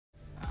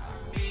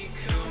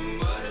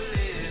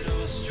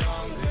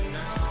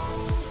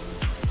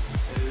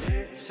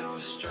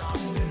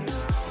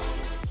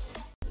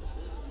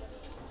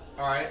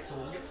Alright, so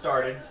we'll get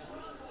started.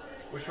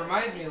 Which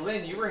reminds me,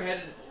 Lynn, you were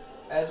headed,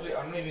 I'm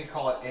going to even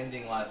call it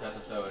ending last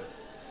episode.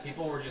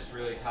 People were just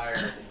really tired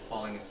and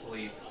falling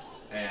asleep,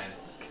 and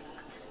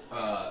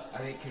I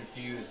think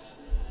confused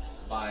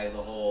by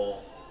the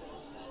whole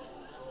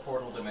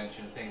portal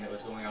dimension thing that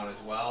was going on as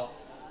well,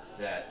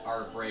 that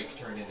our break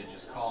turned into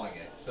just calling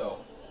it. So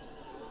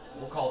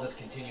we'll call this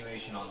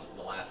continuation on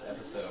the last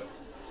episode.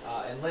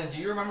 And Lynn, do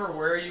you remember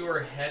where you were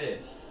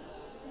headed?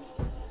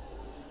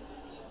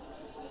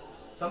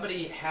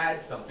 Somebody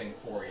had something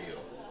for you.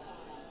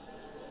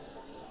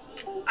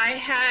 I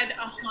had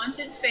a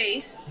haunted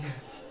face.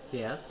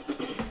 Yes.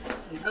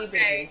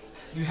 Okay.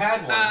 You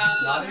had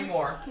one, not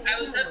anymore.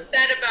 I was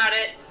upset about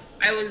it.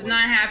 I was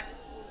not happy.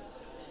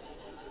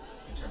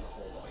 You can turn the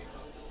whole volume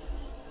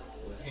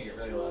up. It's gonna get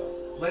really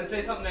loud. Lynn,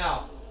 say something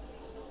now.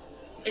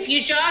 If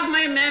you jog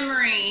my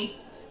memory,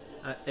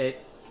 it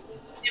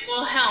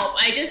will help.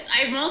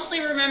 I mostly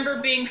remember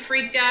being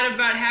freaked out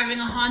about having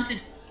a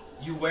haunted.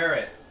 You wear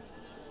it.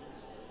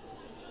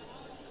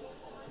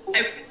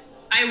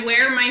 I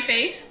wear my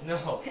face?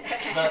 No.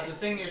 The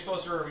thing you're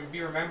supposed to be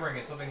remembering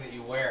is something that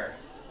you wear.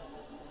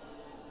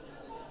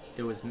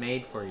 It was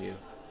made for you.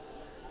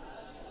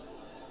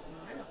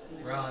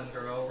 Run,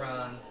 girl,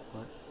 run.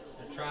 What?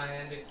 They're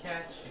trying to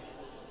catch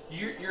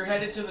you. You're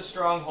headed to the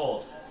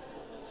stronghold.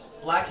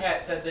 Black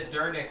Hat said that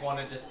Durnick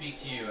wanted to speak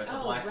to you at the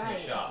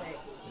blacksmith shop. Right.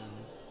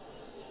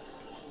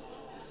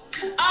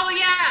 Oh,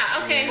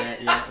 yeah,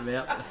 okay.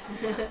 Yep.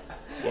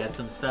 You had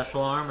some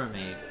special armor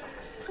made.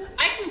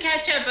 I can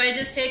catch up, I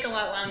just take a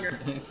lot longer.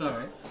 It's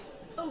alright.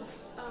 Oh,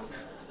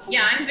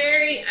 Yeah,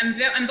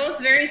 I'm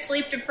both very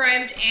sleep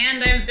deprived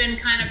and I've been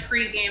kind of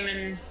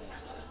pre-gaming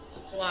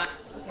a lot.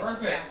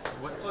 Perfect. Yeah.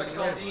 That's what's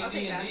called D&D. I'll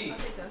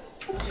take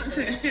those.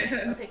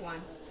 I'll take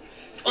one.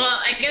 Well,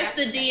 I guess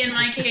the D in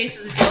my case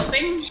is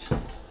doping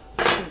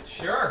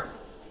Sure.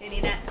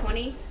 Any nat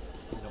 20s?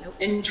 Nope.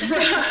 and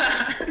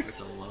drugs.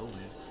 It's a low man.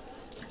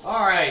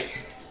 Alright,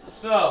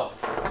 so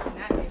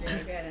Not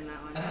very good in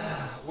that one.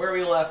 where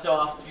we left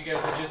off, you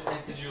guys had just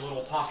entered your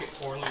little pocket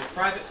portal, your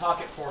private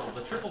pocket portal,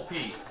 the triple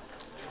P.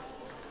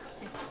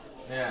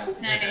 Yeah.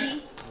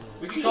 Nice.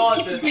 We could call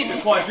it the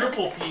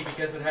quadruple P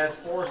because it has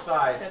 4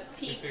 sides.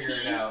 The We PP? figured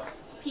it out.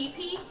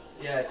 PP?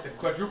 Yeah, it's the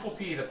quadruple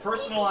P, the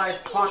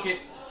personalized pocket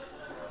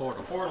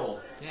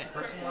Portal. Yeah.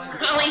 Personalized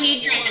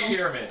Polyhedron.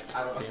 pyramid.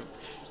 I don't know.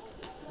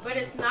 But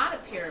it's not a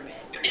pyramid.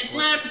 It's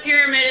not a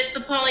pyramid, it's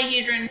a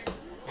polyhedron.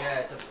 Yeah,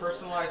 it's a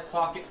personalized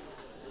pocket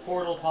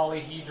portal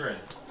polyhedron.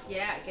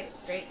 Yeah, get it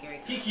straight,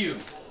 Gary. P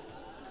cube.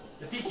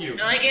 The P cube.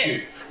 I like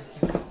it.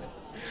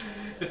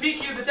 The P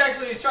cube that's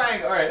actually a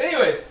triangle. Alright,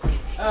 anyways.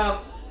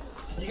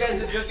 You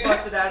guys have just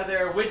busted out of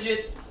there.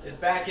 Widget is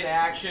back in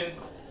action,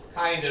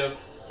 kind of,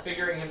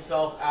 figuring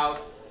himself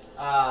out.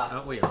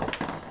 Aren't we all?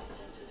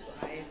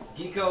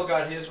 Geeko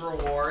got his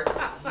reward.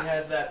 Ah, He fuck.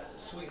 has that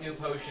sweet new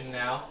potion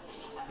now.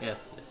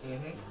 Yes.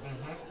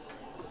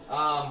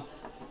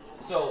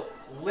 So,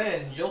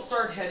 Lynn, you'll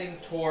start heading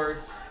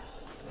towards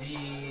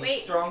the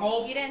Wait,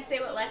 stronghold. You didn't say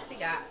what Lexi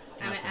got.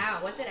 I mean,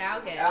 Al. What did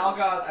Al get? Al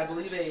got, I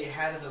believe, a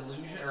hat of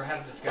illusion or hat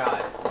of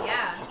disguise.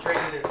 Yeah. She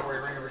traded it for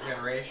a ring of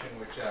regeneration,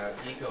 which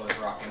Geeko is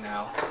rocking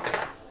now.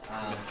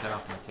 I'm gonna cut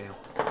off my tail.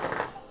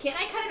 Can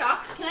I cut it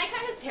off? Can I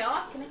cut his tail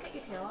off? Can I cut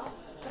your tail off?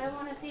 But I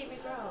want to see it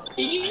regrow.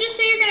 Did you just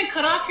say you're gonna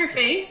cut off your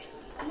face?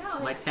 No,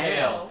 My his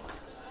tail.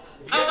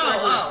 You guys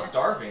Oh. were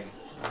starving.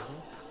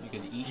 You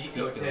can eat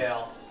Geeko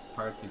tail.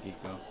 Parts of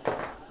Geeko.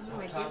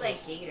 I do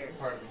like Gator.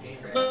 Part of the game.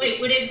 Wait,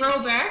 would it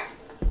grow back?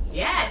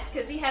 Yes,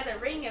 because he has a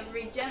ring of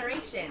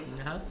regeneration.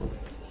 Uh-huh.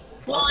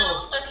 Well, Also- it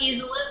looks like he's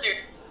a lizard.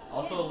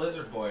 Also a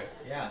lizard boy.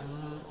 Yeah.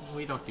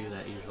 We don't do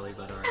that usually,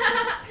 but alright.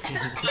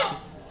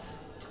 Oh.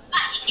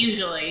 Not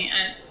usually.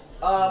 It's...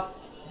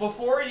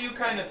 Before you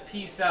kind of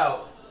peace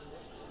out,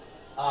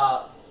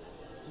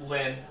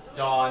 Lynn,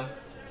 Dawn,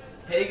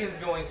 Pagan's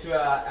going to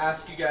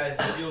ask you guys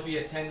if you'll be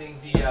attending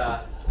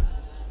the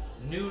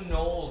New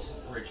Knowles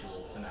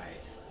ritual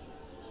tonight.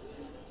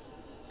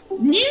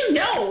 New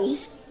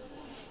nose?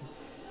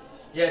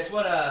 Yeah, it's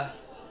what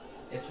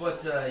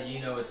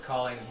Yuno is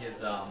calling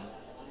his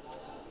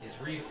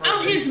refurbished.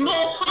 Oh, his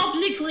more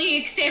publicly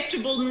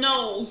acceptable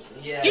nose.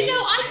 Yeah. You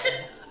know,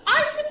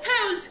 I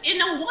suppose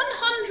in a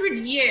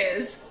 100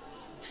 years,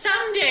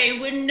 someday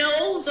when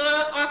gnolls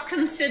are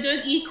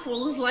considered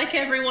equals like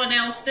everyone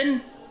else,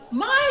 then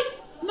my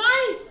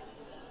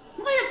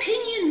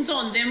opinions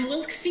on them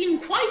will seem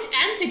quite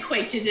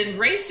antiquated and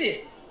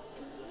racist.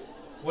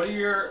 What are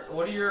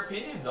your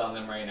opinions on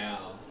them right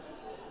now?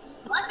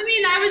 I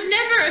mean, I was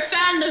never a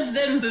fan of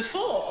them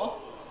before,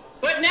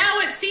 but now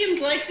it seems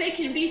like they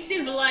can be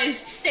civilized,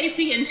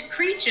 sapient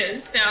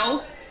creatures,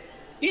 so,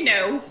 you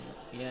know,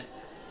 Yeah.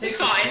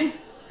 fine.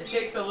 It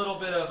takes a little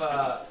bit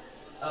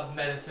of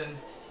medicine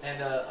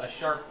and a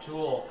sharp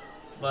tool,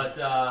 but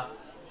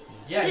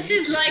yeah. This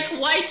is like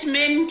white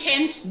men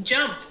can't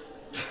jump.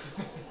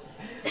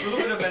 A little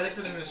bit of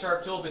medicine and a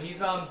sharp tool, but he's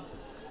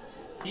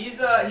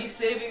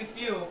saving a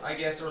few, I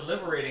guess, or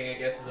liberating, I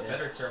guess, is a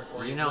better term for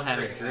it. You He's know how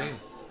to liberating dream. them.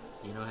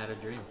 You know how to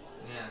dream.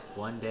 Yeah.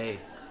 One day,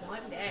 One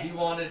He day.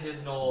 wanted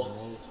his gnolls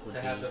Gnolls would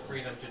to have be- the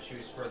freedom to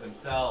choose for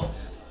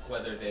themselves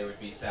whether they would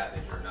be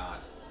savage or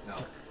not. No,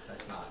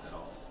 that's not at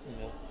all.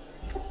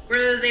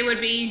 Whether they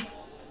would be.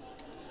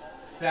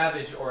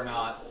 Savage or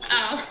not.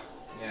 Oh.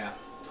 Yeah.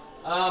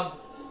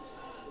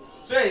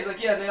 So yeah, he's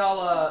like, yeah,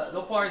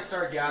 they'll probably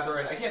start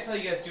gathering. I can't tell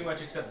you guys too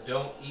much except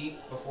don't eat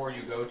before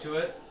you go to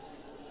it.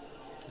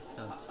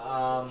 That sounds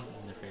Um,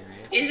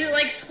 nefarious. Is it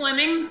like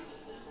swimming?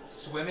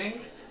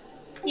 Swimming?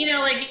 You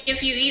know, like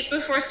if you eat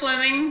before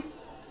swimming,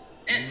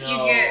 No. you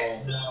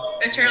get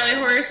a Charlie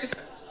horse or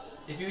something?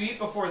 If you eat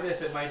before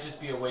this, it might just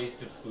be a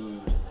waste of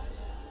food.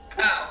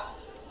 Oh.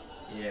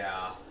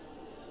 Yeah.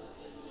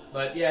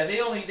 But yeah,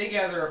 they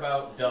gather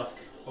about dusk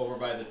over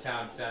by the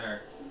town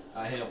center.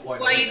 He'll point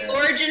That's why over you there.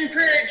 gorge and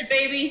purge,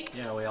 baby.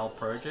 Yeah, are we all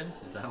purging?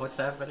 Is that what's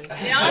happening?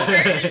 Yeah,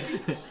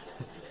 purging.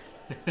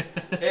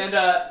 And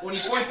when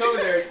he points over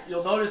there,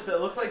 you'll notice that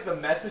it looks like the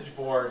message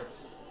board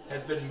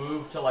has been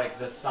moved to like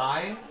the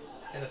sign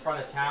in the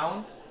front of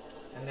town,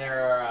 and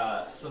there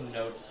are some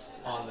notes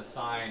on the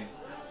sign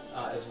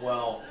as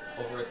well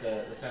over at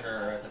the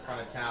center or at the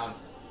front of town.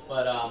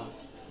 But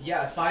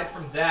yeah, aside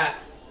from that,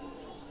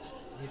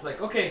 he's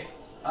like, okay,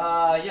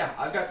 yeah,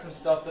 I've got some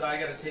stuff that I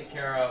gotta take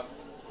care of.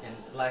 And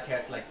Black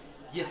Cat's like,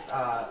 yes,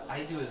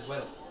 I do as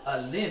well.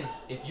 Lynn,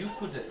 if you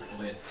could,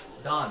 Lynn,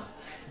 Don.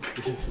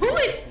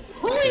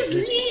 Who is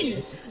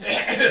Lynn?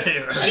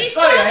 She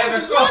Sorry, I have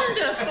sounds a cough.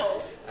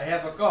 wonderful. I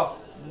have a cough.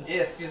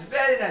 Yes, she's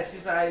very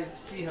nice. I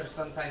see her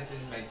sometimes in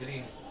my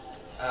dreams.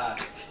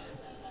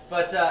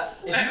 But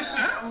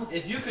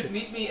if you could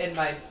meet me in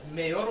my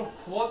mayoral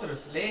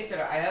quarters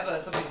later, I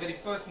have something very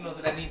personal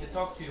that I need to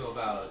talk to you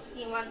about.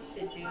 He wants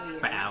to do you.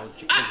 Bow,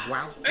 chicka,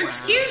 wow, wow.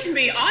 Excuse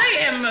me, I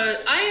am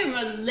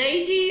a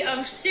lady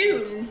of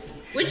soon,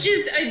 which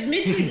is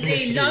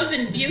admittedly love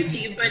and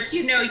beauty, but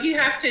you know, you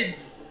have to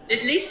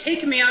at least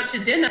take me out to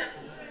dinner.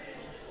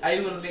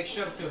 I will make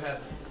sure to have.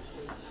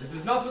 This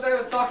is not what I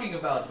was talking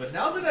about, but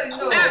now that I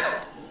know,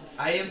 Oh.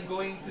 I am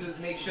going to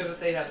make sure that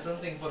they have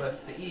something for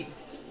us to eat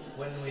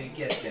when we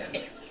get there.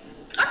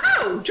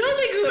 Oh,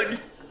 jolly good.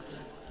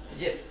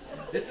 Yes,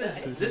 this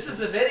is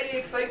a very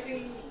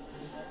exciting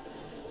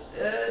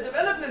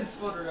development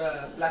for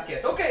Black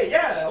Cat. Okay,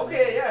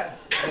 yeah.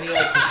 And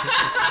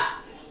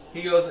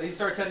he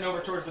starts heading over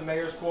towards the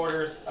mayor's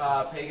quarters.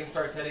 Pagan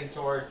starts heading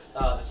towards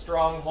the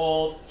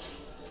stronghold.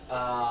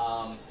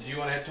 Did you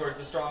want to head towards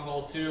the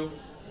stronghold too,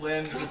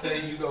 Lynn? You say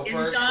you go Is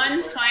first.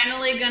 Don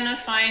finally gonna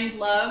find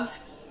love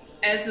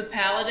as a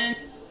paladin?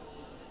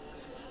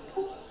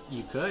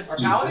 You could. Are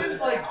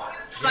paladins like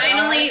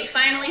Finally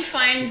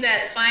find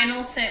that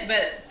final thing,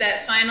 but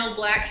that final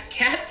black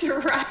cat to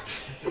ride.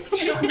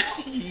 I don't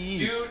know.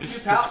 do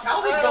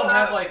paladins don't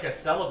have like a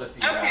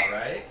celibacy Okay. vow,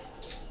 right?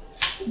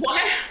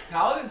 What?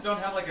 Paladins don't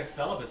have like a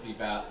celibacy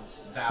vow,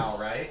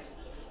 right?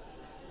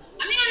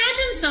 I mean, I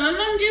imagine some of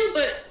them do,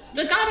 but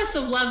the goddess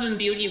of love and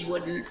beauty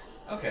wouldn't.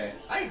 Okay,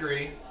 I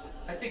agree.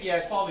 I think yeah,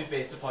 it's probably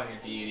based upon your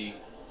deity.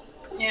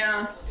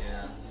 Yeah,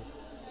 Yeah.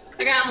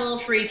 I got a little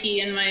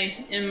freaky in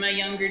my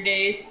younger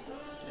days.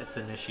 It's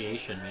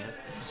initiation, man.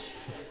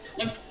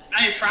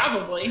 I mean,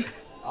 probably.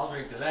 I'll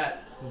drink to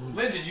that.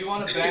 Lynn, did you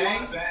want to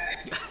bang?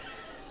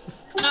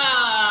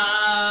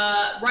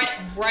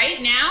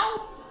 Right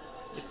now,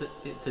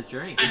 It's a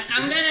drink.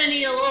 I'm gonna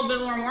need a little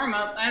bit more warm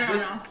up. I don't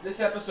know. This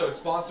episode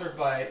sponsored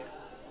by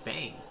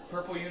Bang.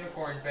 Purple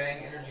Unicorn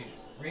Bang Energy,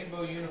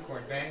 Rainbow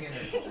Unicorn Bang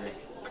Energy Drink.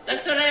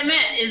 That's what I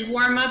meant. Is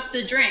warm up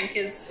the drink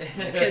is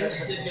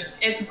because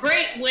it's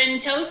great when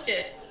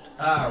toasted,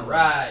 All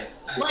right.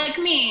 like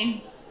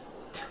me.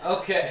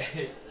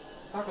 Okay.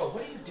 Talk about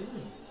what are you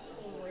doing?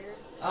 Weird.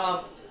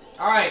 All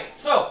right.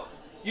 So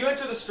you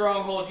enter the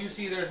stronghold. You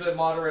see there's a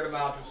moderate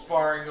amount of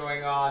sparring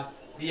going on.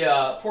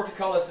 The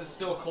portcullis is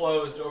still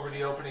closed over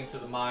the opening to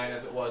the mine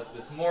as it was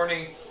this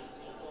morning.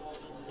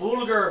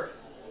 Bulger,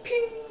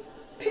 ping,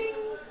 ping,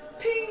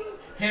 ping,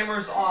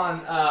 hammers on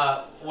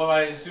what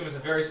I assume is a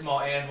very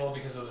small anvil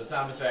because of the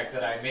sound effect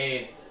that I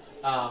made.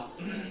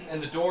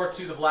 And the door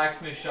to the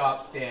blacksmith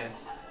shop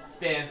stands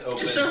open.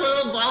 Just a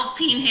little ball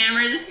peen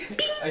hammer.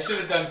 I should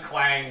have done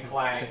clang,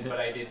 clang, but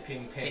I did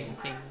ping, ping. Ping,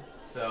 ping.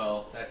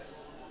 So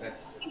that's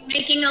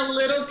Making a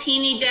little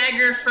teeny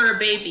dagger for a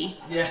baby.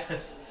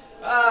 yes.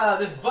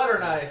 This butter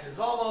knife is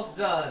almost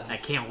done. I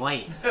can't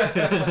wait.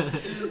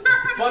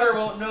 Butter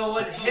won't know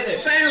what hit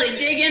it. Finally,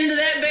 dig into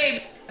that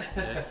baby.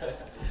 I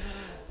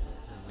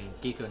mean,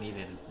 Geeko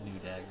needed a new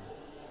dagger.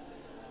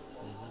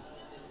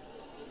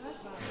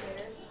 That's not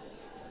fair.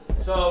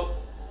 So,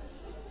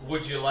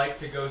 would you like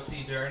to go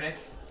see Dernick?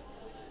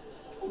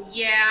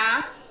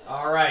 Yeah.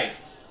 All right.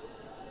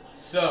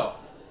 So,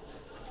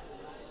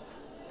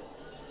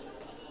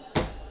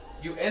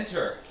 you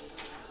enter.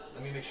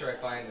 Let me make sure I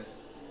find this.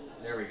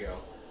 There we go.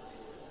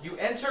 You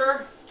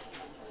enter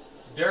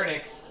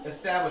Dernick's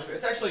establishment.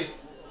 It's actually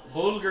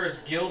Bulger's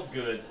Guild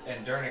Goods,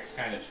 and Dernick's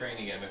kind of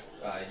training him,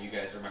 if you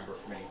guys remember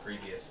from any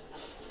previous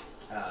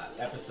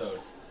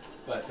episodes.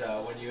 But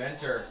when you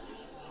enter,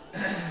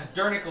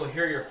 Dernick will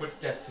hear your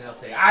footsteps and he'll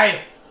say,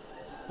 "Aye,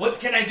 what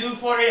can I do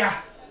for ya?"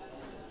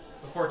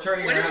 before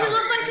turning What around. does he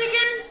look like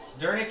again?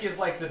 Durnick is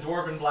like the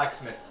dwarven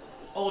blacksmith.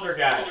 Older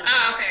guy.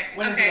 Oh, okay.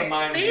 Went into the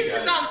mine So with he's you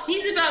guys.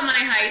 about my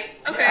height.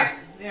 Okay.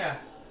 Yeah.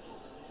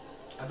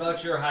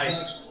 About your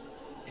height.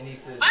 And he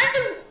says,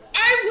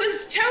 I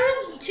was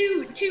told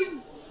to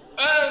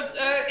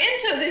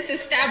enter this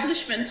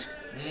establishment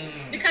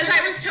because I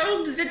was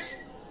told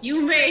that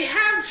you may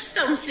have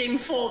something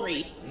for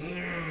me.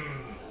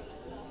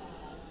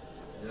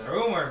 The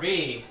rumor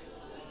be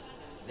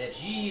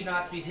that ye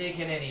not be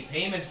taking any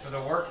payment for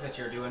the work that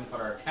you're doing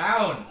for our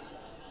town.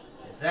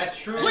 Is that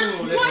true,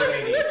 little Why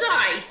lady? would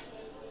I?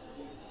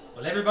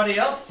 Well, everybody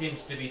else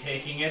seems to be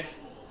taking it.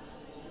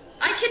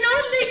 I can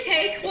only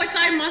take what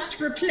I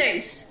must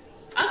replace.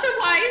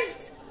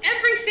 Otherwise,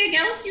 everything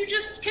else you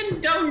just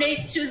can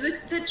donate to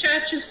the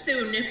Church of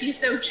Soon if you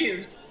so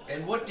choose.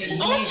 And what do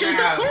ye Or to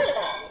have? the poor.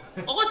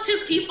 Or to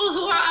people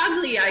who are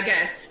ugly, I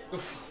guess.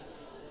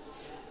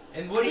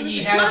 And what do ye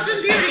It's have love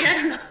and beauty, I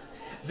don't know.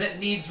 that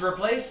needs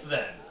replaced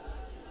then?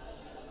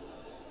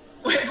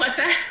 Wait, what's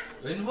that?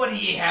 And what do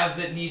ye have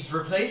that needs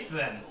replaced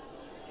then?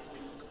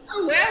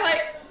 Oh, well,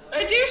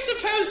 I do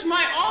suppose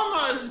my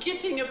armor's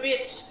getting a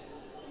bit,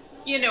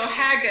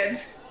 haggard.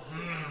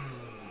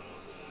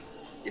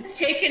 It's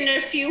taken a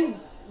few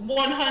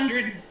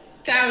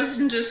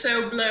 100,000 or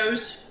so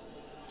blows.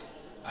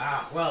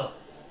 Ah, well,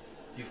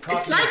 you've caught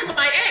It's me. like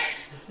my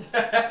ex.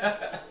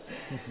 Ha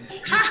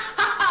ha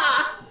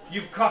ha!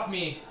 You've caught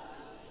me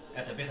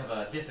at a bit of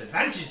a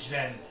disadvantage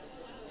then,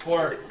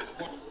 for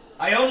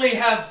I only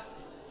have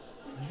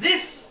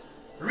this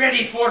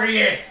ready for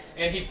ye.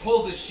 And he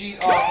pulls a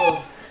sheet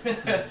off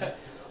of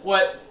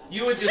what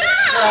you would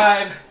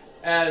describe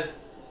as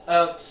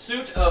a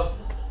suit of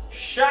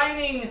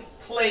shining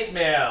plate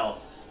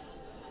mail.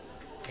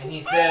 And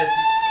he says,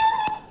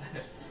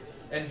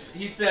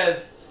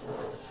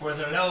 for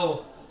the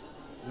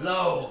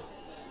low,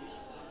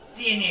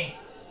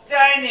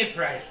 tiny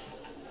price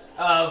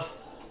of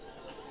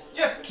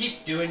just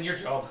keep doing your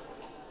job,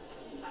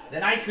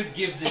 then I could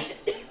give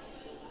this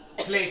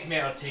plate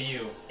mail to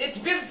you.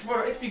 It'd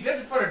be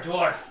built for a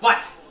dwarf,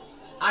 but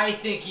I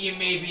think you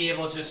may be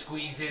able to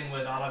squeeze in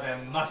with all of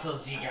them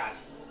muscles you got.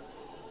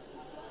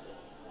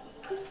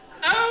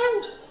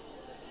 Oh,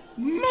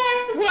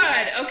 my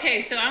word. Okay,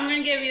 so I'm going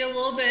to give you a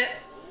little bit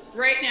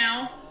right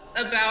now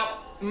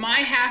about my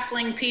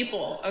halfling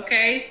people,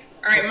 okay?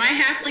 All right, my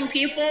halfling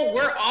people,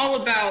 we're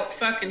all about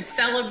fucking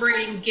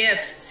celebrating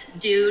gifts,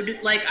 dude.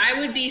 Like, I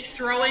would be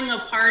throwing a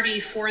party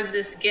for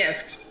this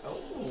gift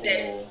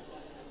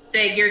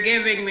that you're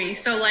giving me.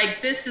 So,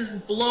 like, this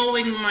is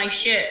blowing my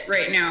shit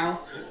right now.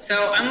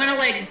 So I'm gonna,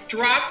 like,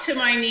 drop to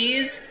my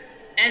knees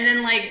and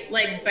then,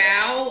 like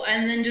bow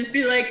and then just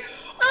be like,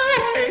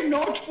 oh, I'm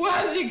not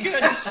worthy,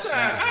 good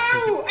sir.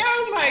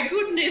 Oh my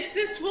goodness,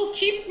 this will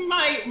keep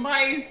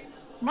my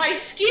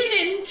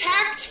skin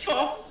intact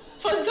for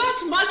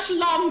that much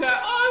longer.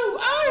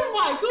 Oh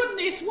my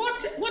goodness,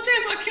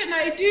 whatever can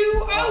I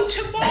do? Oh,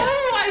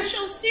 tomorrow I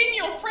shall sing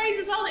your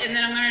praises all. And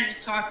then I'm gonna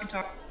just talk and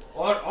talk.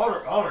 All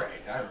right.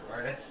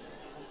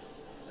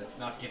 Let's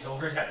not get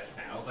overzealous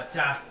now. But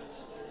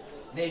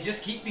they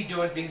just keep me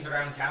doing things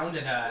around town.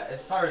 And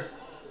as far as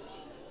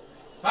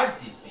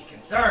parties be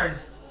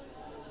concerned,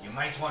 you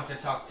might want to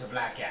talk to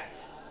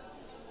Blackhat.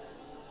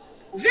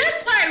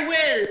 That I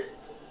will.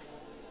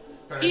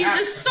 He's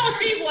a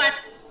saucy one.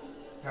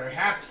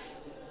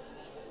 Perhaps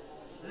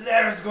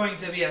there's going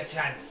to be a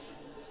chance.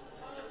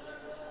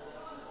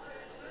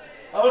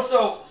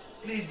 Also,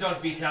 please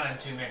don't be telling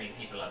too many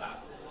people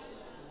about this.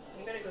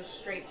 I'm gonna go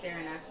straight there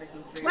and ask for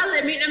some free. Well,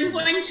 I mean, I'm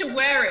going to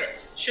wear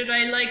it. Should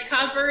I, like,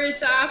 cover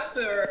it up,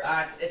 or...?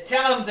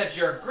 Tell them that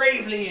you're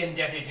gravely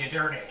indebted to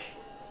Durnick.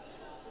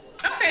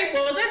 Okay,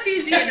 well, that's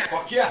easy enough.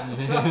 Fuck yeah.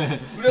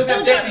 Who doesn't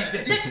have debt these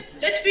days?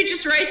 Let me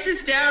just write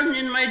this down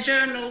in my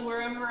journal,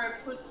 wherever I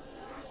put...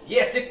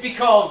 Yes, it be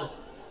called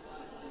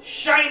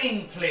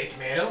Shining Plate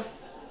Mail.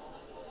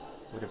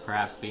 Would it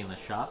perhaps be in the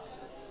shop?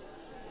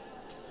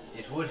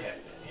 It would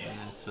have been,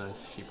 yes. So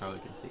she probably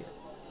can see it.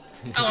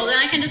 Oh, well, then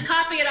I can just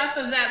copy it off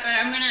of that, but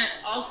I'm gonna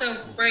also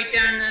write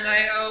down that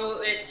I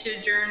owe it to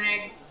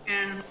Durnig,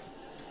 and...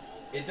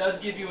 It does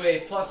give you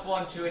a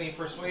 +1 to any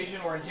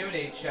persuasion or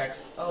intimidate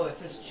checks. Oh, it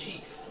says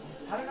cheeks.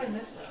 How did I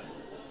miss that?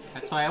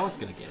 That's why I was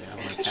gonna get it. I'm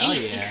like, hell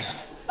yeah.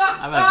 Cheeks.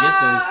 I'm gonna get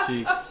those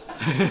cheeks.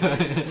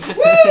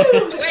 Woo!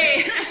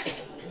 Wait,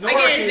 Nora, I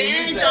get can you use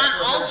advantage that on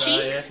for all her?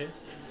 cheeks?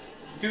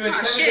 To Oh,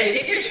 intimidate... shit,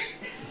 dude.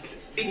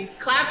 Be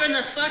clapping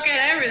the fuck out of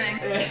everything.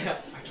 I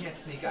can't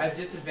sneak. I have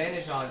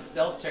disadvantage on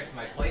stealth checks in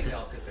my plate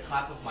mail because the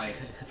clap of my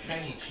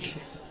shiny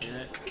cheeks.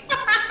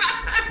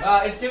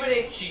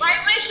 Intimidate cheeks.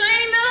 Bite my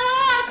shiny metal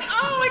ass!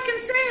 Oh, I can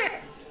say it!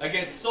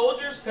 Against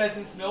soldiers,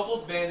 peasants,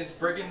 nobles, bandits,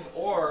 brigands,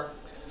 or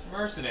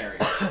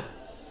mercenaries.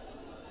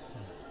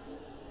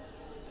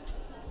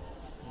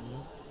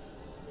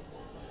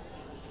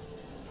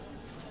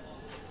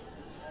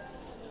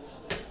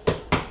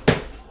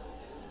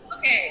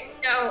 Okay,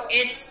 so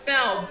it's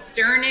spelled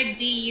Durnig,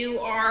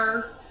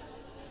 D-U-R...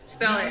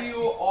 Spell it.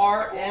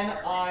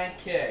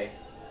 D-U-R-N-I-K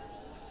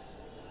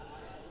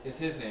is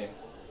his name.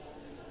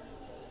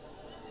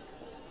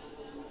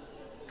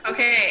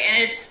 Okay, and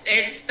it's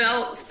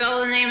spell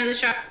the name of the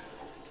shop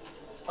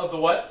Of the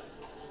what?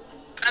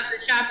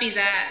 he's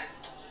at.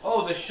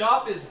 Oh, the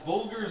shop is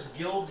Bulger's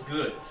Guild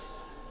Goods.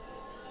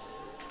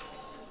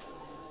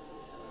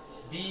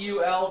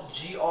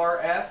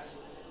 Bulgrs.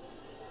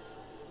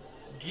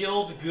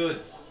 Guild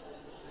Goods.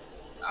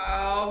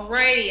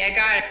 Alrighty, I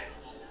got it.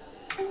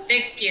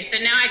 Thank you. So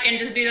now I can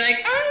just be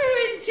like,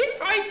 oh,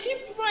 I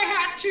tipped my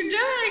hat to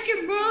Derek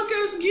and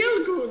Burgos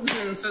Guild Goods.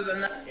 And so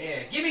then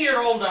Yeah, give me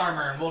your old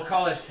armor and we'll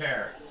call it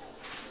fair.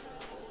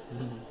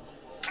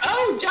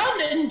 oh,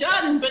 done and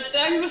done, but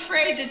I'm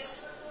afraid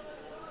it's,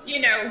 you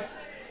know,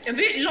 a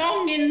bit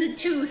long in the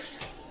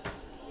tooth.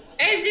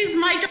 As is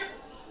my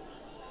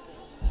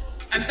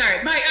I'm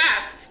sorry, my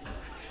ass.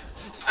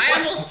 I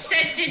almost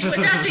said it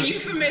without a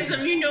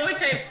euphemism, you know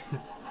what I...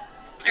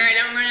 Alright,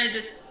 I'm gonna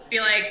just be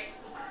like,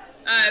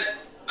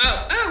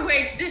 oh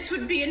wait, this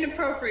would be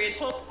inappropriate.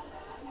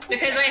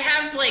 Because I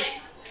have like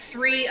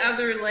 3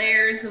 other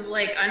layers of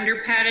like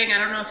under padding. I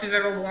don't know if you've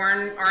ever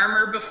worn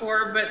armor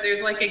before, but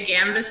there's like a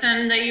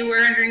gambeson that you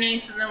wear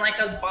underneath and then like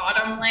a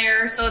bottom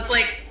layer. So it's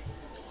like,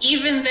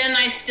 even then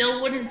I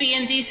still wouldn't be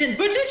indecent,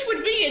 but it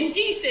would be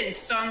indecent.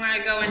 So I'm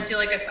gonna go into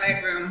like a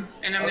side room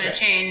and I'm gonna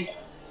change.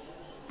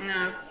 I'm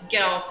gonna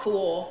get all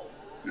cool.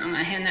 And I'm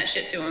gonna hand that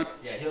shit to him.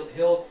 Yeah,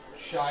 he'll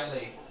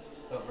shyly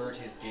avert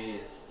his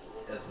gaze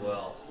as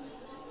well.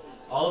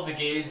 All of the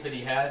gaze that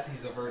he has,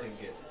 he's averting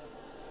it.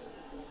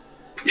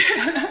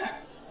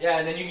 Yeah,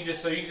 and then you can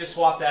just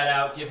swap that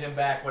out, give him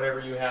back whatever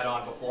you had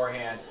on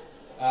beforehand.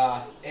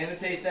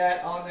 Annotate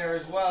that on there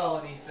as well,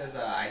 and he says,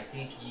 I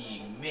think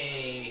ye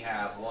may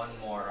have one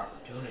more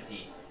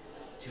opportunity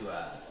to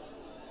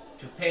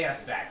pay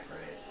us back for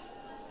this.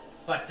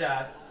 But,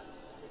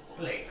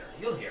 later.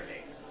 You'll hear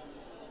later.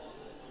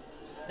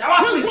 Now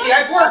off with me,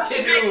 I've work to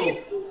do!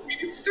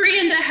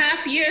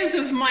 3.5 years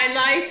of my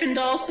life and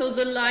also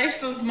the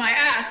life of my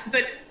ass,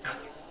 but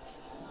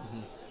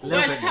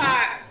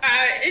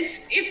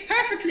it's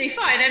perfectly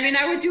fine. I mean,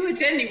 I would do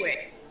it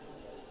anyway.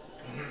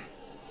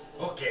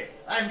 Okay,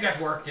 I've got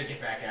work to get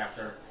back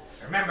after.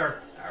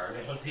 Remember, our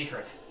little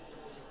secret.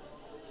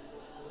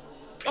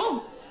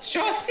 Oh,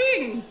 sure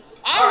thing.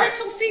 Our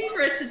little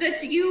secret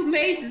that you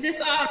made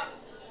this up.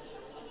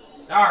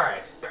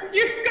 Alright.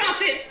 You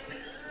got it.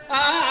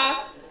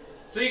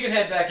 So you can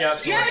head back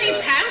out. Do you have any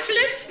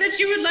pamphlets that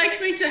you would like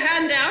me to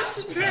hand out?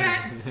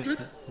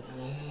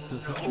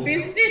 No.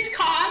 Business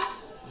card?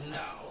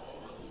 No.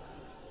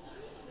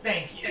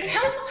 Thank you.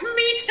 Help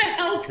me to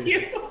help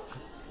you.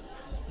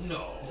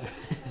 No.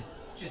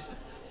 Just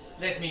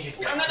let me get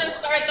back. I'm gonna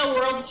start the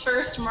world's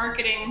first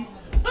marketing.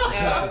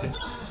 Are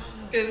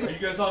you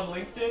guys on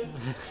LinkedIn?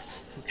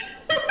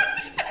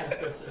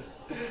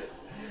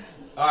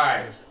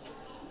 Alright.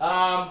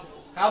 How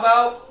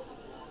about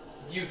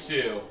you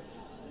two?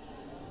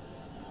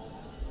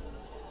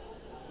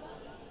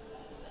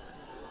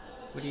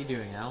 What are you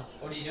doing, Al?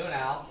 What are you doing,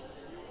 Al?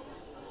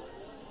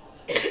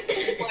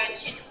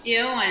 What you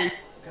doing?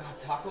 God,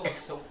 Taco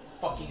looks so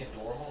fucking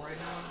adorable right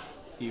now.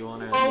 Do you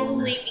want to?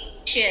 Holy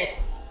shit.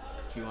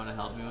 Do you want to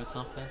help me with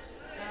something?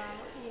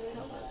 What do you need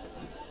help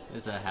with?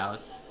 There's a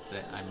house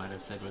that I might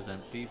have said was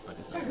empty, but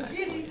it's not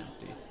actually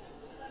empty.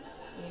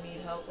 You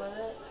need help with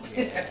it?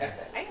 Yeah.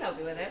 I can help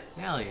you with it.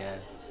 Hell yeah.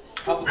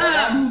 Bored.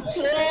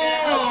 So in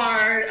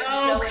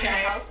the Okay.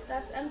 house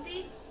that's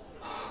empty?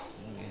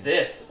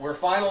 This. We're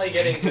finally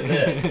getting to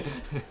this.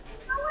 I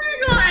wanna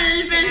go on an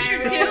adventure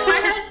too.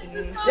 I had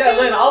this Yeah,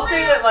 Lynn, I'll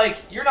say that, like,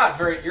 you're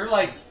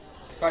like,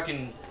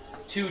 fucking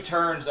 2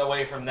 turns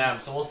away from them,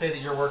 so we'll say that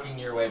you're working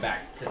your way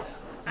back to them.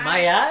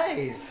 My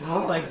eyes!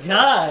 Oh my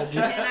god!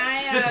 Can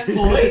I, This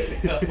blade.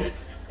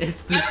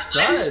 It's the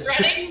I'm sun!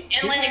 strutting,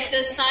 and like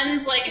the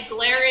sun's like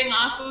glaring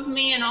off of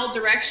me in all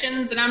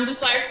directions, and I'm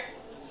just like,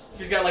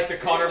 She's got, like, the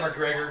Conor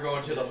McGregor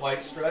going to the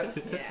fight strut.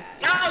 Yeah.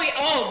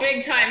 oh,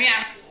 big time,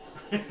 yeah.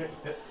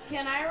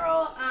 Can I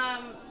roll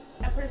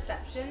a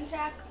perception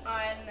check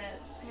on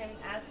this? Him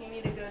asking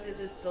me to go to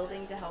this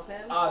building to help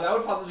him? That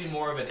would probably be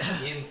more of an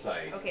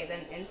insight. Okay,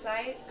 then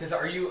insight. Because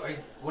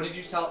what did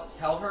you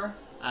tell her?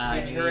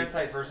 Your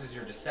insight versus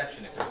your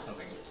deception if there was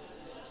something.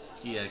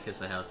 Yeah, because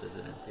the house isn't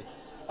empty.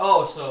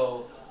 Oh,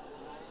 so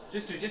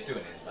just do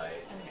an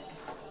insight. Okay.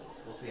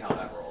 We'll see how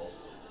that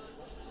rolls.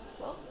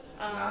 Well,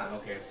 Not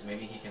okay, so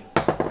maybe he can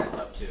mess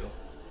up too.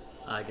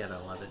 I got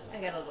 11.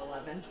 I got an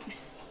 11.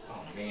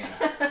 Oh man,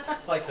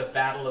 it's like the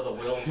battle of the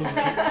wills. We're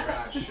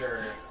not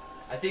sure.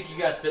 I think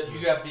you have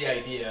the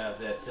idea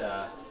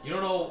that you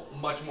don't know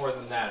much more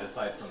than that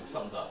aside from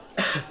something's up.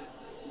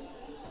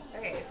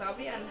 Okay, so I'll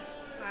be on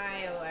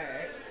high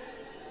alert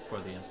For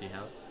the empty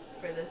house.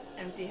 for this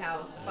empty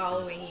house,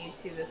 following you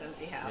to this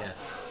empty house.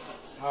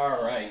 Yeah.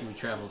 All right. We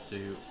travel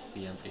to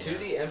the empty To house.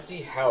 the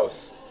empty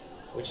house,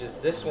 which is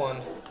this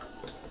one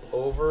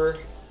over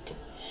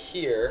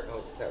here.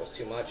 Oh, that was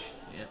too much.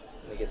 Yep.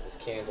 Let me get this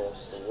candle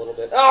just a little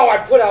bit. Oh, I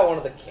put out one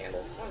of the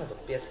candles. Son of a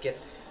biscuit.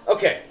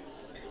 Okay.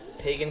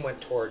 Pagan went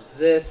towards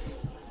this.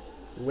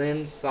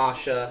 Lynn,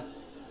 Sasha,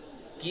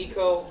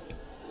 Geeko,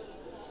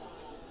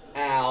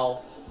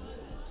 Al,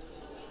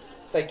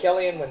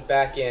 Thykelion went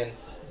back in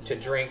to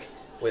drink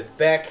with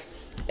Beck,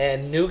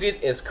 and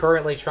Nougat is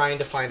currently trying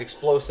to find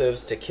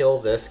explosives to kill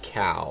this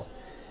cow.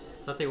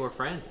 I thought they were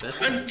friends. Best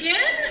friends. Again?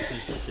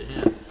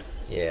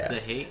 Yeah.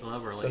 It's a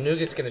hate-love So relationship.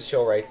 Nougat's gonna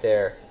chill right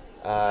there.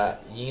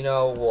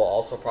 Yino will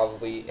also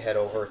probably head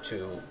over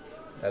to,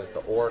 that is the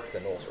orc, the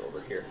gnolls are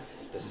over here,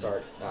 to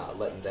start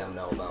letting them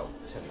know about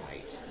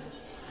tonight.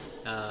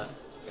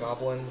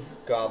 Goblin.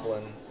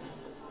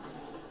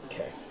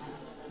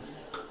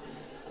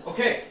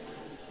 Okay.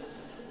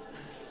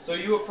 So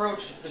you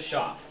approach the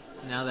shop.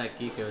 Now that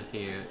Geeko's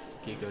here,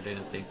 Geeko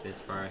didn't think this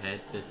far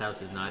ahead. This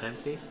house is not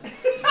empty.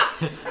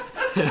 I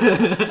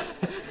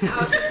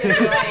was just gonna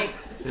be like,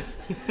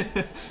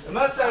 I'm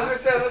not saying,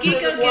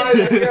 Geeko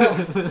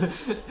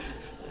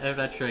I'm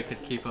not sure I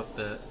could keep up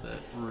the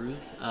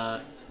ruse.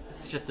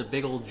 It's just a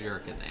big old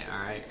jerk in there,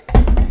 alright?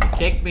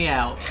 Kicked me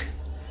out.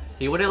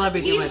 He wouldn't let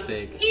me do my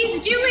thing. He's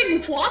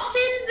doing what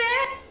in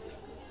there?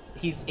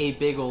 He's a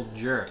big old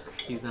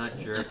jerk. He's not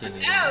jerking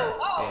anymore.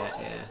 Oh.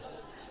 Yeah.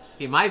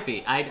 He might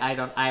be. I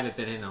haven't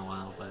been in a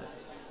while, but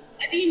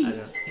I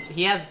mean,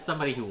 he has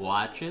somebody who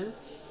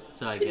watches,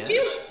 so I guess.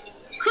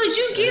 Could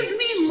you give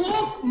me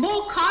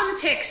more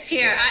context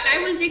here? I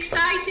was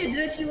excited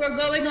that you were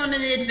going on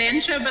an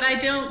adventure, but I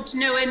don't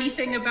know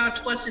anything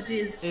about what it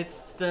is.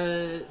 It's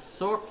the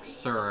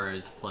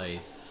sorcerer's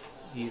place.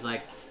 He's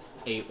like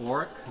a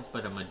orc,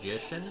 but a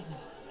magician.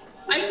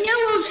 I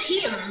know of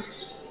him.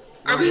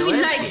 Are we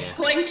here.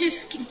 going to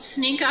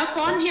sneak up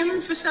on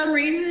him for some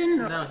reason?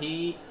 No,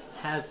 he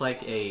has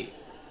like a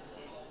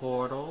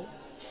portal,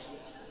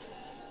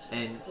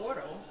 and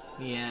portal.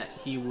 yeah,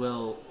 he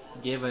will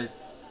give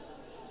us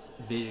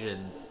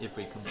visions if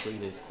we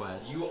complete his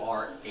quest. You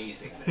are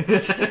acing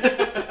this.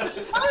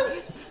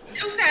 Oh,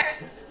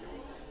 okay.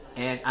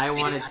 And I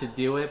wanted to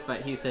do it,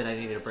 but he said I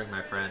needed to bring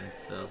my friends,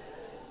 so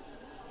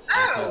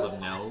I told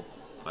him no.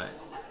 But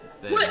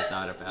then I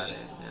thought about it,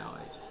 and now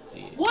I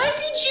see it. Why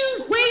did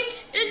you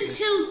wait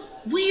until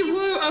we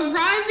were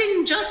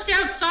arriving just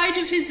outside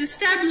of his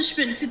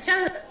establishment to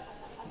tell it?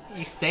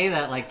 You say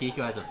that like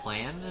Geeko has a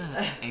plan,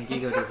 and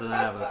Geeko doesn't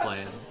have a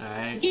plan,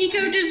 alright?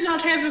 Geeko does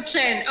not have a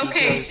plan.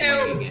 Okay, Geeko's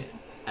so winging it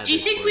at do you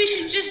this think point. we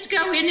should just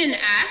go in and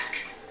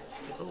ask?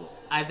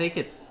 I think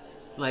it's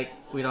like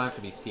we don't have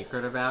to be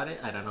secret about it.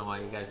 I don't know why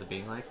you guys are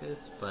being like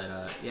this, but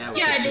yeah.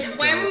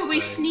 Why were we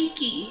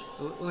sneaky?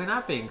 We're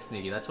not being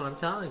sneaky. That's what I'm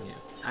telling you.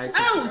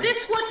 Oh,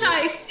 this what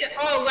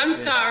I'm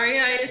sorry.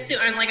 I assume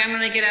I'm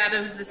gonna get out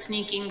of the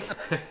sneaking.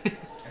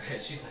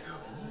 She's like,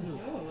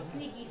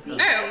 Sneaky.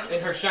 Oh.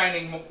 in her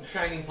shining.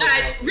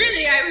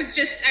 Really, I was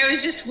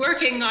just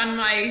working on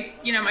my,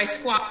 my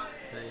squat.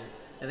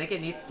 I think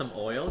it needs some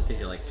oil because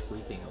you're like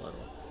squeaking a little.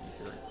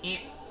 You're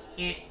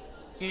like,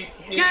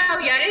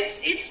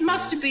 It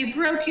must be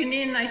broken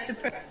in, I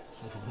suppose.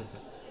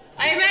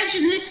 I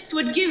imagine this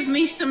would give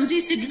me some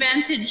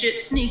disadvantage at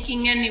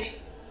sneaking anyway.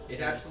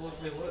 It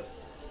absolutely would.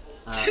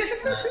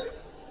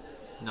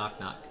 knock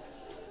knock.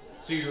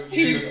 So you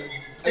Who's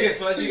okay,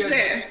 so as you guys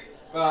there?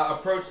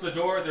 approach the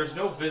door, there's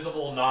no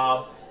visible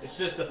knob. It's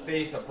just a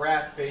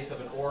brass face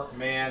of an orc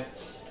man,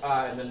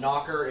 and the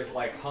knocker is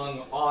like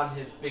hung on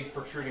his big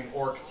protruding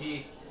orc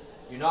teeth.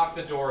 You knock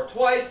the door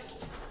twice.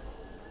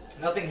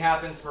 Nothing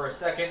happens for a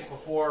second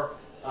before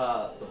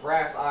the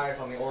brass eyes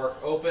on the orc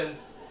open,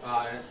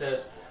 and it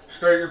says,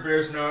 "State your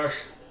business."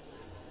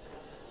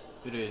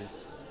 It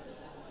is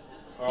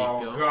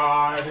Oh Geeko,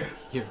 God!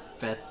 your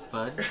best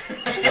bud.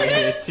 We're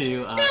here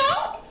to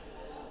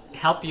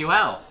help you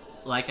out,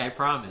 like I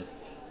promised.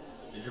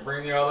 Did you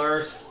bring the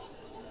others?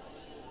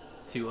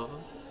 2 of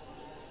them.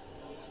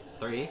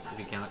 3, if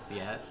you count the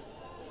ass.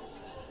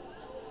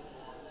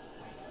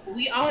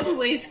 We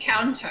always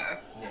counter.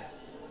 Yeah.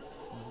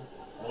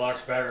 Well,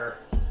 that's better.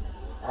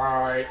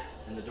 Alright.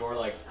 And the door,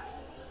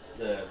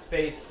 the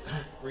face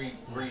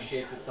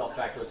reshapes itself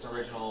back to its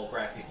original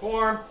brassy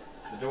form.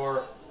 The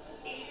door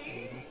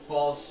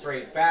falls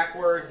straight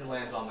backwards and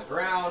lands on the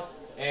ground.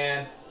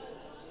 And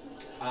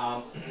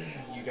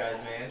you guys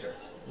may enter.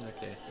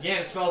 Okay.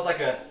 Again, it smells like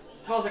a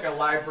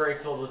library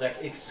filled with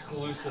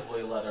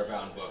exclusively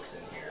leather-bound books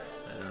in here.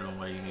 I don't know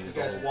why you need You a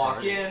guys whole walk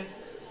party. in.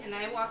 Can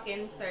I walk in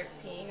and start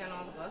peeing on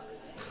all the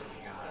books? Oh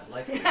my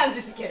God, Lexi. I'm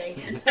just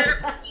kidding.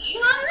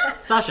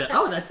 Sasha,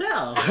 oh, that's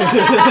Al.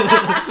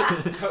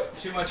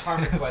 Too much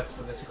harm request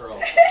for this girl.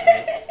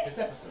 This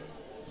episode.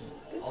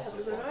 Also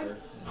sponsored.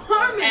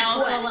 I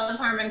also love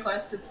Harmon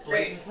Quest. It's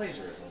great. Blatant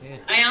plagiarism. Yeah.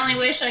 I only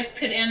wish I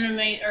could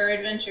animate our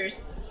adventures.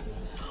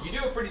 You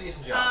do a pretty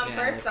decent job. Yeah,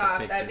 First that's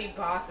off, the that'd be pictures.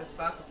 boss as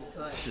fuck if you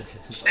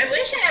could. I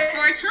wish I had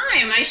more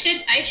time. I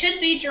should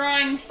be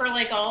drawing for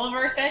all of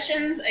our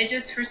sessions. I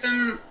just for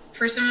some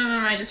of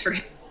them I just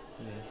forget.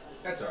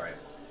 That's alright.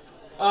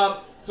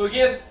 So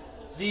again,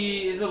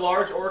 is a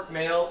large orc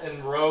male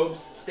in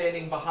robes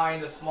standing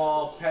behind a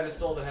small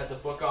pedestal that has a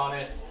book on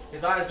it.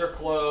 His eyes are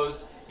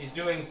closed. He's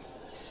doing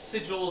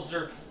sigils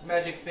or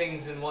magic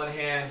things in one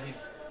hand.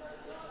 He's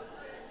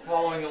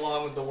following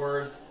along with the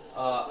words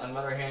on the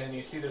other hand, and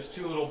you see there's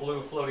 2 little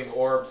blue floating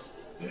orbs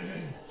in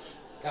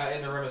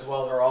the room as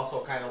well. They're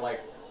also kind of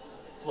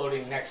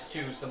floating next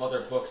to some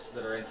other books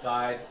that are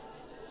inside.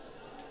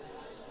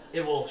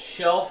 It will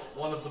shelf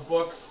one of the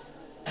books,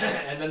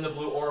 and then the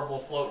blue orb will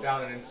float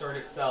down and insert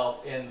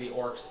itself in the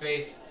orc's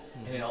face,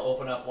 and it'll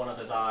open up one of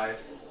his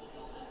eyes.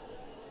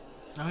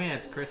 Oh yeah,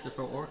 it's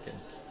Christopher Orkin.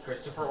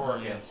 Christopher Oh,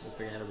 Orkin. yeah, we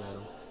forgot about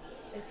him.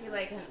 Is he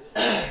like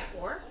an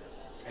orc?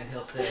 And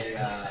he'll say,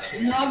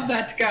 Love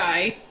that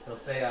guy. he'll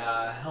say,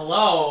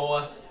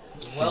 hello,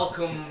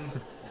 welcome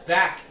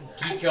back,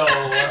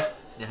 Geeko.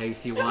 Now you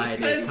see why I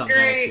didn't That's come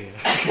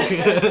great. back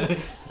here.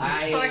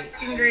 It's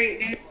fucking great,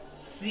 dude.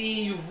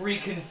 See, you've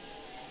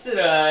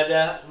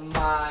reconsidered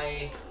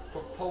my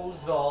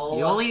proposal.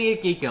 You only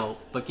need Geeko,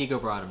 but Geeko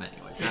brought him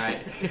anyways,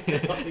 alright?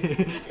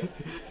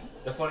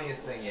 The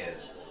funniest thing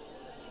is,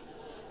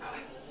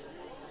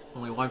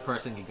 Only one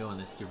person can go in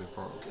this stupid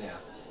portal. yeah.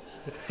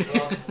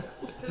 Well,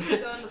 Who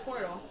can go in the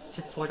portal?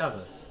 Just one of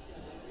us.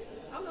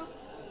 I'll go.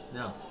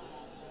 No.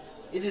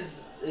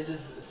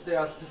 there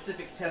are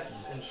specific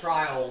tests and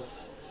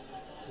trials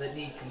that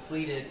need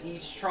completed.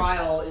 Each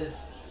trial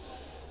is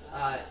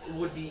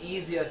would be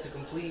easier to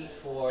complete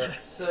for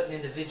certain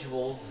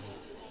individuals.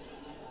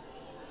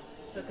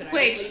 So can I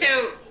Wait,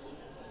 complete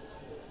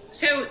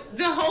so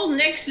the whole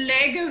next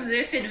leg of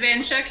this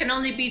adventure can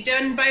only be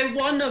done by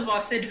one of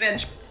us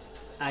adventure.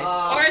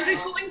 Or is it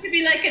going to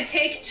be like a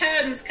take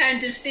turns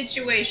kind of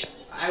situation?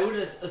 I would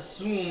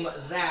assume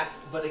that,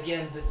 but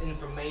again, this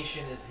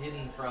information is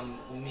hidden from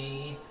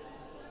me.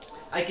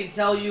 I can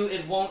tell you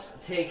it won't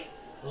take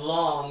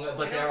long,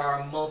 but there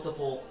are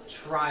multiple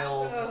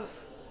trials. Ugh.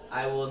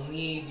 I will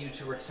need you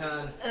to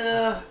return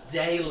Ugh.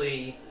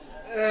 daily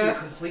to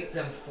complete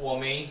them for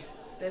me.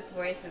 This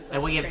voice is.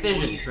 And we get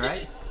visions,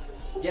 right?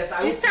 Yes,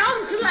 I It will.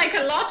 sounds like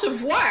a lot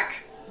of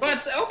work,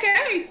 but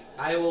okay.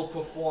 I will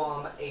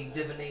perform a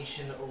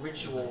divination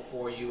ritual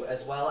for you,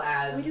 as well We're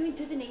as doing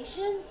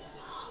divinations?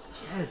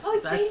 Yes. Oh,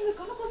 that's- Sadie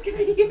McConnell's gonna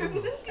be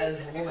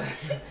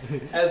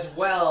here. as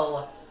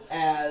well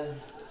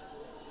as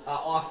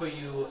offer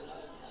you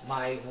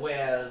my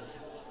wares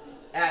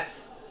at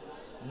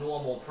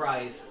normal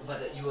price,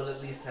 but you will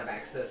at least have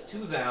access to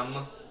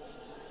them.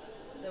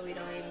 So we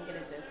don't even get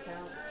a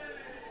discount?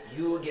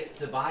 You get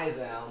to buy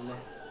them.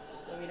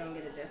 So we don't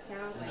get a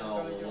discount? Like, No.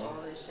 we're going through all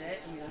this shit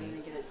and we don't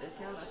even get a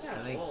discount? That's not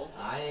I think- cool.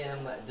 I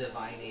am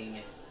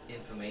divining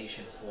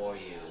information for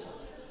you.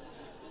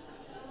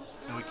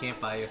 And we can't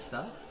buy your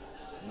stuff?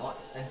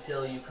 Not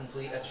until you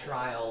complete a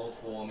trial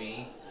for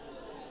me.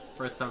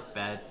 First off,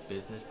 bad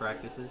business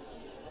practices.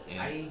 And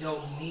I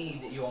don't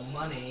need your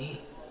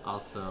money.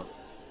 also,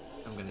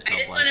 I'm gonna I tell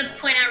just want to Black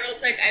point out real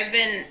quick.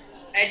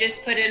 I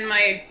just put in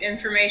my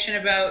information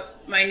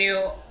about my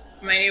new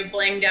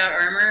blinged out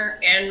armor,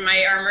 and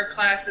my armor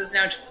class is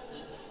now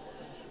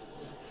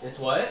It's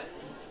what?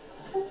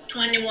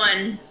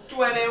 21.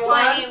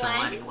 21?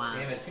 21.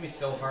 Damn it, it's gonna be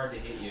so hard to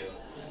hit you.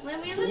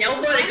 Let me listen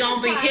Nobody to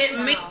gonna be my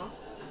hitting me. class now.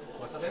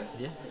 What's up, man?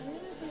 Yeah. Let me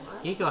listen to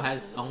my Geeko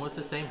has almost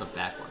the same, but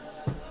backwards.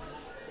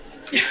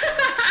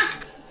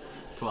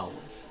 12.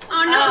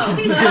 Oh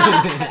no!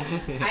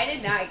 I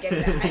did not get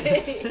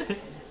that.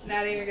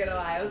 Not even gonna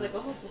lie. I was like,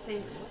 almost the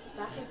same. What's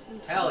backwards from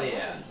 21? Hell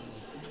yeah.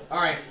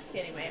 Alright, Just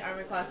kidding. My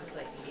armor class is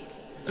like 18.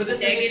 for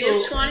this Negative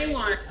initial...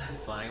 21.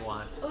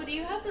 21. Oh, do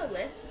you have the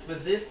list For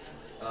this...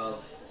 from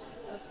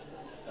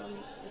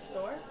the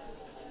store?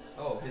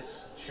 Oh,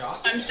 his shop?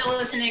 I'm still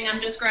listening. I'm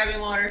just grabbing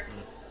water.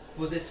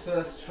 For this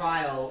first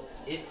trial,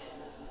 it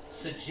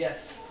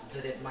suggests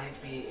that it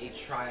might be a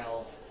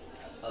trial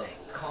of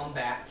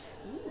combat,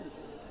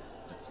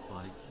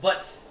 Bloody.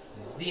 but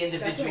the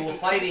individual That's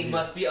fighting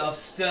must be of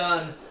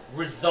stern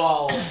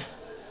resolve,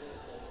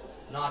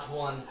 not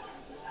one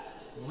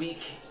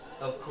weak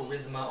of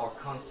charisma or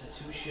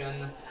constitution.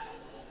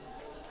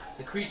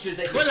 The creature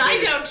that you Well, I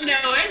face, don't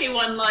know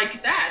anyone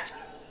like that.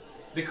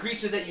 the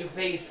creature that you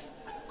face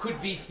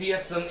could be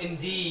fearsome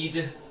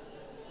indeed.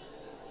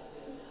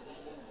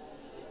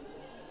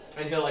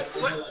 And he'll like,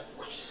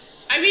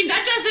 I mean,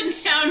 that doesn't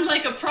sound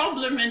like a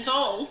problem at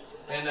all.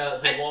 and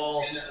the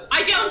wall.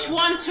 I don't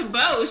want to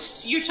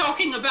boast. You're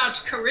talking about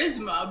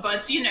charisma,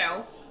 but you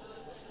know,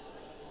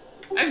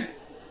 I've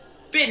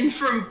been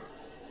from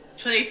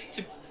place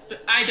to.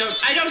 I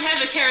don't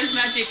have a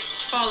charismatic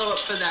follow-up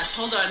for that.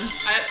 Hold on.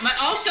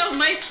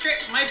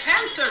 My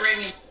pants are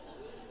ringing.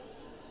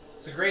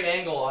 It's a great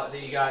angle that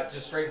you got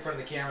just straight in front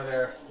of the camera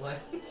there. I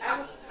have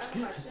a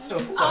question.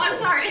 Oh, I'm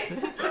sorry.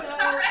 So if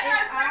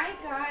I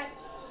got,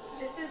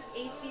 this is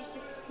AC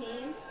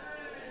 16,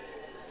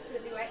 so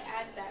do I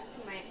add that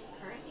to my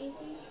current AC?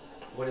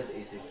 What is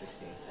AC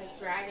 16? Like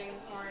Dragon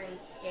Horn and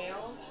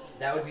Scale?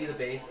 That would be the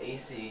base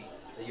AC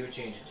that you would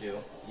change it to.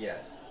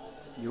 Yes.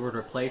 You would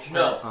replace your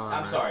No, armor.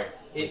 I'm sorry.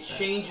 It with that.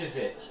 changes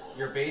it.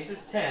 Your base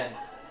is 10.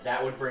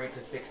 That would bring it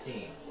to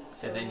 16.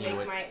 So And then you make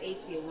would- my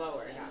AC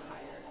lower, not higher.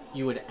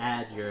 You would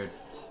add your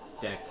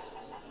dex.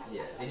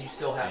 Yeah. Then you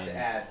still have to And-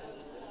 add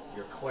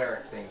your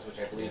cleric things, which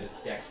I believe is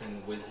Dex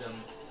and Wisdom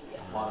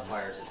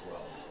modifiers as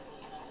well.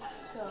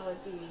 So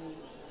it'd be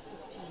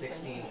 16,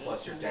 16 17,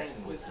 plus your 18, Dex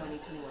and 19, Wisdom. 20,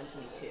 21,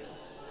 22.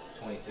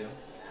 22.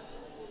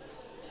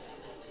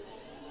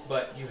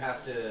 but you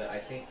have to. I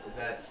think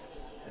that's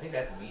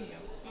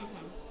medium.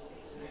 Mm-hmm.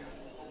 Yeah.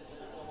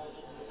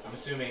 I'm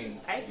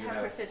assuming I you have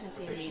have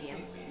proficiency in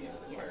medium.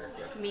 as a Yeah. player.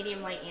 Yeah.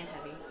 Medium, light, and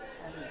heavy.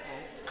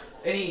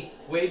 And he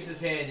waves his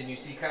hand, and you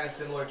see kind of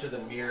similar to the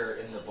mirror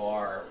in the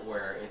bar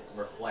where it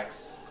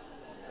reflects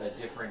a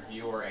different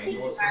view or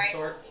angle of some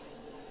sort.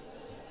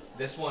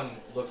 This one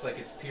looks like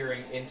it's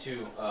peering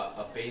into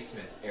a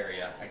basement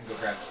area. I can go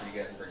grab it for you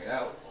guys and bring it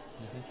out.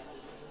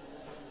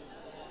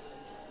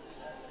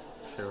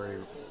 Should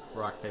we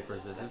rock, paper,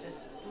 But scissors? the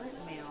split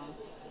mail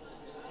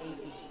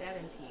AC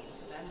 17, so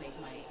that'd make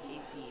my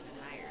AC even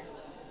higher.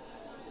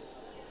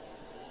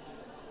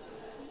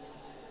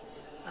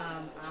 I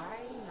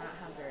do not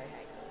have very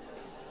high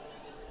charisma.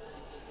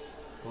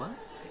 What?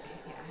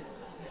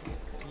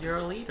 Yeah. You're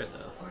a leader,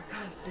 though. Or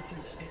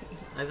constitution.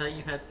 I thought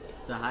you had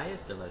the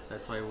highest of us.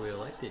 That's why we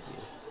elected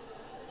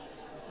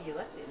you. You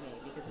elected me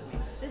because of my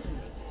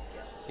decision-making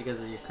skills. Because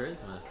of your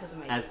charisma. Because of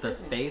my As the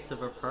decision. face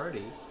of a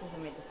party. Because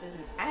of my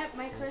decision.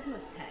 My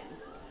charisma's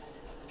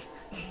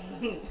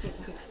 10.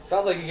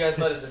 Sounds like you guys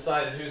might have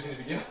decided who's going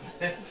to be doing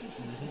this.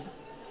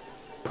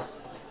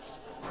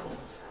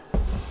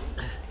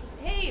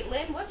 Hey,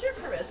 Lynn, what's your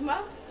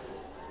charisma?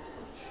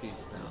 She's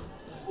around,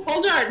 so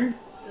Hold on.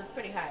 So it's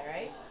pretty high,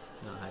 right?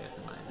 not higher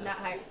than mine. Not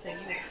high, so you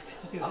have to.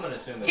 I'm going to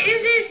assume that.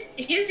 His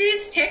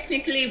is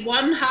technically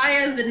one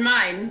higher than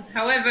mine.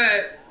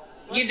 However,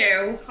 What's you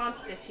your know,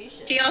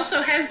 Constitution. he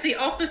also has the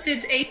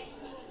opposite A.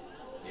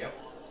 Yep.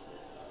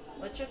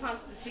 What's your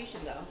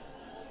constitution, though?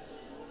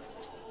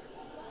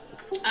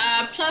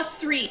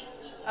 +3.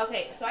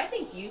 Okay, so I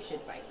think you should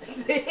fight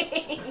this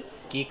thing.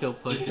 Geeko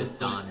pushes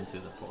Dawn into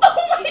the portal.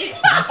 Oh my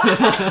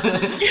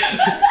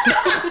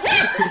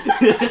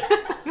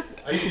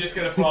god! Are you just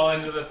going to fall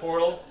into the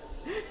portal?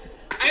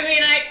 I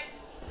mean,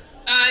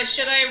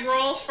 should I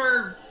roll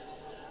for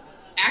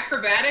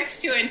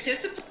acrobatics to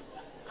anticipate?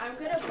 I'm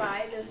gonna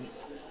buy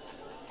this.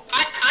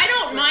 I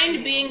don't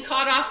mind being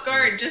caught off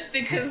guard just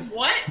because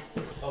what?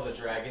 Oh, the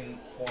dragon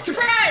horn.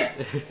 Surprise!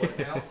 Split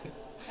mail?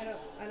 I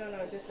don't know,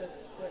 it just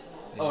says split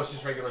now. Oh, it's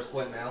just regular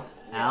split mail?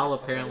 Al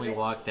apparently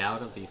walked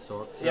out of these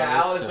sorts.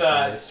 Yeah, Al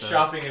is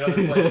shopping at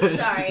other places.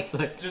 Sorry. It's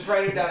like, Just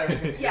writing down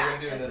everything that Yeah. you're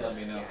going to do and then let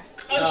me know.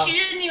 Yeah. Oh, she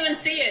didn't even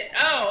see it.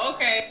 Oh,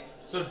 okay.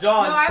 So,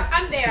 Dawn. No,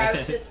 I'm there. I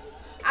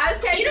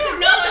was kind You don't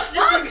know if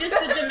this is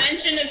just a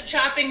dimension of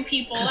chopping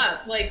people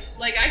up. Like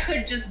I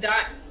could just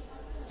die.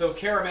 So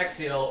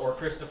Karamexiel or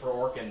Christopher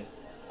Orkin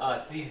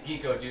sees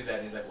Geeko do that,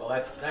 and he's like, "Well,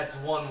 that's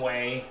one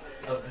way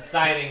of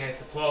deciding, I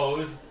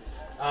suppose."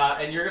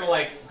 And you're gonna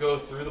like go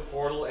through the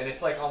portal, and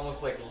it's like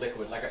almost like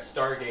liquid, like a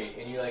Stargate,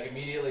 and you like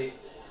immediately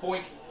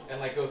boink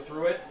and like go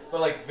through it, but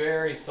like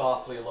very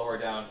softly lower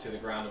down to the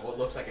ground of what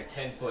looks like a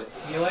 10-foot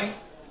ceiling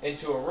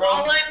into a room.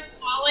 While I'm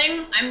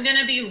falling, I'm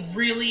gonna be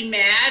really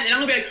mad, and I'm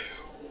gonna be like,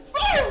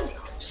 "Oh,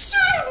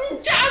 certain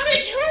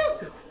damage!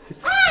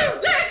 Oh,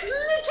 that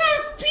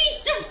little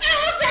piece of that!"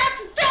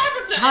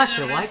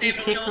 Sasha, why'd you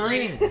kick her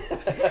in?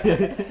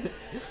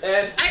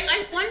 And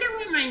I wonder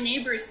what my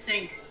neighbors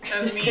think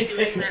of me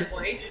doing that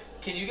voice.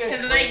 can you guys?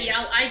 Because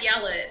I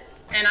yell it,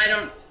 and I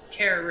don't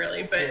care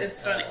really, but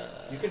it's funny.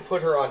 You can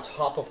put her on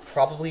top of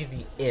probably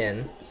the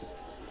inn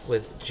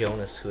with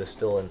Jonas, who is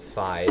still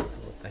inside.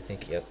 I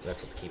think, yep,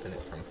 that's what's keeping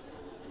it from.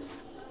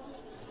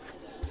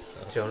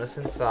 Jonas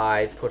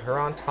inside. Put her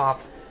on top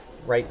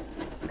right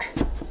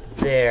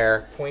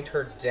there. Point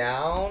her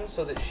down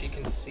so that she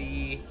can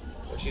see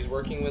what she's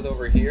working with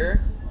over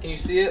here. Can you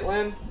see it,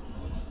 Lynn?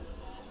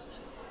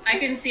 I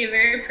can see a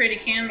very pretty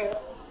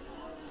candle.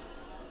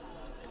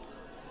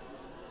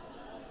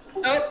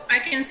 Oh, I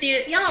can see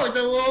it. Yo,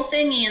 the little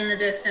thingy in the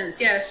distance.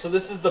 Yes. So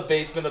this is the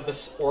basement of the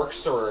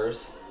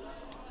Sorcerers.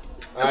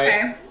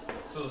 Okay.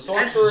 So the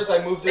Sorcerers,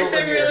 I moved over It's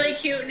here. a really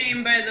cute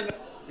name, by the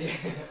way.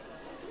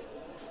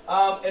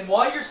 And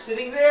while you're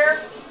sitting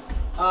there,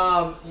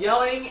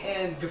 yelling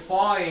and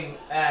guffawing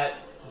at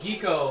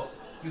Geeko,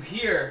 you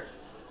hear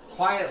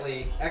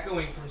quietly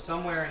echoing from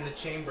somewhere in the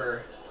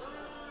chamber.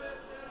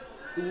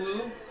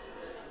 Ooh.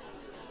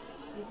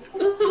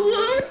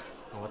 Ooh.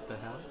 What the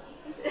hell?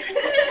 Did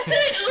I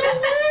say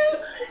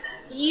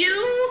ooh?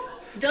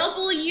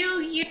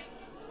 U-W-U.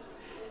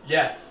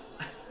 Yes.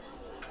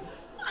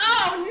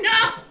 Oh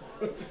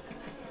no!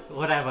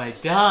 What have I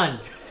done?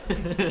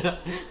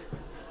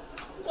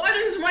 What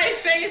is my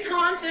face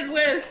haunted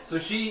with? So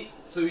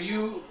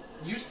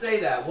you say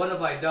that. What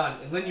have I done?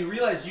 And then you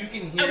realize you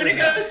can hear. I'm gonna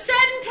go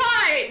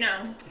senpai!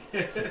 No.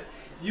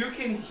 You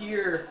can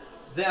hear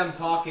them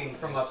talking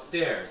from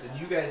upstairs, and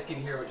you guys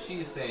can hear what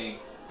she's saying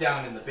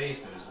down in the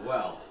basement as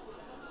well.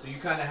 So you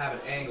kind of have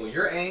an angle.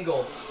 Your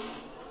angle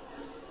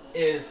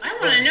is... I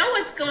want to know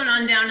what's going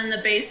on down in the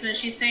basement.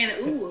 She's saying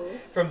ooh.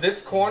 From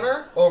this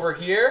corner over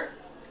here,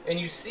 and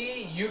you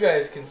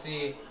guys can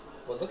see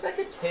what looks like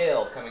a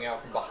tail coming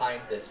out from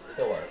behind this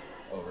pillar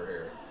over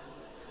here.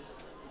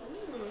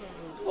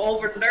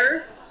 Over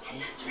there.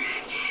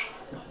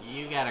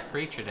 You got a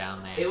creature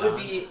down there. It would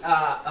Dawn. be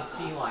a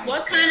feline.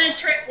 What kind of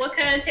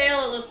tail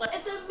it look like?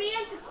 It's a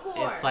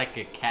manticore. It's like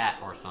a cat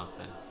or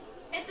something,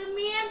 It's a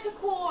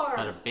manticore.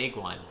 but a big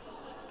one.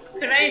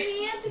 Could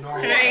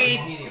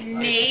I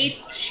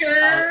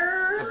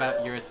nature?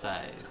 About your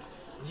size.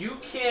 You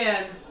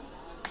can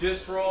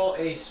just roll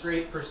a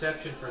straight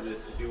perception for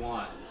this if you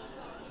want.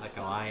 Like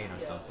a lion or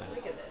something.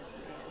 Look at this,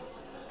 man.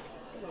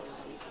 I don't know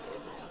these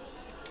guys now.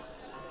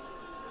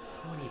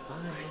 25?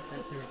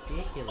 That's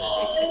ridiculous.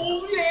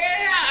 Oh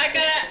yeah! I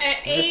got an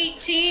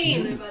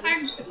 18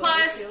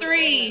 plus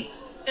 3,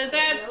 so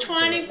that's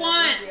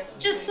 21.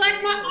 Just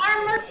like my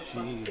armor.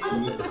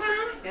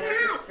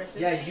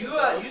 Yeah,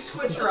 you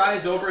switch your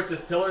eyes over at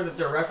this pillar that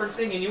they're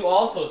referencing, and you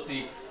also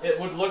see it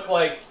would look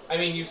like. I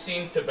mean, you've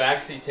seen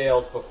tabaxi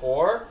tails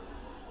before,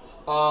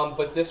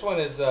 but this one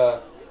is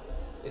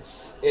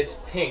it's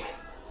pink.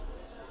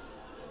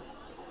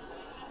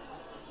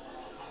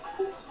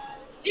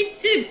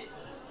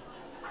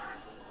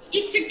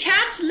 It's a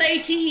cat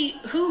lady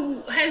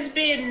who has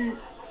been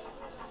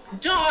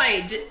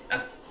dyed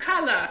a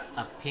color.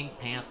 A pink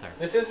panther.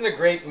 This isn't a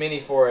great mini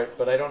for it,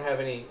 but I don't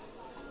have any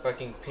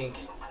fucking pink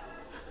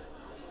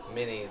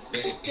minis.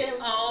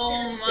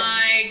 Oh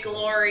my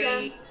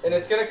glory. And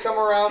it's gonna come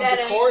around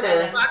the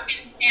corner.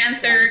 Fucking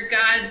panther,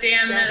 god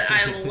damn it,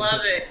 I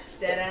love it.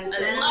 I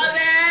love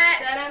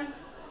it!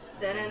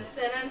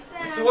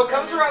 So what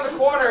comes around the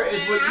corner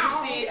is what you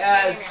see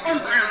as...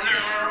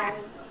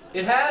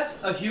 It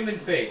has a human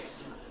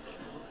face,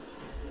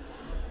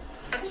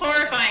 That's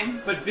horrifying.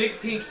 but big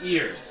pink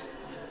ears.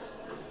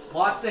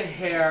 Lots of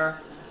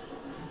hair.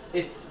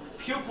 Its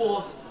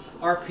pupils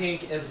are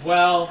pink as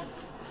well.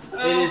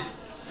 It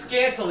is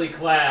scantily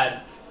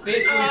clad,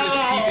 basically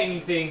just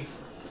keeping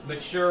things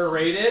mature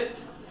rated.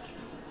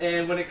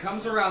 And when it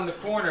comes around the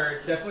corner,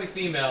 it's definitely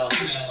female.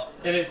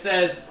 And it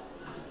says,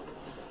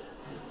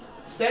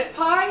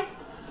 Senpai?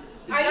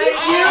 Is that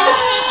you?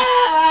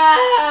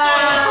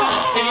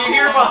 And you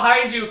hear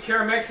behind you,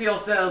 Karamexiel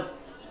says,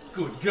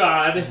 Good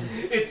God,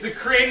 it's the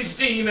cringe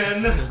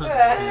demon. Kill it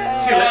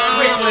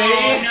quickly.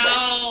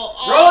 Oh,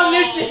 no. Roll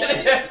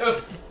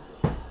initiative.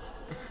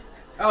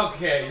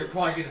 Okay, you're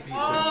probably gonna beat them.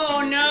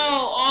 Oh no!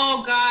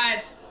 Oh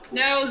god!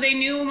 No, they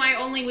knew my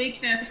only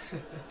weakness.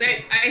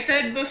 I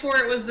said before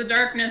it was the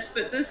darkness,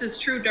 but this is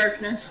true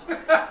darkness.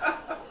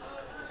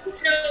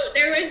 So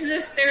there was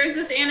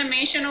this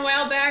animation a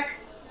while back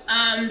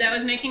that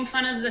was making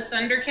fun of the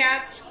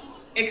Thundercats,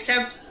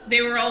 except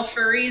they were all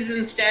furries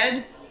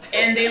instead,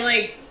 and they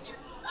like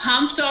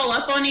humped all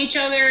up on each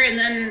other, and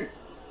then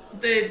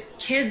the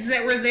kids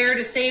that were there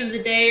to save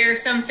the day or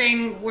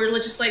something were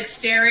just like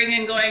staring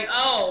and going,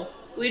 "Oh,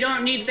 we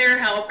don't need their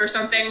help," or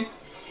something.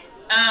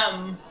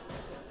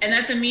 And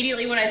that's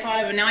immediately what I thought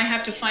of, and now I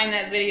have to find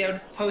that video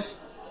to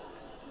post.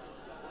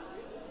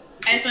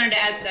 I just wanted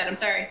to add that, I'm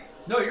sorry.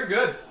 No, you're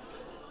good.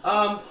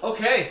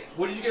 Okay,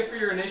 what did you get for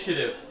your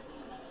initiative?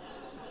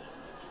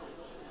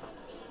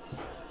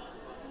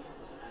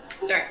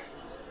 Sorry.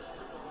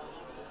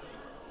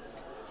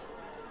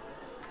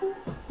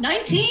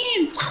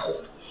 19!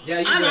 Yeah,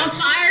 you I'm win. on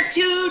fire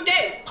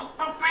today!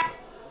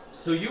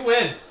 So you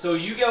win. So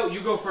you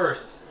go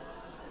first.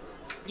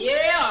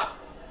 Yeah!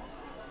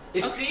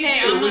 It Okay, sees you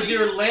I'm with on-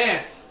 your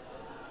lance,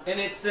 and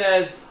it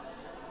says,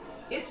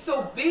 "It's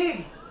so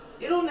big,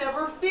 it'll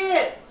never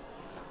fit."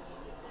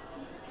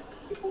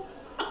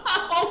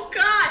 Oh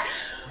god!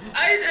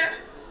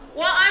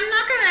 Well, I'm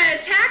not gonna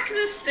attack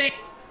this thing.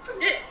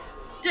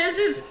 Does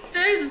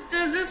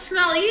it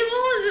smell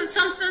evil? Is it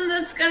something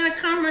that's gonna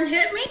come and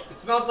hit me? It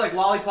smells like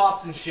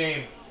lollipops and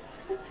shame.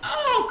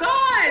 Oh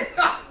god!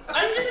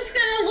 I'm just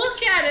gonna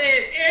look at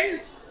it,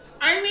 and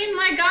I mean,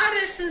 my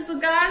goddess is the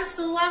goddess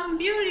of love and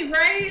beauty,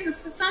 right? And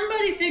so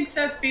somebody thinks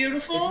that's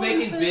beautiful. It's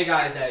making big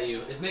eyes at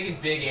you. It's making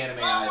big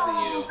anime eyes at you.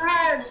 Oh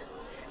god!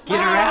 Get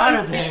her out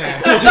of there!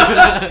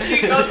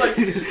 He goes like,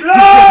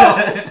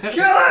 "No!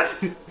 Kill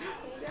it!"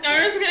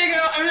 I'm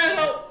gonna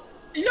go,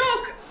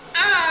 look,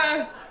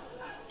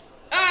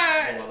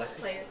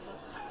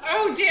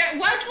 oh dear,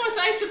 what was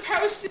I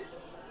supposed to,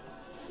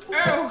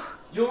 oh.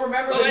 You'll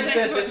remember What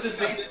that was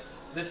you I said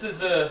this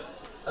is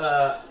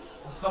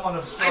someone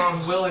of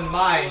strong will and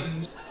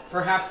mind,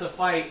 perhaps a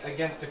fight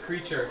against a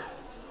creature.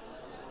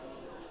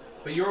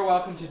 But you're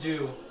welcome to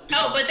do.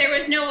 Oh, but there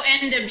was no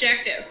end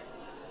objective.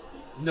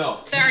 No.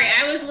 Sorry,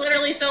 I was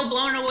literally so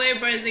blown away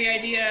by the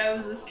idea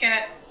of this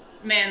cat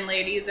man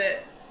lady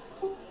that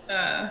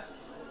I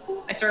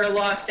sort of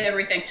lost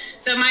everything.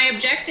 So my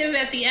objective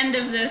at the end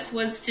of this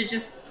was to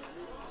just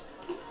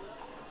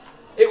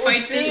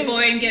fight this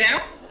boy and get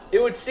out?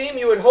 It would seem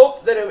you would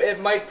hope that it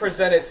might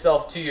present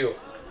itself to you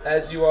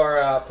as you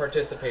are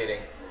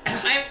participating.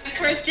 I, of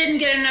course, didn't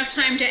get enough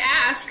time to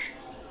ask,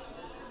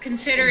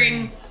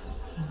 considering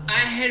I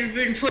had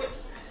been put...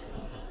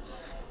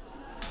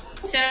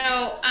 So,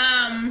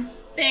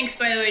 thanks,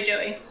 by the way,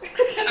 Joey.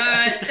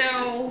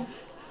 So...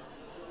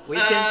 We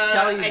can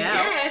tell you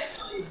now.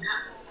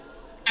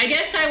 I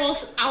guess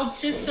I'll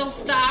just still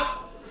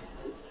stop,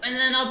 and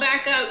then I'll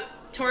back up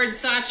towards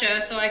Sacha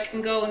so I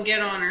can go and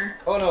get on her.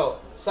 Oh no,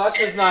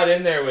 Sasha's not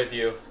in there with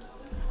you.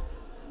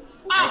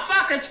 Oh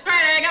fuck, that's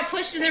right, I got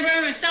pushed in there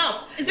by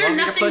myself. Is there Want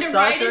me to nothing push to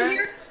ride Sasha in in?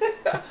 here?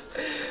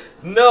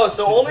 No,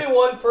 so only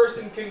one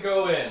person can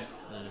go in.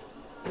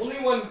 Only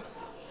one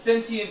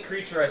sentient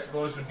creature, I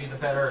suppose, would be the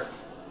better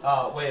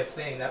way of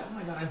saying that. Oh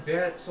my god,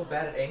 I'm so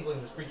bad at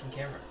angling this freaking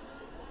camera.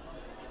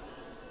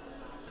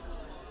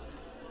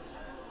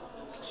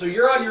 So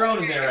you're on your own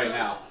in there right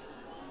now.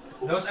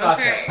 No Sokka.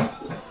 Okay.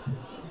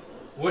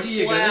 What are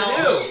you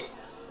gonna do?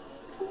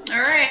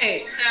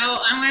 Alright, so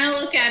I'm gonna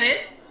look at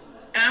it,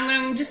 and I'm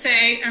going to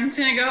say, I'm just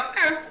gonna go,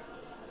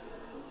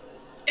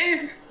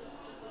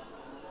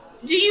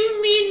 do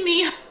you mean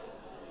me?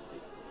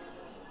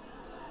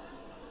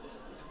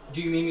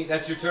 Do you mean me?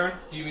 That's your turn?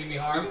 Do you mean me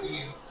harm?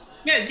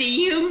 No, do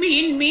you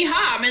mean me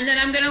harm? And then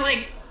I'm gonna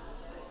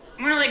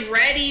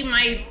ready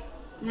my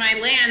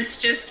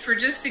lance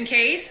just in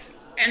case,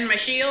 and my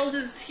shield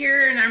is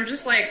here, and I'm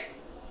just like,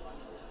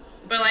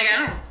 but like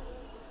I don't.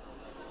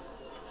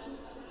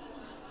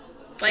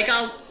 Like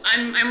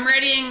I'm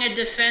readying a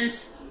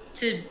defense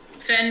to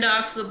fend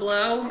off the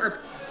blow, or...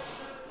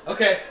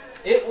 Okay,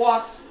 it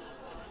walks,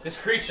 this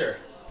creature,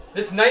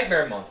 this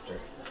nightmare monster,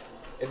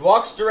 it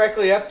walks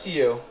directly up to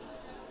you,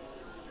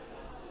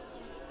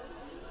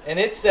 and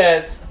it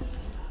says,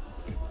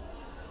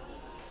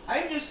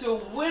 I'm just a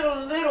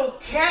little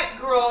cat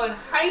girl in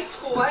high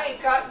school, I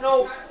ain't got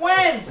no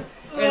friends,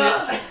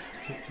 and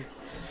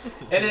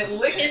it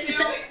licks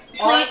you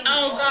on...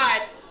 Oh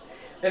god.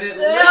 And it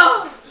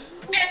licks...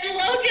 And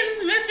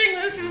Logan's missing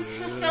this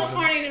is so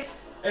funny.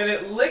 And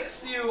it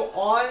licks you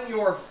on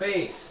your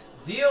face,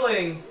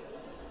 dealing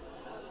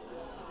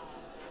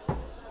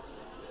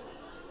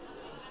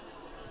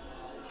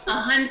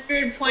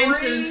 100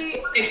 points of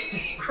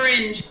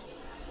cringe.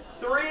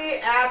 3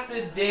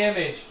 acid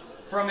damage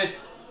from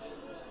its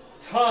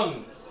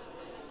tongue.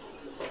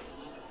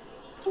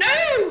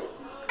 Oh!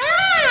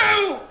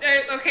 Oh!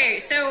 Okay,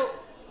 so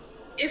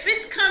if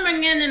it's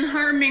coming in and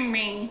harming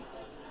me,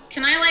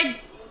 can I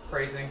like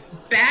Phrasing.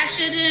 bash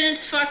it in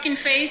its fucking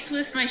face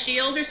with my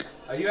shield or something?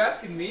 Are you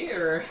asking me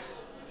or?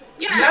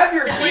 Yeah. You have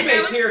your it's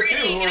teammates here too.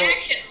 An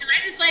action. Can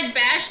I just like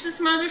bash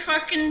this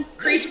motherfucking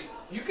creature?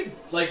 You could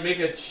like make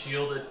a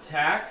shield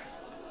attack,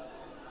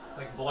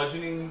 like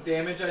bludgeoning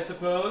damage, I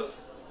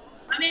suppose.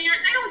 I mean,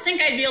 I don't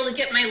think I'd be able to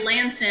get my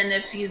lance in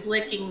if he's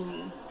licking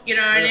me. You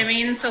know what I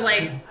mean? So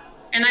like,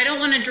 and I don't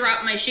want to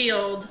drop my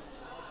shield.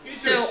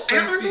 So I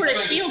don't remember what a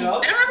shield. I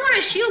don't remember what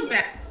a shield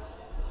back.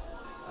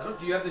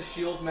 Do you have the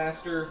shield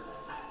master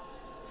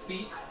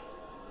feat?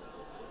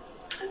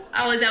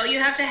 Oh, is that what you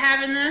have to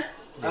have in this?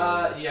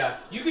 Yeah.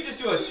 You could just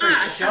do a straight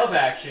shove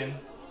action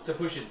to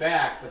push it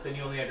back, but then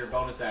you only have your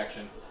bonus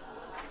action.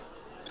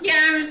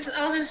 Yeah,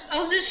 I'll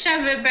just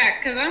shove it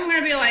back because I'm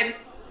gonna be like,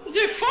 is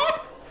it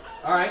fuck?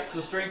 All right,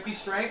 so strength be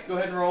strength. Go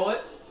ahead and roll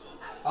it.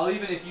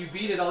 If you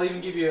beat it, I'll even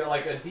give you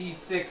like a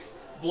D6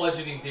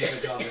 bludgeoning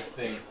damage on this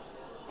thing.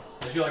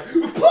 Cause you're like,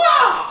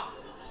 Pah!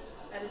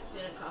 I just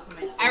didn't cough in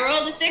my face. I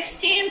rolled a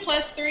 16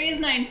 plus 3 is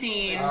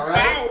 19. All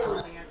right.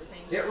 Coughing at the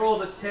same time. It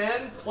rolled a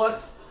 10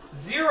 plus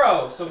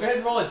 0. So go ahead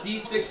and roll a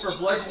D6 for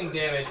bludgeoning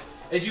damage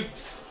as you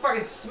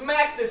fucking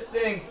smack this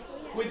thing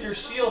with your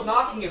shield,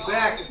 knocking it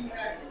back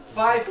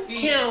 5 feet.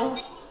 2.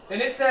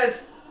 And it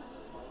says,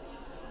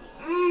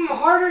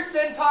 harder,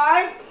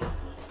 senpai.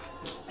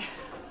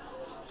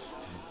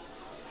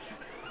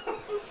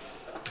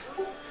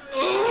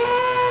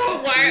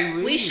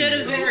 We should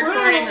have been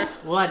recording this.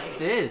 What's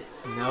this?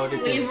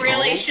 Notice We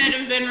really should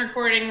have been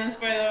recording this,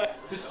 by the way.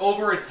 Just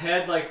over its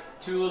head, like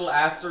 2 little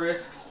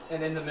asterisks,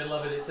 and in the middle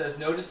of it, it says,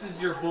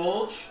 notices your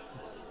bulge.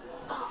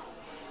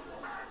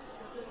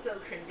 This is so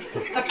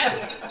cringy.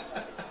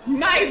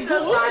 My I'm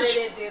so glad I bulge.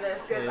 didn't do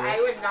this because I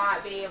would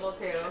not be able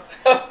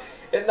to.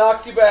 It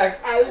knocks you back.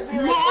 I would be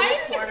like in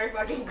the corner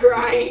fucking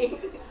crying.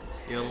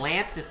 Your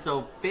lance is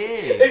so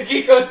big. And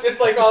Geeko's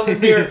just like on the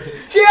mirror.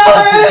 Kill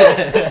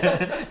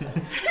it!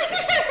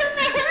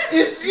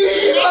 It's Can they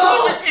see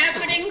evil! what's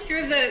happening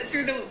through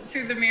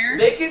the mirror?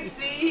 They can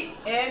see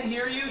and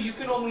hear you. You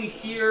can only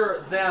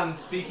hear them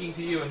speaking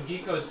to you. And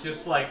Geeko's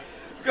just like,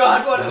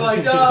 God, what have I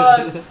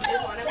done? Is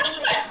one of them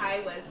like a high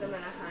wisdom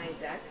and a high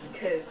dex?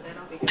 Because then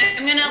I'll be good.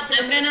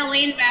 I'm gonna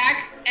lean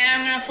back and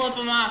I'm gonna flip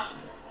him off.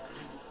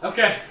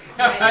 Okay.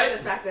 Minus Alright. the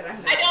fact that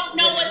I'm not I don't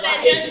know what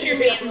that wise gesture in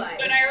real means, life.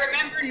 but I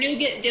remember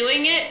Nougat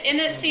doing it, and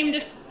it seemed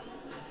to. So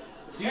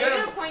you Are you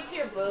gonna have, point to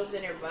your boobs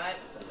and your butt?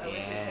 Is that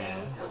what you're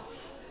saying?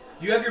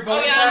 you have your Oh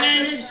bonus yeah,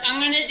 action?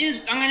 I'm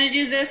gonna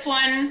do this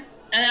one, and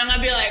then I'm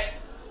gonna be like.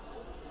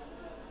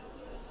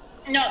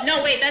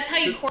 No, wait, that's how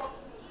you court.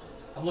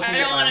 I'm looking I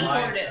at don't my wanna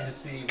lines court it. to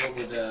see what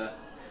would,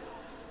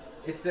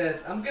 It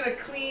says, I'm gonna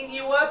clean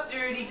you up,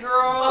 dirty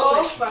girl.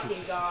 Oh my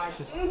fucking god.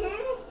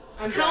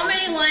 I'm How done.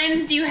 many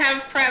lines do you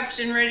have prepped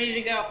and ready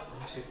to go?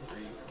 1, 2,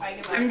 3, 4. I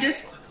give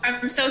up.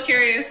 I'm so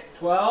curious.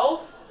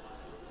 12.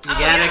 You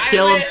gotta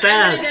kill him I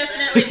fast. would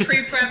definitely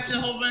pre-prepped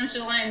a whole bunch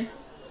of lines.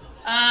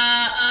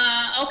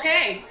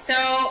 Okay, so,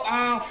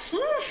 Oh.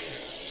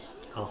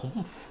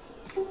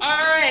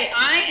 alright,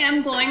 I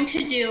am going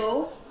to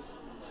do...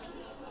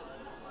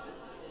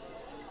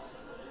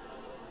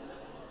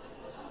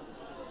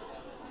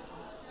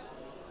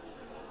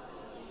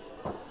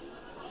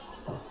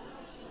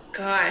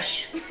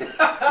 Gosh.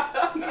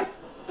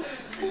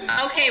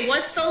 Okay,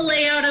 what's the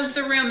layout of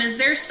the room? Is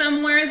there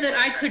somewhere that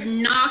I could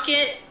knock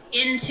it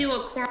into a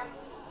corner?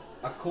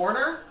 A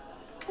corner?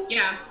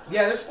 Yeah.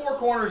 Yeah, there's 4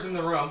 corners in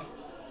the room.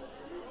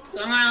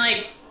 So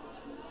I'm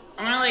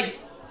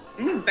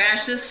gonna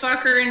bash this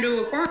fucker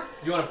into a corner.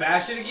 You want to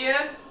bash it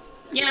again?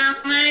 Yeah,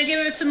 I'm gonna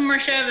give it some more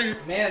shoving.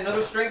 Man,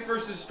 another strength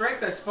versus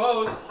strength, I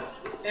suppose.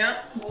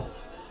 Yep.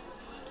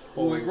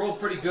 Well, we rolled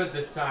pretty good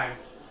this time.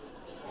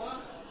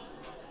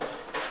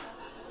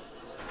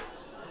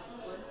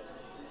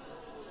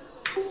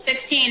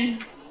 16.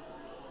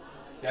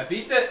 That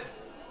beats it.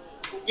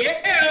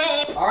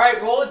 Yeah. All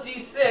right, roll a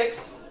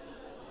d6.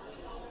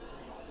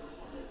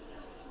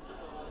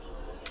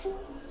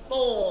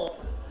 4.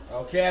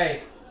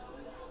 Okay.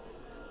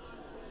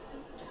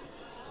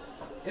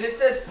 And it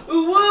says,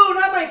 "Ooh, woo,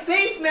 not my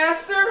face,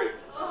 master."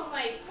 Oh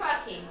my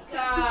fucking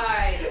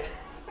god.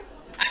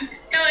 I'm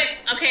just going,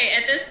 okay,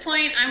 at this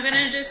point, I'm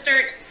gonna just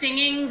start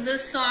singing the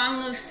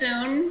song of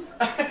Soon,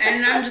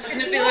 and I'm just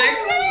gonna be like,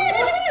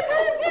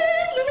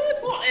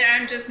 and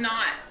I'm just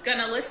not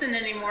gonna listen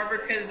anymore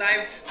because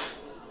I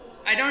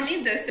don't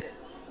need this.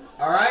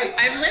 All right.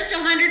 I've lived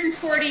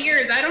 140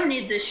 years. I don't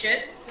need this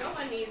shit. No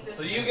one needs this.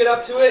 So you get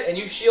up to it and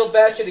you shield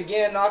bash it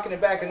again, knocking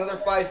it back another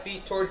 5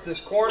 feet towards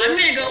this corner. I'm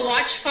gonna go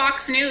watch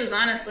Fox News,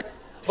 honestly.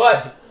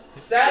 But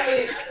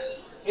sadly,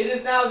 it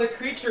is now the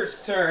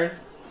creature's turn.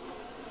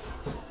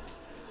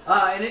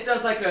 And it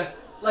does like a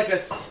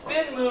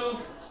spin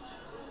move.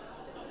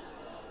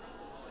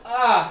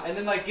 And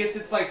then like gets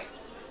its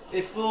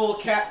little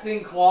cat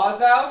thing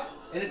claws out,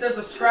 and it does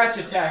a scratch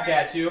attack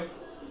at you.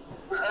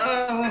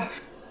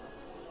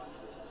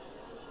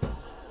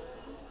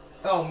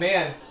 Oh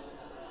man,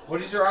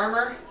 what is your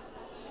armor?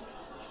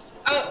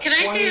 Oh, can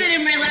I say that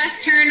in my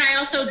last turn I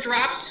also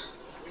dropped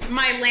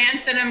my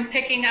lance and I'm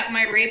picking up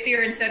my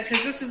rapier and said,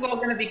 because this is all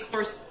going to be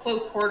close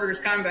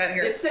quarters combat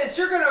here. It says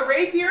you're gonna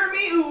rapier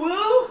me, ooh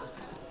woo.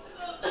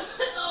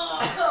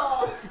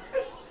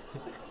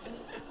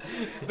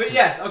 But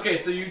yes, okay,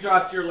 so you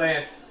dropped your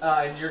lance,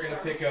 and you're gonna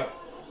pick up.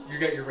 You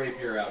got your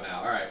rapier out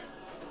now. All right.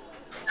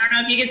 I don't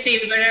know if you can see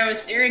it, but I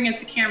was staring at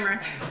the camera.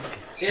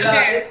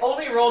 It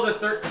only rolled a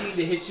 13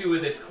 to hit you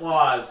with its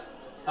claws.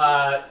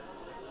 That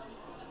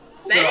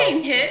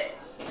ain't hit.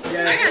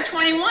 Yeah, I got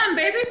 21,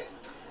 baby.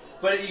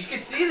 But you can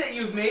see that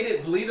you've made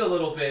it bleed a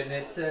little bit, and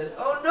it says,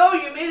 "Oh no,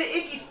 you made it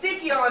icky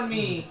sticky on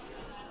me."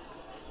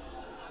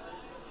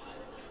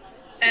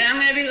 And I'm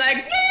gonna be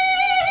like,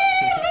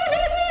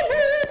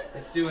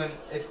 It's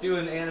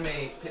doing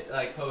anime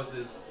like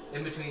poses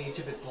in between each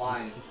of its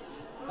lines.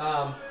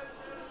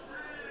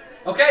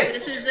 Okay.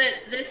 This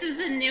is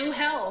a new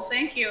hell.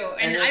 Thank you.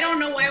 And I don't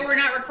know why we're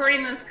not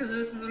recording this because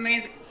this is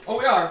amazing. Oh,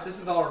 we are. This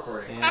is all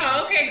recording. Yeah.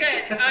 Oh, okay,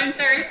 good. I'm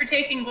sorry for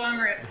taking Bong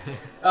Rip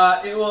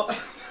It will.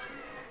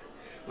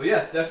 Well,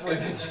 yes, definitely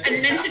mention.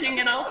 and mentioning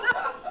it also.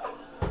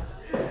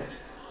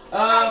 We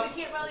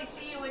can't really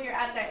see you when you're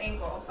at that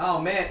angle. Oh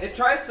man, it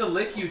tries to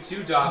lick you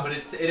too, Dom, but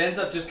it ends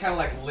up just kind of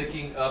like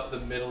licking up the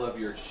middle of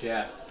your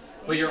chest.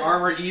 But your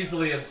armor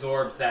easily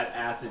absorbs that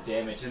acid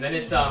damage, and then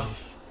it's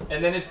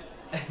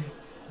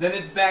then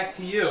it's back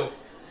to you.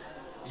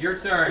 Your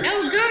turn.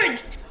 Oh,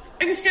 good.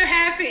 I'm so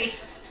happy.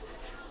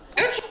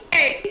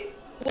 Okay.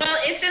 Well,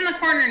 it's in the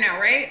corner now,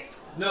 right?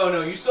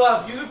 No, you still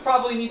have. You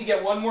probably need to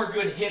get one more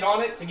good hit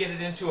on it to get it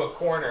into a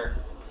corner.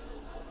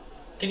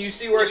 Can you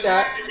see where it's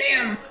at?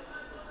 Damn.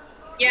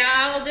 Yeah,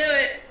 I'll do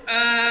it.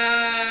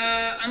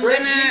 I'm Strength,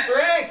 gonna.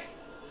 strength.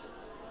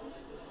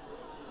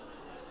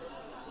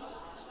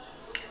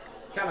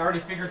 Kind of already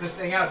figured this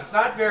thing out. It's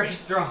not very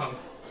strong.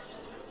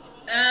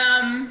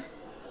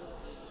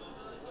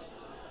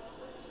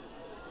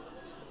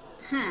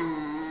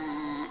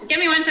 Give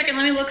me 1 second.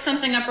 Let me look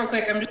something up real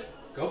quick.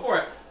 Go for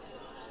it.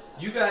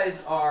 You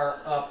guys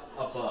are up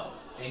above,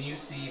 and you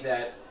see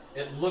that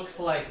it looks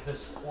like the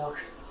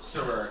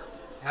sorcerer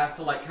has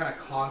to like kind of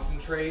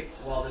concentrate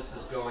while this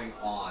is going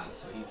on.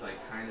 So he's like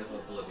kind of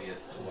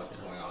oblivious to what's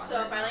going on.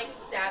 So if I like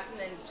stab him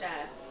in the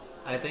chest.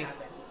 I think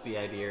the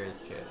idea is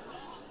to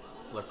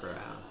look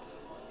around.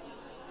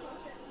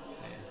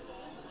 Yeah.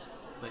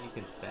 But you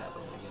can stab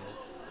him again.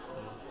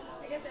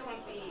 I guess it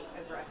won't be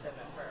aggressive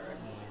at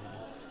first.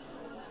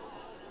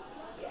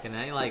 Can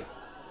I like?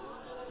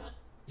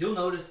 You'll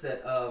notice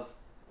that of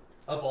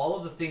all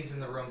of the things in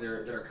the room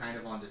that are kind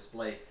of on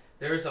display,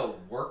 there's a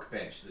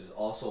workbench that is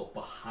also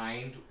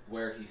behind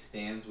where he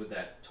stands with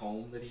that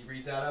tome that he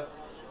reads out of,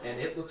 and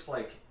it looks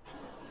like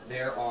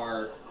there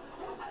are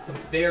some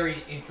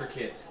very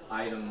intricate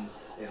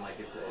items, and like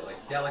it's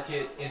like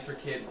delicate,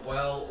 intricate,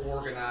 well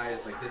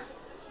organized. Like this,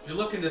 if you're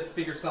looking to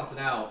figure something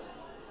out,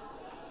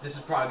 this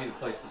would probably be the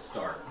place to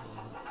start.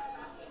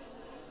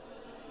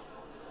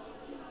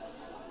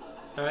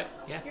 All right.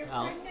 Yeah. You're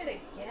I'll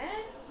pregnant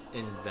again?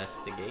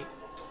 investigate.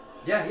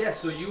 Yeah.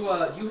 So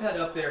you head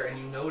up there and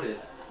you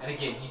notice, and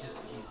again he's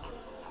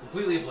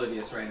completely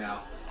oblivious right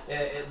now.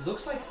 It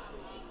looks like,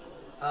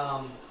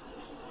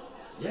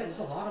 there's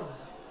a lot of,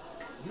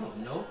 you don't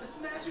know if it's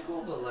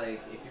magical, but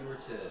like if you were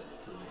to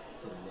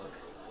look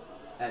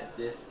at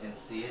this and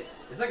see it,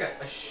 it's like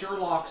a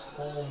Sherlock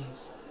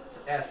Holmes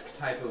esque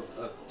type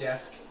of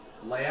desk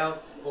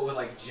layout, but with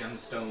like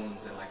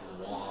gemstones and like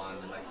a wand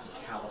and like some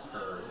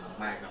calipers and a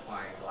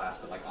magnifying glass,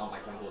 but like on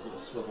like one of those little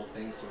swivel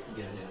things so we can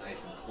get it in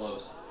nice and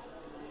close.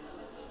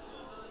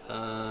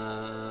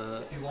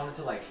 If you wanted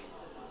to like,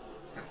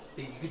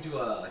 you could do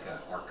a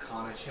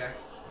Arcana check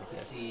to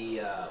see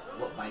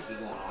what might be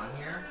going on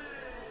here.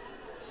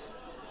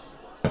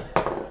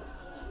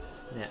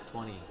 Net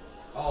 20.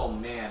 Oh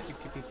man.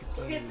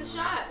 Who gets the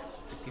shot?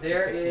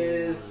 There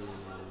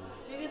is.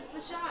 Who gets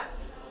the shot?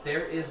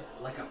 There is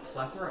like a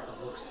plethora of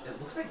it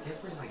looks like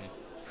different like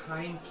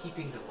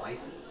timekeeping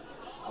devices.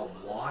 A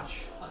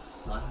watch, a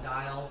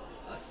sundial,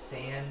 a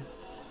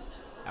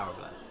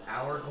Hourglass.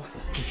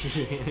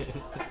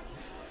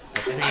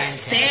 A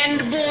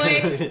sand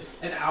boy.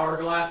 An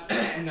hourglass,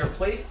 and they're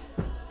placed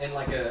in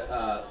like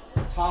a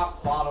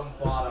top,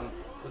 bottom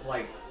with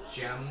like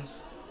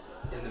gems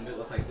in the middle.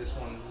 With like this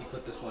one, he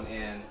put this one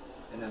in,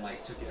 and then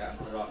like took it out and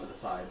put it off to the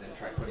side, and then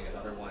tried putting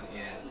another one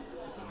in.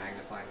 Took the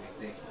magnifying, I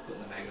think,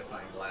 putting the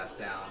magnifying glass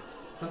down.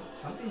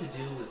 Something to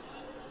do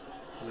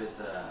with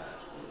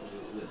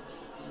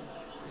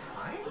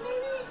time,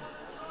 maybe.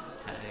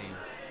 Time.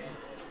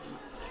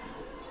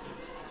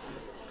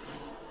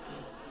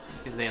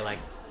 Is they like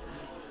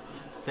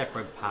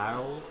separate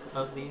piles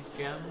of these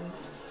gems,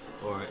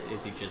 or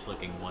is he just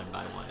looking one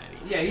by one at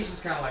each? Yeah, he's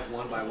just kind of like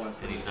one by one.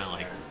 And he's not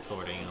like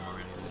sorting them or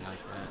anything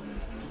like that.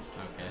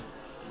 Mm-hmm. Okay.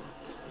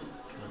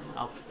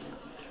 I'll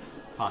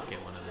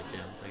pocket one of the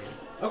gems, I guess.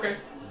 Okay.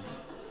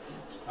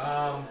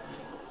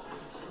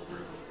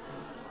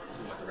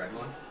 You want the red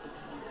one?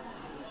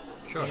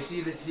 Sure. You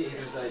see there's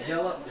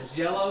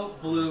yellow,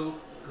 blue,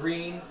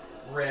 green,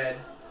 red.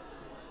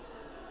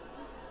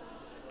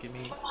 Give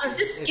me. Oh, is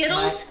this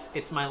Skittles?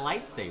 It's my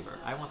lightsaber.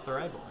 I want the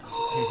red one.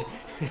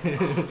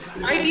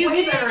 Are you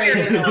Way getting better your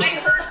idea.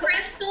 Viper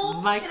crystal?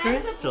 My Can I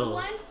have the blue crystal.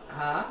 one?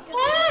 Huh?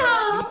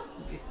 Oh.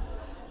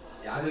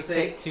 Yeah, I If we would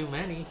say. take too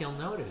many, he'll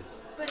notice.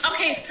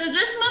 Okay, so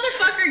this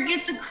motherfucker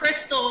gets a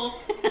crystal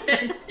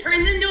that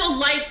turns into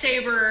a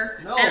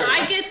lightsaber, No. and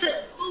I get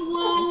the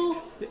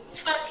woo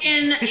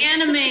fucking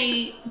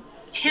anime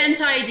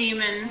hentai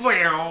demon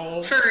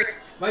furry.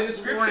 My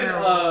description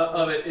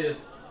of it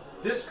is: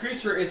 this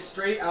creature is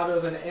straight out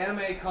of an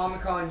anime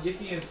Comic-Con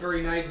Yiffy and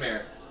furry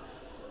nightmare.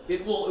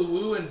 It will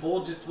woo and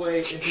bulge its way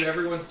into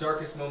everyone's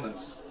darkest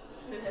moments.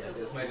 That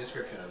is my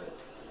description of it.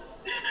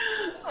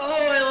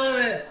 Oh, I love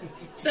it.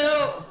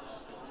 So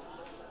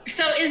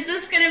is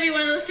this gonna be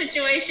one of those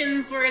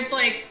situations where it's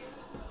like,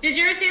 did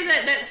you ever see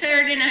that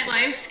Saturday Night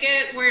Live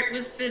skit where it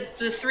was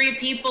the three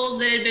people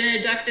that had been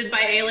abducted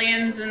by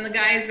aliens and the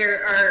guys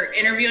are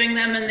interviewing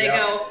them and they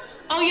go,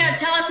 oh yeah,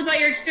 tell us about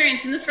your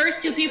experience. And the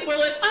first two people are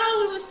like,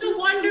 oh, it was so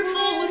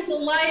wonderful with the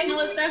light and all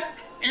this stuff.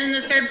 And then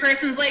the third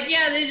person's like,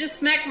 yeah, they just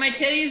smacked my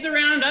titties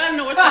around. I don't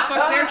know what the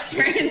fuck their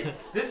experience.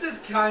 This is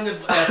kind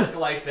of esque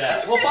like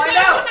that. We'll Is find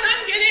that out. what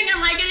I'm getting?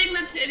 Am I getting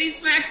the titties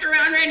smacked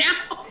around right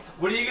now?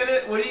 What are you gonna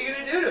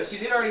do to it? She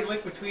did already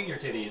lick between your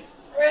titties.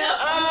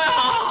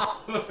 Oh.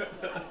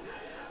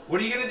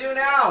 What are you gonna do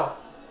now?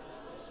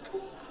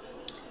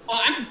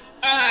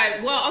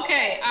 Well,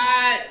 okay.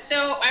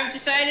 So I've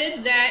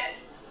decided that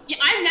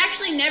I've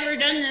actually never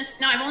done this.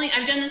 No,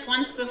 I've done this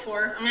once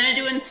before. I'm gonna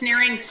do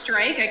ensnaring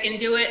strike. I can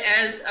do it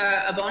as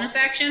a bonus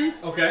action.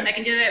 Okay. And I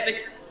can do that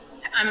because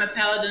I'm a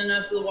paladin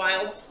of the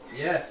wilds.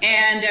 Yes.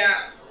 And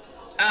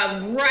a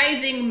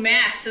writhing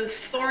mass of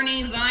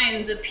thorny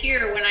vines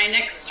appear when I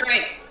next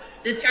strike.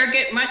 The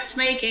target must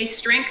make a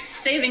strength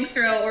saving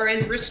throw or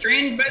is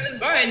restrained by the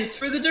vines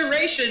for the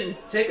duration.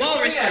 Take a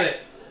swing at it.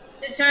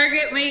 The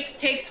target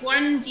takes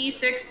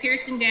 1d6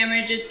 piercing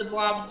damage at the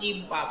blob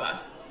d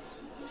babas.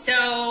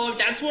 So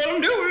that's what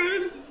I'm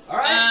doing. All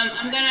right.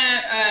 I'm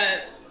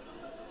gonna.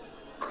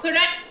 Could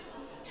I?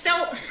 So,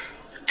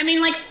 I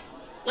mean, like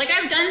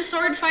I've done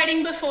sword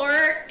fighting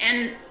before,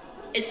 and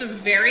it's a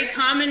very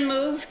common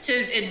move to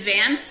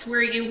advance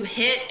where you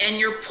hit and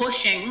you're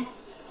pushing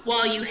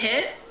while you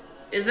hit.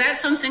 Is that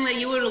something that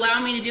you would allow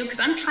me to do? Because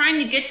I'm trying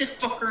to get this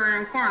fucker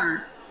in a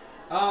corner.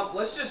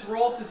 Let's just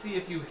roll to see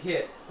if you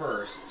hit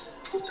first.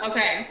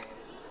 Okay.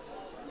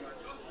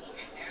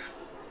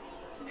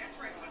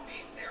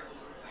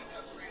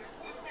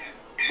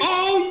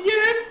 Oh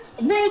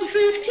yeah! Rolled a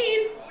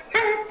 15.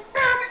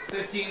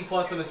 15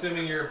 plus, I'm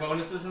assuming your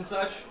bonuses and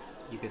such.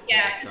 You could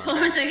Yeah, just hold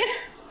on a second.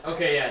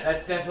 Okay, yeah,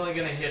 that's definitely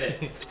gonna hit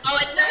it. Oh,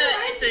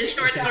 it's a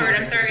short sword.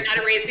 I'm sorry, not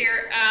a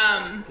rapier.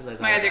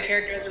 My other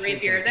character has a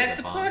rapier. That's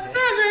a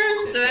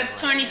 +7, so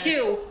that's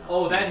 22.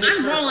 Oh, that hits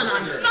I'm her rolling for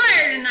on sure.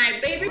 fire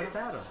tonight, baby. What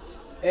about him?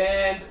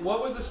 And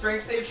what was the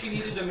strength save she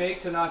needed to make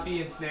to not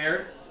be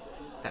ensnared?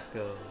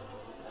 Taco.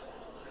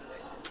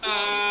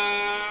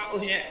 Oh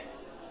shit.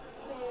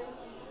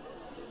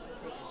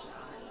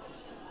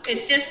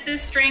 It's just a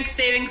strength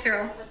saving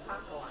throw.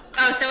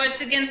 Oh, so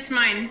it's against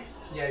mine.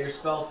 Yeah, your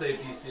spell save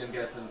DC, I'm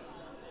guessing.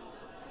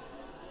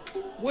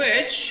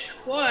 Which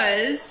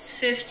was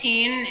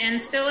 15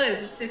 and still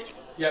is. It's 15.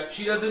 Yep,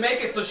 she doesn't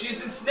make it, so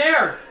she's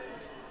ensnared.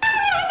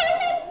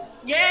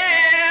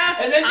 Yeah!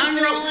 And then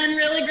I'm rolling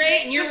really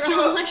great, and you're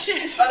rolling like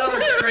shit.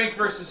 Another strength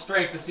versus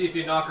strength to see if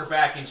you knock her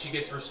back and she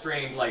gets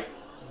restrained, like,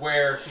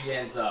 where she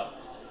ends up.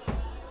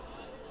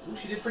 Ooh,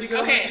 she did pretty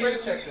good on the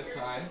strength check this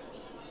time.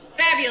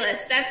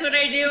 Fabulous. That's what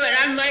I do,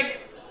 and I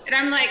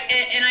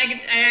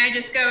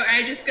just go,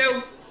 and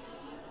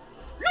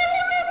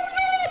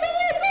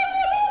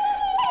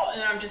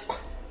I'm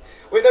just.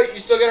 Wait, no, you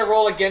still gotta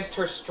roll against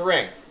her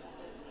strength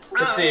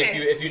to see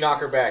okay. if you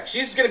knock her back.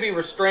 She's gonna be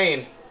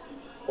restrained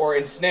or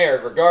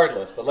ensnared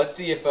regardless, but let's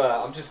see if,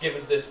 I'm just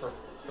giving this for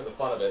the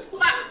fun of it.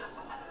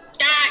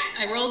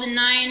 I rolled a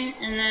 9,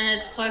 and then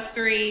it's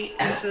 +3,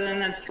 and so then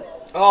that's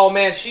 12. Oh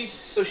man, she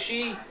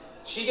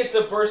gets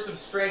a burst of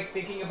strength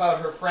thinking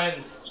about her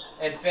friends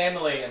and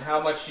family and how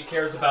much she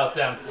cares about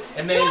them,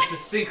 and manages to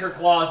sink her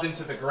claws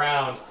into the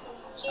ground.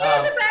 She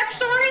has a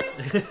backstory.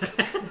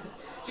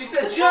 She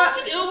says, "The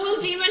fucking UWU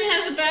demon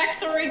has a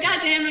backstory." God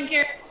damn it,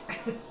 Gary.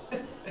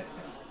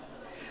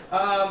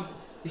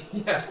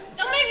 Yeah.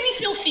 Don't make me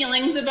feel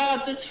feelings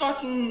about this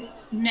fucking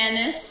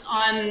menace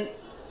on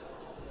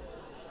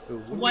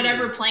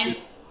whatever plane.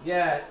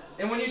 Yeah,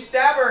 and when you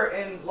stab her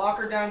and lock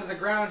her down to the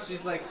ground,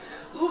 she's like,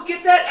 "Ooh,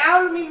 get that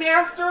out of me,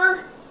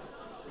 master!"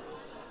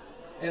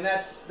 And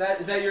is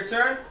that your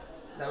turn?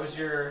 That was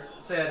your,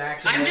 say an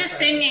action. I'm just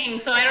singing,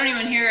 so I don't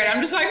even hear it.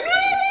 I'm just like,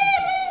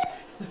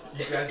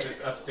 you guys are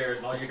just upstairs,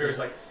 and all you hear is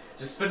like,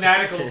 just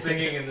fanatical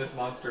singing in this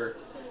monster.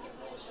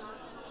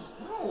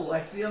 No,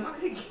 Lexi, I'm not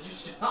gonna get you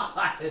shot.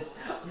 I'm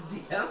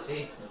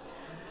DMing.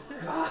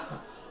 God.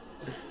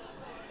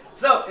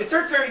 So, it's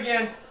her turn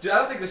again. Dude, I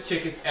don't think this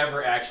chick is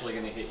ever actually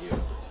gonna hit you.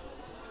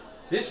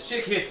 This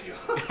chick hits you.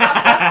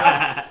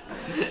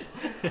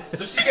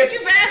 So she gets...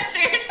 You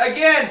bastard!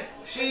 Again,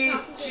 she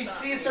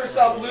sees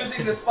herself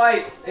losing this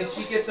fight, and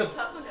she gets a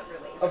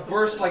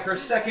burst, like her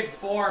second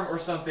form or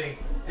something,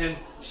 and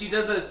she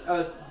does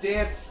a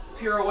dance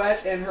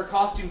pirouette, and her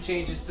costume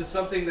changes to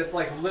something that's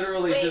like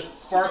literally just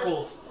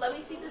sparkles. Let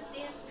me see this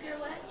dance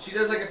pirouette. She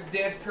does like a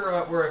dance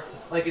pirouette where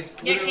like it's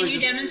literally can you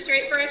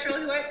demonstrate for us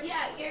really quick?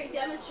 Yeah, Gary,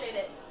 demonstrate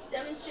it.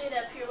 Demonstrate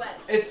a pirouette.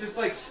 It's just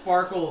like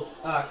sparkles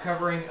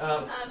covering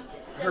up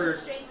her.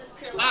 Demonstrate this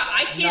pirouette.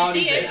 I can't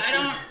see it. bits.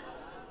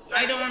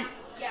 I don't.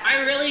 Yeah. I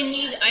really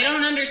need. I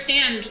don't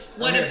understand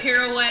what a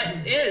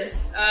pirouette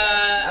is.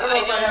 I don't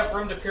know if I have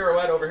room to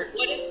pirouette over here.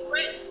 What is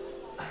it?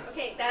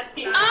 Okay, that's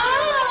not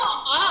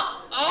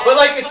Oh. But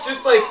like it's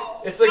just like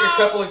a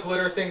couple of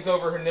glitter things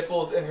over her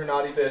nipples and her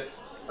naughty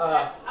bits.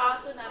 That's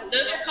also not a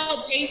Those pirouette. are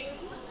called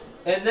paste.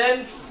 And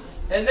then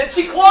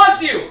she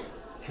claws you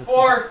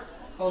for.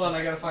 Hold on,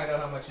 I gotta find out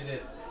how much it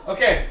is.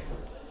 Okay.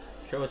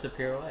 Show us a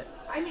pirouette.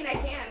 I mean, I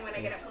can when I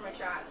get up from my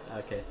shot.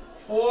 Okay.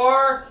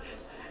 4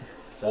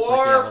 Sounds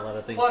like you have a lot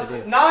of things plus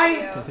to do.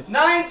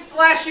 9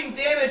 slashing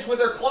damage with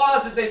her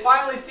claws as they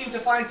finally seem to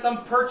find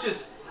some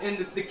purchase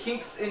in the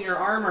kinks in your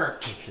armor.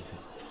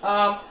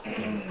 All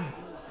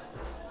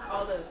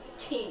those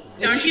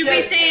kinks. Don't you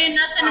be saying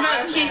nothing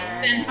about kinks,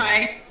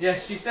 Senpai. Yeah,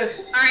 she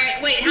says. All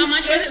right, wait. How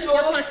much was it?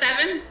 4 plus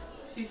 7?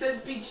 She says,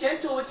 "Be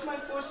gentle. It's my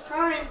first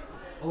time."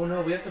 Oh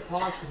no, we have to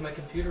pause because my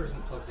computer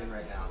isn't plugged in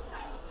right now.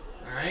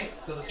 All right,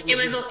 so this It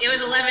was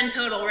 11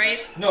 total,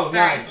 right? No,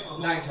 Sorry.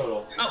 9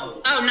 total.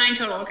 Oh, 9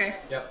 total. Okay.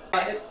 Yep.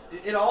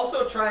 It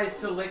also tries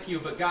to lick you,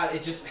 but God,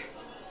 it just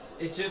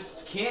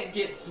can't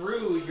get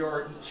through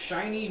your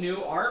shiny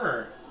new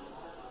armor.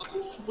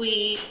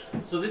 Sweet.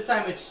 So this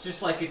time it's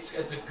just like it's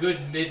a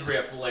good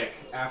midriff lick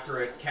after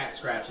it cat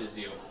scratches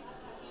you.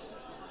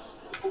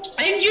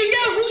 And you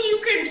know who you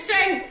can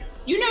thank?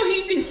 You know who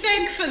you can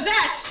thank for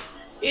that?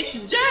 It's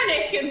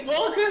Danik and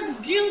Volker's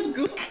Guild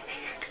Group.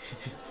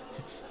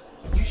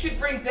 You should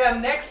bring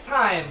them next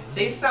time.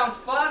 They sound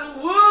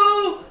fun.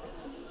 Woo!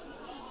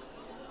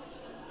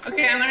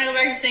 Okay, I'm gonna go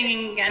back to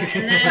singing again,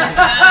 and then,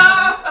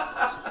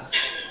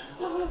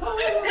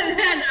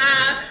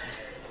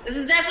 this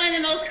is definitely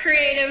the most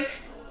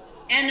creative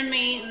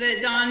enemy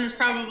that Dawn has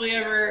probably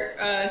ever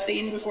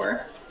seen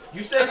before.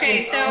 You said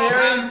Okay,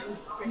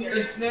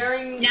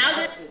 ensnaring now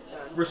that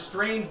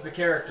restrains the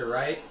character,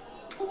 right?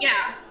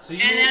 yeah, So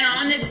and then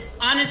on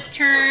its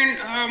turn,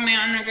 oh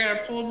man, I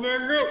gotta pull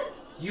back up.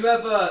 You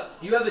have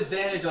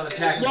advantage on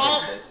attacks.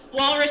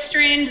 While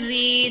restrained,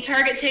 the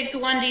target takes a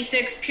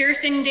 1d6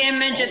 piercing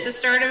damage at the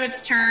start of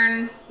its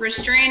turn.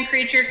 Restrained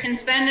creature can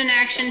spend an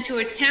action to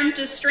attempt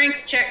a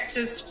strength check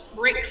to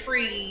break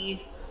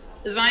free.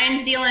 The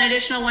vines deal an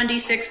additional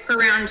 1d6 per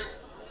round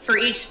for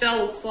each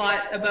spell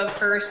slot above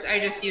first. I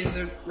just use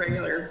a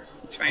regular.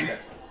 It's fine. Okay.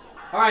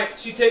 All right.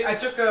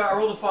 I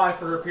rolled a 5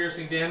 for her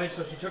piercing damage,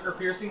 so she took her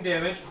piercing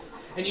damage,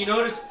 and you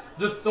notice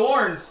the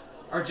thorns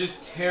are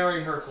just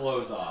tearing her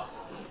clothes off.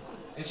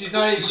 And she's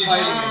not even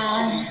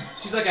fighting.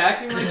 She's like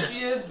acting like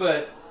she is,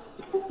 but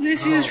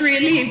this is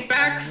really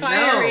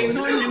backfiring.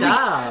 No,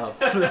 stop.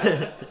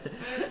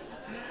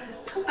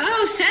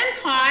 Oh,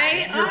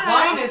 Senpai! your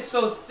vine is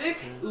so thick.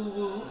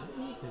 Ooh.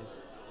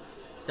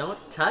 Don't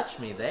touch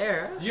me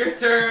there. Your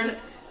turn.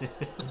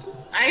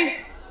 I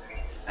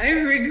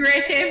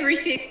regret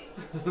everything.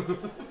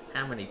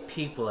 How many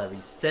people have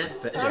you sent?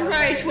 All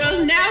right.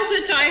 Well, now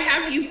that I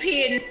have you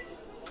pinned,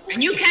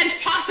 And you can't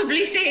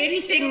possibly say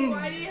anything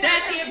Why do you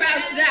dirty have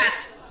about to-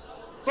 that.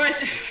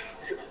 But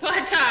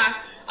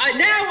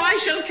now I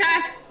shall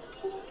cast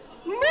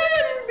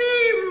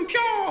Moonbeam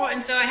Pure.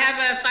 And so I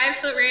have a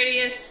 5-foot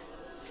radius,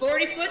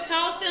 40-foot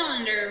tall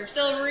cylinder of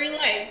silvery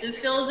light that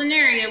fills an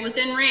area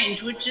within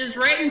range, which is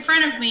right in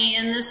front of me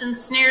in this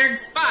ensnared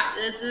spot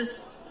that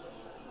this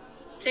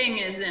thing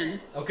is in.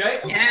 Okay.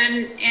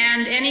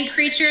 And any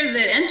creature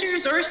that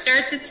enters or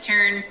starts its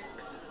turn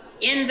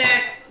in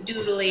that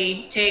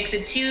doodly takes a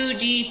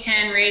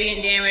 2d10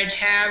 radiant damage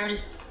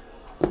halved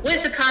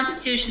with a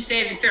Constitution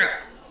saving throw.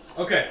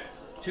 Okay.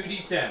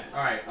 2d10.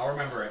 Alright, I'll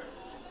remember it.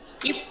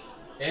 Yep.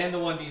 And the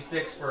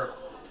 1d6 for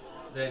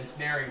the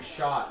ensnaring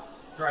shot.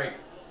 Strike.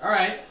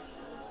 Alright.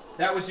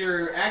 That was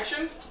your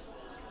action?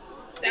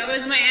 That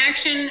was my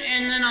action,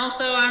 and then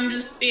also I'm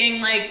just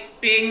being like,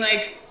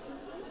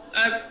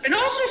 and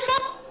also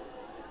fuck.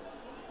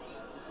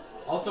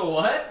 Also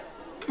what?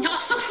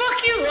 Also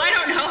fuck you. I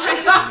don't know. I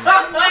just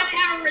wanted to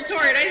have a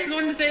retort. I just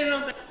wanted to say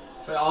something.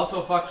 But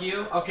also fuck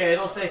you? Okay,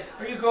 it'll say,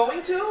 are you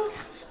going to?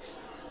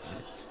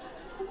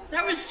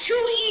 That was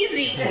too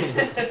easy.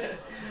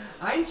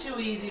 I'm too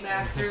easy,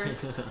 master.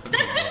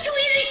 That was too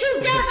easy too.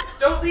 Damn it.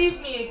 Don't leave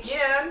me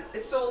again.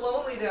 It's so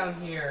lonely down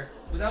here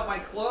without my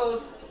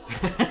clothes.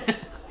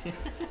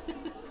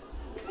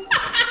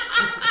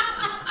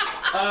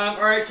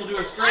 Alright, she'll do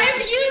a strength. I've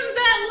used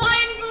that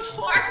line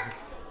before.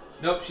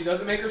 Nope, she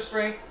doesn't make her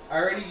strength.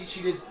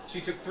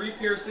 She took 3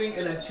 piercing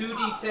and then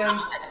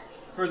 2d10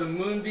 for the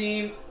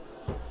moonbeam.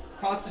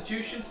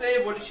 Constitution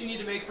save. What did she need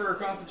to make for her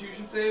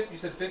constitution save? You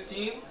said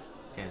 15?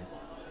 10.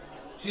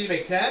 She need to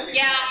make 10?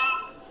 Yeah.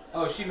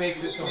 Oh, she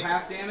makes it so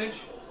half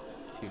damage?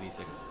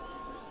 2d6.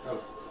 Oh.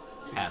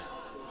 Half.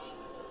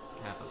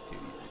 Half of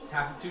 2d6.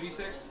 Half of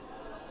 2d6?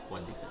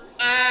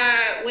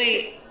 1d6.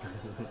 Wait.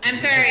 I'm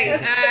sorry.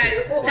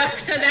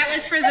 So that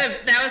was for the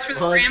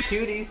Plus ramp.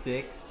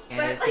 2d6, and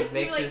But, if like, it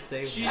makes like, a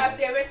save. she- Half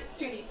damage,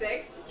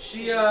 2d6.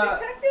 She, 2d6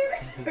 half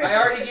damage? I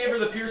already gave her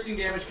the piercing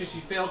damage because she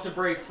failed to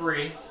break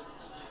free.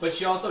 But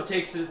she also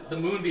takes the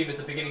moonbeam at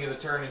the beginning of the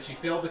turn, and she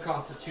failed the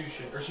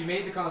constitution. Or she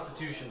made the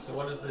constitution, so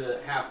what is the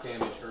half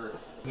damage for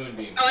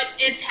moonbeam? Oh,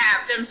 it's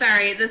halved. I'm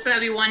sorry. This will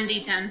be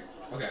 1d10.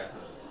 Okay, I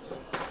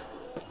thought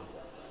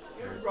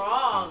You're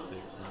wrong.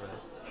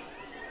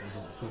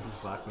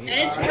 Fuck me. And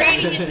it's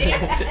radiant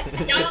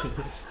damage. No.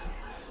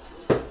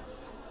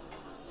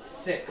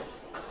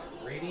 6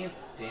 radiant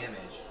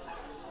damage.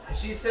 And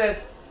she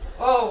says,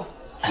 "Oh,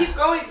 keep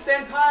going,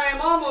 Senpai.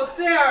 I'm almost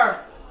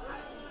there."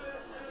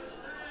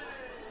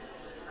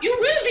 You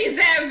will be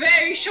there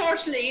very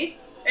shortly,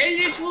 and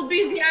it will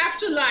be the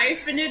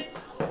afterlife, and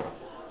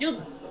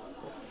you'll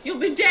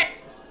be dead.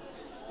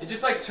 It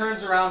just like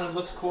turns around and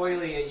looks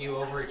coyly at you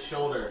over its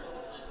shoulder.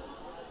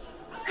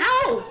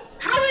 How?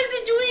 How is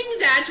it doing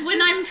that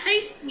when I'm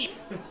facing it?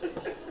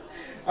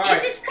 All Is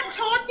right. it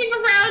contorting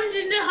around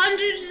in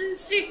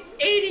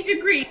 180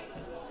 degrees?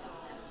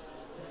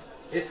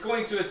 It's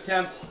going to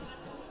attempt.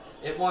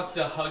 It wants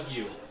to hug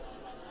you.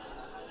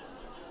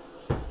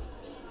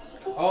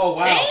 Oh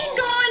wow! They ain't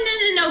going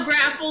into no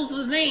grapples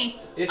with me.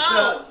 It's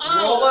roll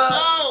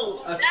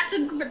a-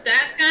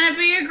 that's gonna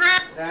be a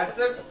grapple. That's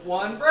a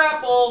 1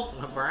 grapple.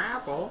 A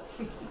grapple.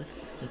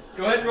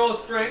 Go ahead and roll a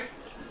strength.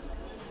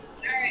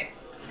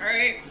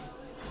 Alright.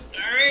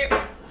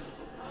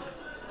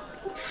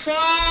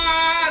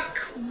 Fuck!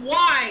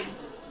 Why?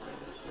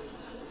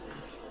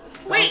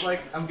 Sounds Wait,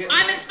 like I'm getting.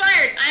 I'm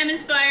inspired. I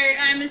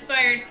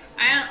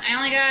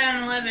only got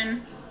an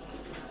 11.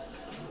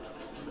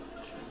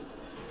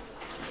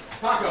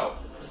 Taco.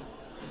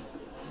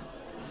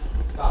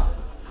 Stop.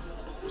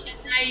 Can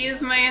I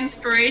use my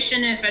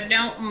inspiration if I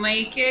don't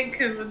make it?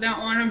 Because I don't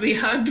want to be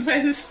hugged by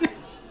this thing.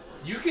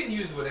 You can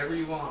use whatever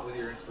you want with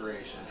your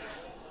inspiration.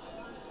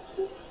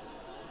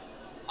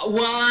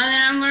 Well,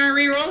 then I'm gonna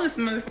re-roll this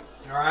motherfucker.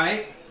 All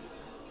right.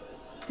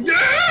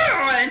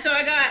 Yeah! And so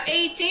I got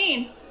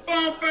 18.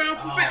 Now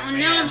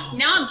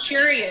I'm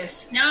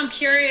curious. Now I'm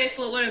curious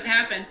what would have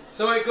happened.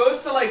 So it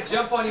goes to like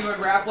jump on you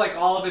and wrap like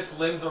all of its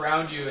limbs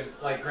around you and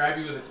like grab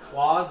you with its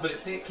claws, but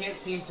it can't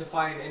seem to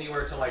find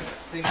anywhere to like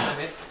sink them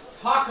in.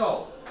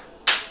 Taco.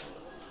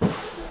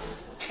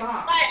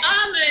 Stop.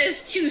 My armor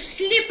is too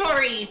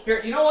slippery.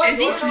 Here, you know what? As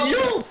You if wanna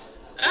know- you.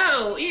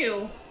 Oh,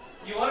 ew.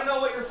 You want to know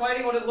what you're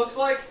fighting? What it looks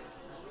like?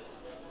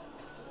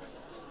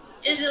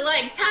 Is it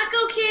like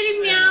Taco Kitty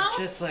Meow?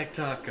 Just like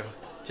Taco.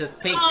 Just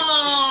pink.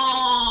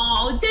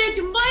 Oh,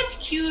 that's much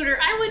cuter.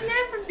 I would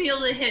never be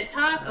able to hit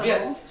Taco.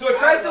 Yeah. So it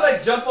tries to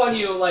like jump on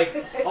you,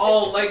 like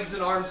all legs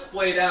and arms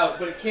splayed out,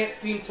 but it can't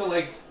seem to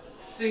like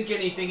sink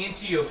anything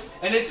into you,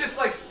 and it just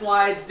like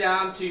slides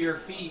down to your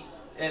feet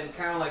and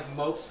kind of like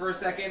mopes for a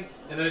second,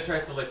 and then it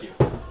tries to lick you.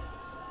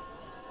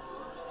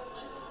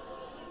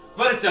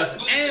 But it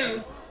doesn't.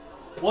 Ew.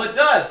 Well, it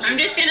does. I'm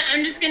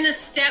just gonna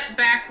step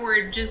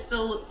backward just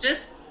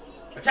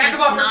Attack of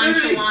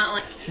opportunity.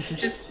 nonchalantly.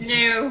 Just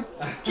no.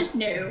 Just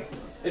no.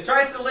 It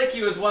tries to lick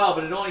you as well,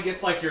 but it only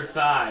gets like your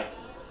thigh.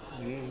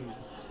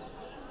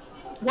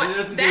 What? It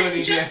doesn't do That's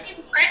any just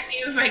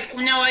impressive. Like,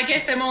 no, I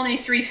guess I'm only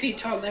 3 feet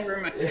tall.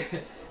 Never mind.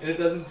 and it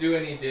doesn't do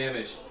any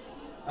damage.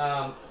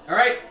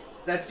 Alright,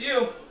 that's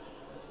you.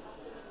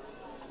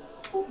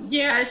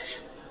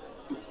 Yes.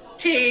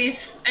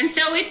 Tease. And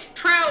so it's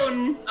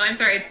prone. Oh, I'm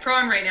sorry, it's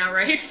prone right now,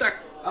 right? Sorry.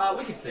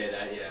 We could say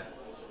that, yeah.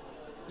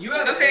 You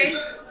have Okay.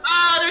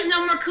 Oh, there's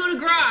no more coup de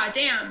grace.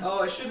 Damn. Oh,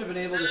 I should have been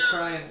able to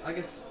try and... I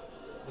guess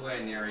the way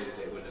I narrated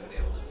it wouldn't have been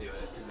able to do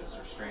it because it's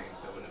restraining,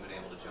 so I wouldn't have been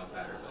able to jump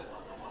at her, but...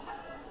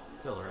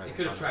 Still right. You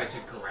could have tried to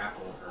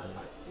grapple her,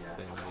 but yeah.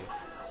 Same way.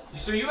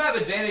 So you have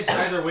advantage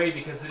either way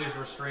because it is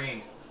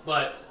restrained.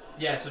 But,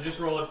 yeah, so just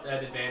roll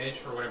at advantage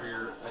for whatever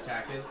your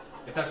attack is.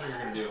 If that's what you're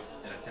going to do,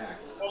 an attack.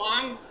 Well,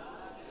 I'm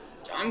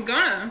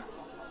gonna.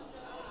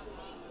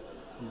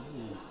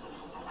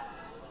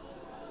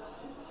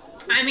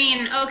 I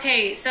mean,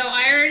 okay, so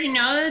I already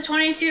know that the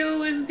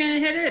 22 is gonna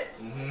hit it.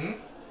 Mm-hmm.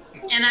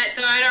 And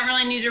so I don't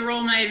really need to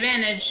roll my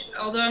advantage,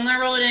 although I'm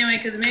gonna roll it anyway,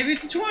 because maybe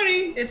it's a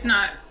 20. It's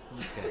not.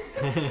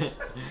 Okay.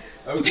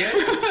 Okay.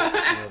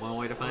 Well, one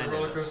way to find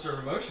roller it. coaster of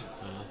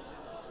emotions.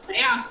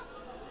 Yeah.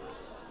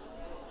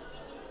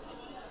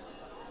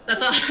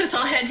 That's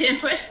all I had to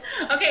input.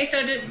 Okay,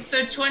 so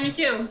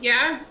 22,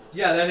 yeah?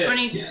 Yeah, that hits.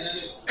 20.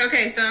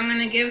 Okay, so I'm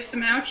gonna give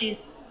some ouchies.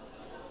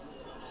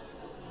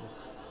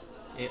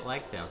 It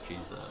likes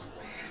ouchies though.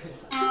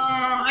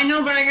 I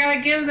know, but I gotta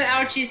give the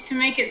ouchies to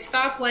make it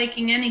stop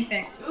liking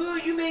anything. Ooh,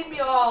 you made me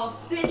all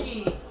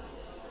sticky.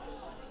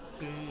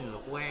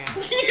 Wow.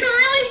 You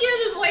really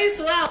do the voice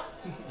well.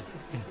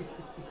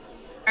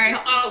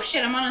 Alright, oh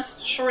shit, I'm on a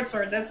short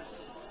sword.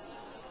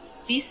 That's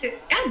D6.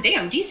 God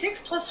damn,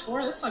 D6 plus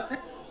 4. That sucks.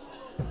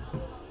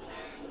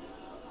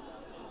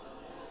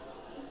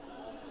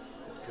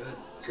 That's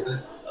good.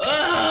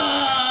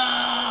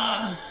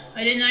 Ugh!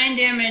 I did 9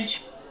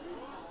 damage.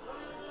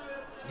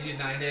 You did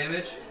 9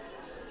 damage?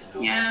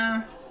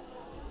 Yeah.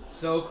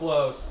 So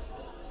close.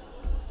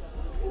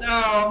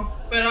 Oh,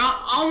 but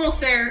almost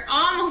there.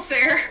 Almost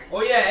there.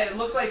 Oh yeah, it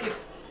looks like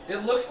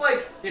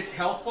its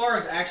health bar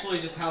is actually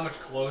just how much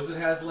clothes it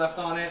has left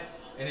on it,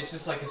 and it's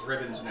just like his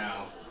ribbons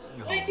now.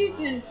 I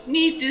didn't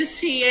need to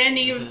see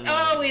any of.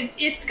 Oh,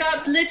 it's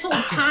got little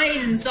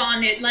tines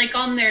on it, like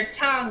on their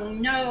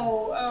tongue.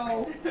 No.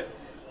 Oh.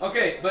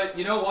 Okay, but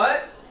you know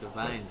what? The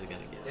vines are gonna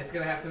get it. It's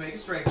gonna have to make a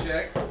strength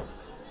check.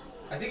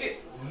 I think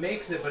it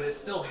makes it, but it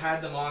still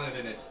had them on it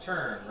in its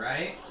turn,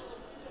 right?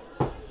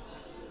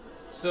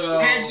 So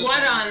Had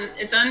what on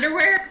its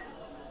underwear?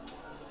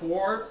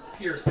 4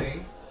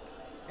 piercing,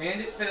 and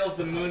it fails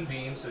the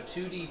moonbeam, so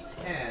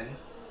 2d10.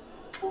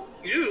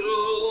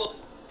 Ew.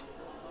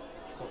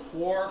 So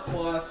 4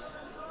 plus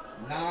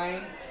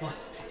 9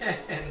 plus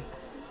 10.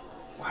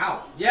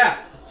 Wow. Yeah.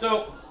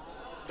 So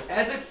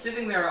as it's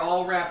sitting there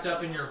all wrapped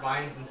up in your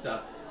vines and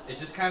stuff, it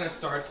just kind of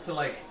starts to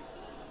like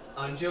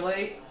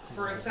undulate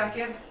for a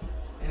second,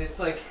 and it's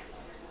like,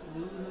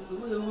 and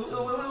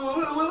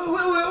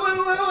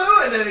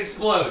then it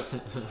explodes.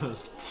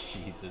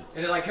 Jesus.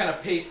 And it like kind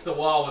of pastes the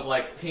wall with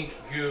like pink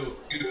goo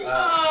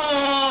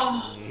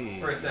Oh.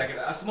 for a second.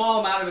 A small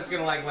amount of it's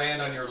gonna like land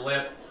on your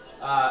lip,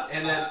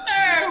 and then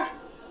Oh.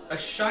 a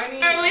shiny.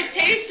 Oh, it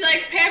tastes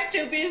like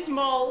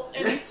Pepto-Bismol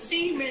and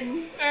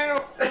semen.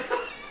 Oh.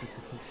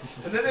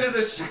 And then there's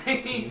a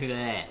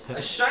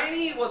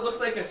shiny, what looks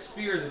like a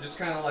sphere that just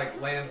kind of like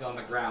lands on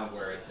the ground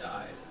where it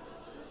died.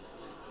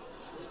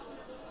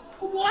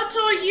 What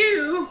are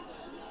you?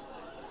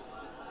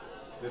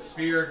 The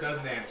sphere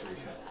doesn't answer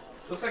yet.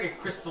 Looks like a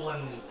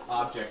crystalline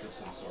object of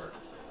some sort.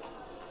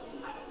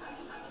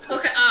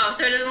 Okay. Oh,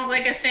 so it doesn't look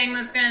like a thing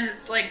that's gonna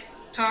like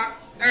talk.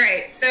 All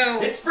right.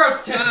 So. It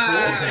sprouts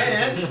tentacles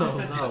and. Oh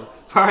no.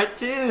 Part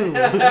 2!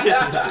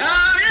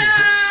 Oh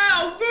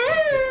no!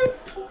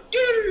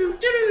 Do,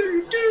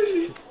 do,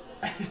 do.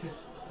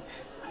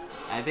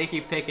 I think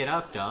you pick it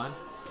up, Dawn.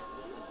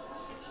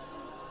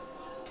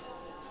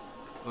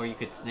 Or you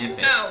could sniff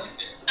it. Oh.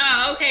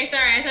 Oh, okay,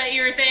 sorry. I thought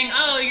you were saying,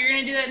 oh, you're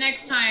gonna do that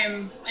next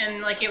time,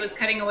 and like it was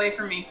cutting away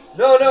from me.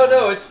 No.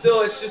 It's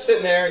just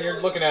sitting there and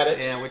you're looking at it.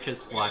 Yeah, we're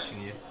just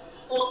watching you.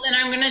 Well, then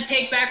I'm gonna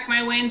take back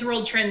my Wayne's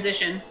World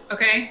transition,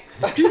 okay?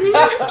 Don't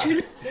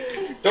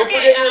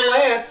forget your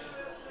lance.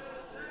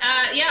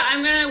 Yeah,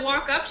 I'm gonna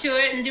walk up to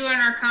it and do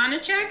an Arcana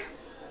check.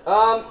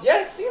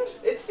 Yeah, it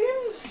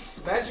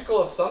seems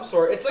magical of some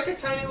sort. It's like a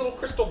tiny little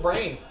crystal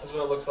brain, is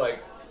what it looks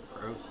like.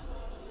 Gross.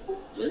 Well,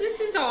 this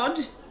is odd.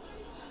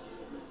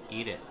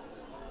 Eat it.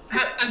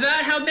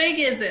 About how big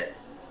is it?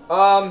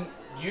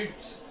 You,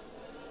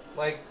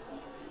 like,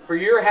 for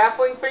your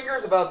halfling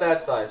fingers, about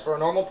that size. For a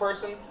normal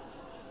person,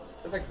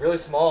 it's like really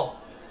small.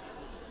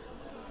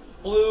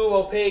 Blue,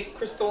 opaque,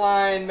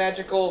 crystalline,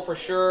 magical for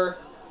sure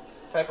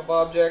type of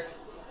object.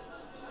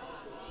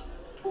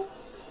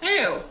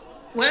 Oh,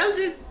 well,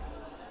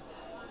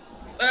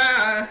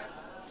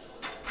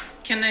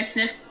 can I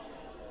sniff?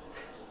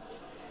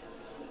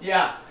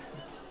 Yeah.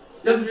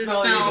 Does it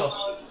smell?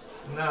 evil.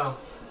 No.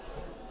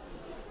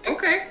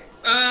 Okay.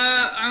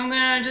 I'm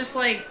gonna just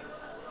like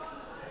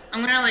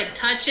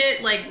touch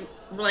it, like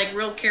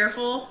real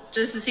careful,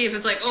 just to see if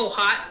it's like, oh,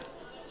 hot.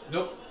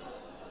 Nope.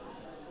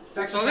 It's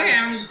actually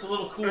Okay, just a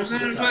little cool. I'm just to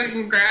gonna the touch.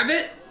 fucking grab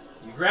it.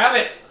 You grab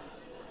it,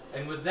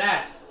 and with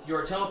that, You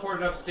are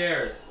teleported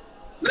upstairs.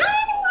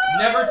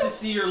 Never to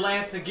see your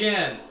lance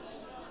again.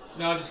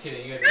 No, I'm just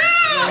kidding. You have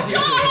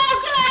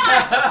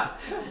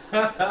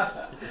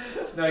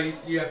no,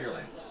 you have your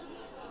lance.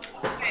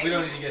 Okay. We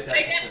don't need to get that.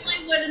 I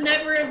definitely would have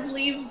never have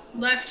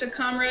left a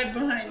comrade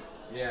behind.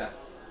 Yeah.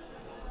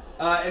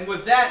 And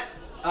with that,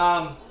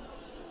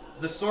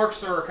 the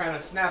sorcerer kind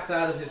of snaps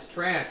out of his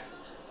trance,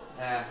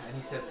 and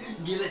he says,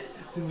 "Give it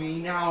to me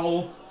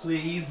now,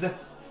 please.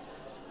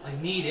 I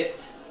need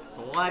it."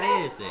 What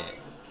is it?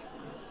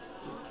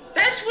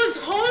 That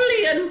was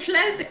wholly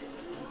unpleasant.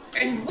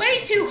 And way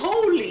too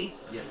holy.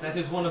 Yes, that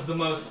is one of the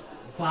most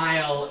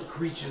vile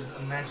creatures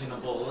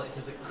imaginable. It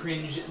is a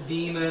cringe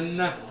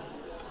demon.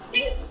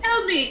 Please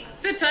tell me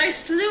that I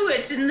slew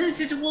it and that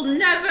it will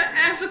never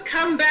ever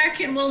come back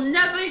and we'll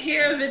never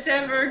hear of it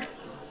ever.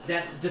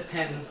 That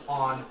depends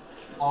on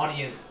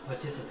audience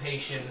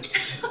participation.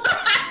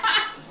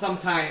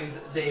 Sometimes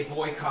they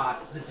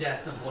boycott the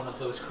death of one of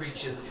those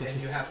creatures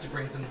and you have to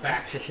bring them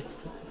back.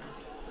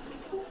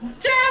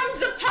 Damn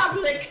the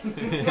public!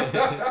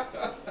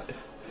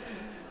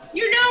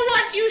 You know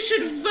what? You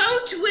should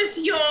vote with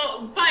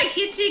by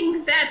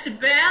hitting that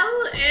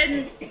bell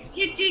and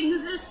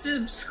hitting the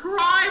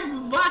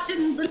subscribe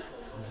button.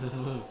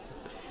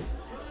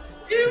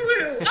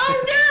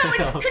 Oh no,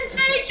 it's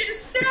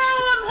contagious! No,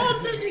 I'm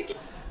haunted again.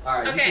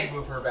 Alright, Okay. you can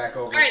move her back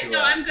over. Alright, to, so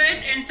I'm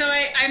good, and so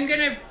I'm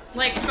gonna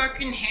like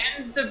fucking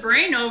hand the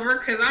brain over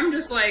because I'm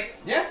just like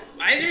Yeah.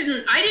 I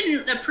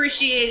didn't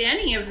appreciate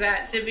any of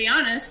that, to be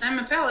honest. I'm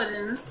a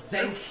paladin.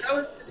 That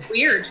was just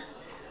weird.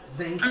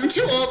 I'm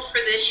too old for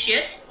this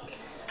shit.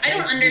 I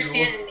don't Thank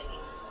understand. you.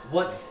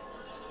 What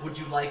would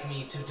you like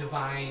me to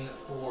divine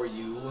for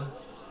you?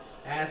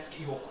 Ask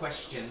your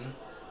question.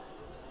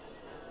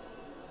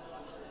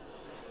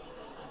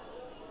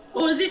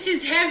 Oh, this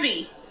is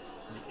heavy.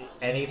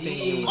 Anything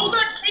Indeed. you... Hold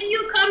on, can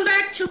you come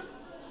back to?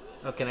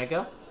 Oh, can I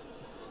go?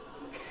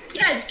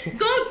 Yeah,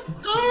 go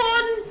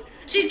on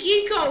to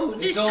Geeko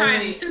this It's time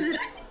only- so that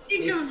I can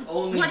think It's of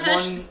only what I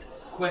one should.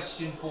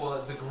 question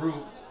for the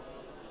group.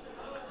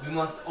 We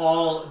must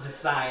all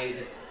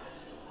decide.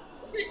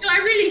 So I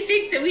really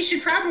think that we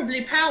should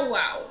probably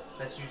powwow.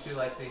 That's you too,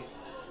 Lexi.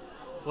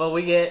 Well,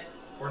 we get...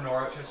 Or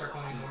Nora. Should I start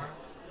calling you Nora?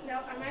 No,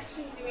 I'm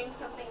actually doing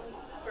something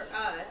for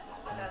us,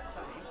 but that's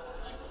fine.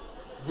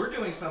 We're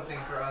doing something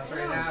for us No,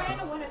 right I'm trying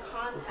now. to win a We're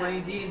contest.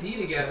 playing D&D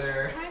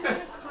together. I'm trying to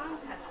win a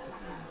contest.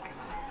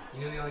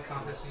 You know the only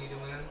contest you need to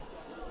win?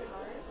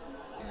 Hard?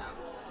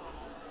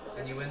 Yeah.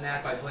 And you win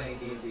that by playing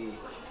D&D.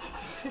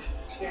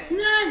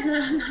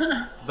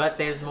 Yeah. But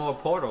there's more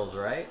portals,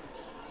 right?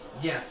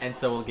 Yes. And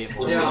so we'll get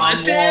more. There But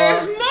are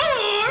there's more.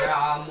 more. There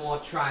are more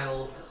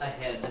trials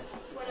ahead.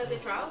 What other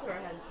trials are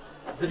ahead?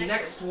 What's The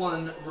next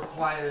one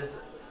requires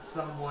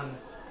someone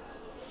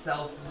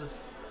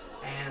selfless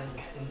and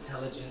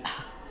intelligent.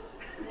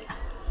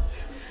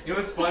 You know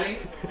what's funny?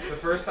 The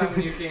first time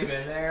when you came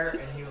in there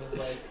and he was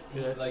like,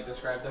 he like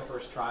described the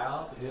first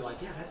trial, and you're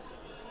like, yeah, that's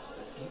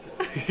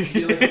Geeko.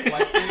 You did like a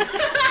flex thing.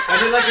 I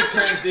did like a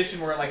transition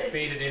where it like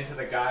faded into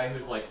the guy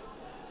who's like,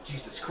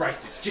 Jesus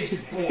Christ, it's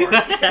Jason Bourne. And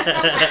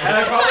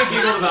I probably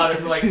giggled about it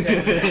for like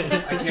 10 minutes.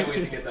 I can't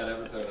wait to get that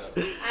episode up.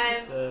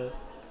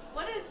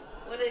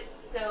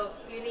 So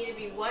you need to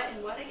be what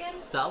and what again?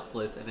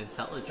 Selfless and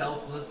intelligent.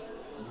 Selfless,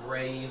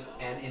 brave,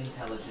 and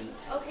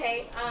intelligent.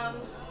 Okay,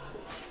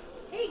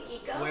 hey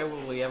Geeko. Where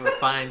will we ever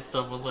find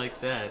someone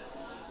like that?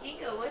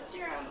 Geeko, what's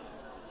your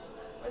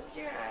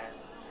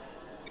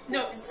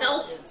No,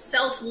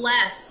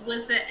 selfless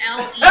with the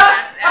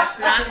L-E-S-S,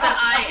 not the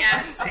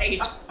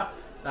I-S-H.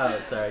 Oh,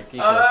 sorry,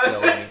 Geeko's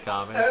still in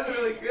common. That was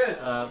really good.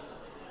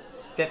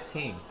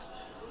 15.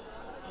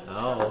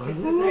 Oh. Just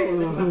as higher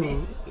than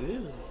mine.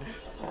 Ooh.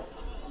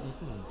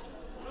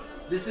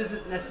 This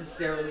isn't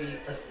necessarily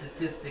a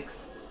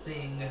statistics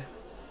thing.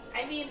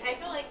 I mean, I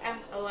feel like I'm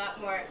a lot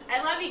more.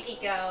 I love you,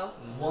 Geeko.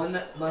 One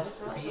I must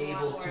feel like be I'm a lot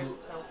able more to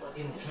selfless.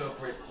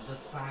 interpret the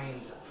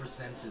signs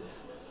presented.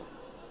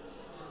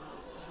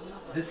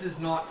 This is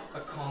not a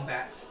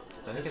combat.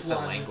 I think This it's a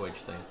one language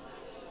thing.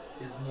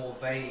 is more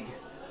vague.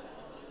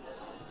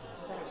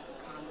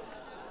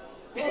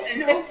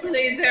 And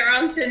hopefully there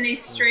aren't any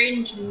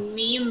strange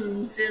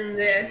memes in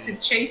there to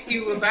chase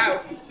you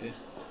about.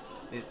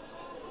 It's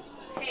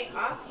Hey,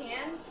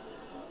 offhand,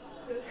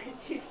 who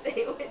could you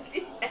say would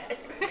do better?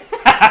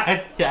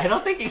 I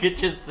don't think you could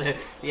just say,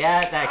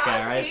 yeah, that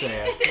guy right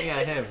there.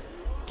 Yeah, him.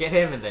 Get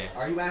him in there.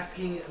 Are you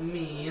asking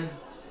me?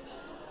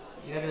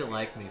 He doesn't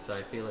like me, so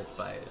I feel it's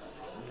biased.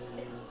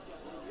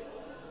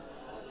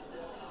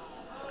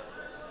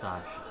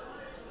 Sasha.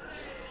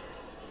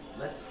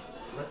 Let's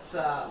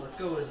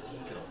go with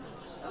Geeko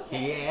first.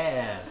 Okay.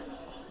 Yeah.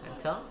 And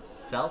tell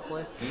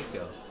selfless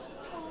Geeko.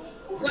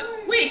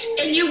 Wait,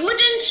 and you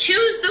wouldn't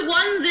choose the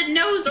one that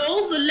knows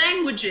all the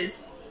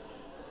languages?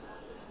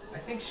 I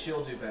think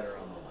she'll do better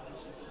on the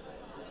last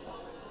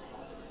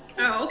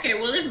Oh, okay,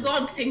 well if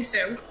God thinks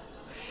so.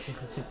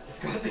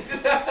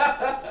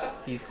 one.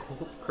 He's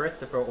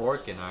Christopher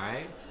Orkin,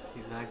 alright?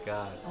 He's not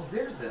God. Oh,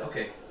 there's the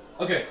okay.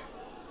 Okay.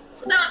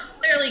 was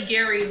clearly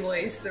Gary's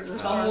voice that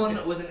was Someone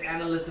on. with an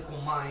analytical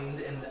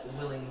mind and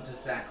willing to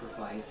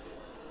sacrifice.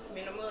 I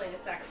mean, I'm willing to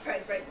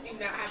sacrifice, but I do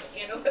not have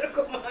an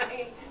analytical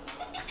mind.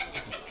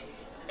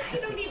 I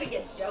don't even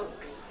get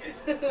jokes.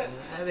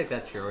 I think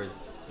that's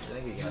yours. I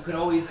think you You got could that.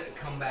 always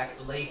come back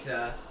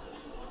later.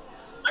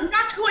 I'm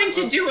not going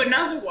to do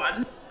another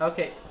one.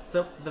 Okay,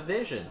 so the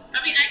vision.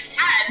 I mean,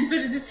 I can, but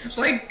it's just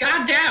like,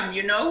 goddamn,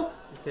 you know?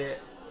 Is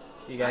it?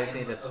 You I guys am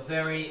need to. a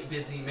very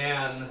busy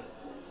man.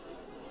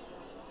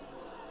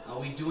 Are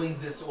we doing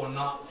this or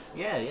not?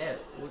 Yeah, yeah.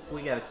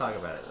 We gotta talk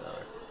about it though.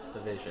 The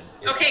vision.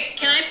 Okay,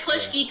 can I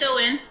push Geeko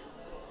in?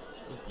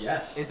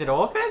 Yes. Is it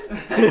open?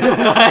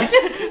 My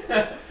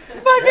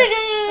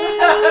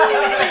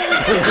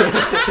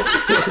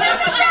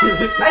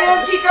I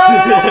am Kiko!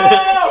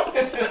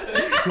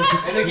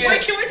 And again,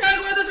 Wait, can we talk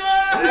about this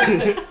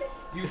more?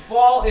 you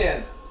fall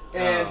in,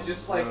 and Oh,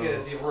 just like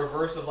no. the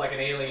reverse of like an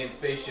alien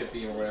spaceship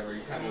beam or whatever,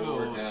 you kind of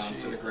lower down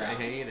to the I ground.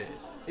 hate it.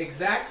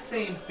 Exact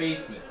same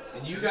basement,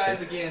 and you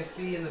guys again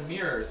see in the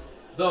mirrors.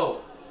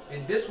 Though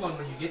in this one,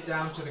 when you get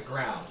down to the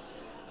ground,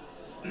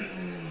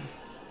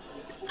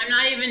 I'm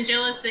not even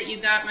jealous that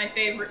you got my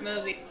favorite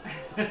movie.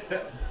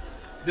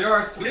 there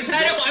are three. Because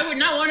I would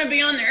not want to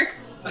be on there.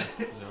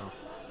 No.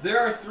 There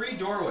are three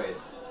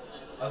doorways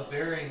of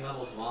varying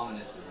levels of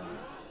ominous design.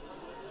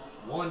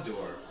 One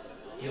door,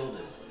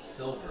 gilded,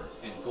 silver,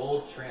 and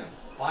gold trim,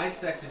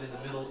 bisected in the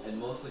middle and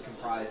mostly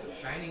comprised of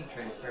shining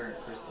transparent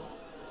crystal,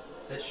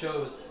 that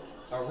shows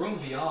a room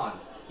beyond,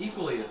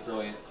 equally as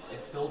brilliant and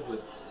filled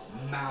with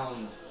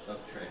mounds of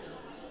treasure.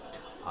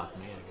 Fuck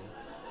me,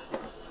 I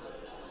guess.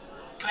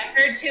 I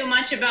heard too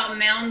much about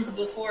mounds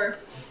before.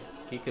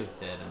 Kiko's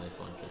dead in this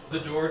one. Just The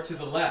door to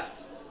the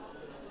left.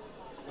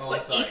 Oh,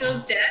 What, sorry.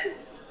 Geeko's dead?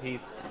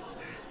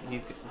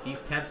 He's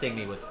tempting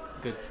me with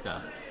good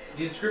stuff.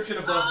 The inscription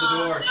above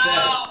the door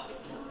says,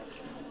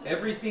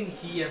 everything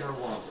he ever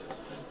wanted.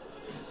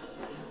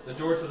 The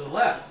door to the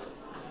left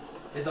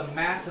is a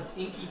mass of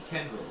inky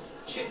tendrils,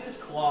 chitinous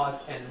claws,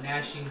 and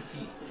gnashing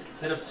teeth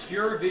that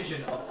obscure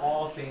vision of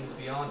all things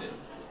beyond it.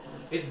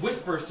 It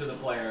whispers to the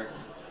player,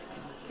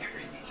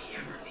 everything he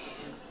ever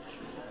needed.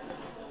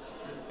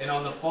 And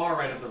on the far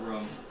right of the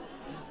room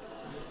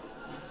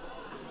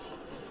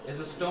is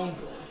a stone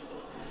door,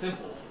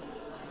 simple,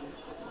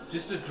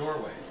 just a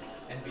doorway,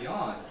 and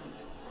beyond,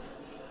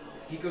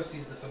 Hiko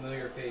sees the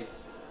familiar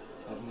face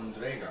of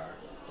Mundregar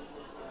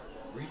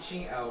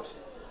reaching out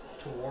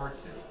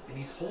towards him, and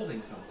he's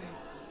holding something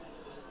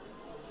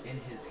in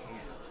his hand.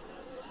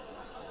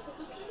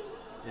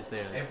 Is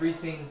there?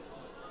 Everything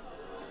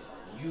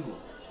you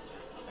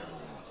ever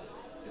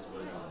wanted is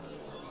what is on the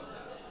door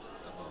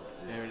above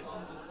that. Is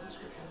on the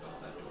inscription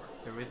above that door.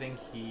 Everything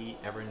he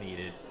ever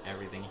needed,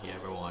 everything he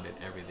ever wanted,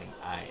 everything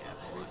I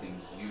ever wanted.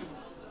 Everything you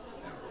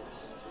ever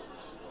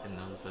wanted. And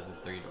those are the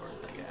three doors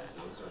I got.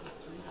 Those are the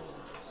three doors.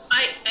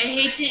 I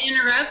hate to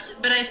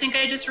interrupt, but I think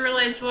I just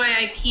realized why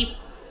I keep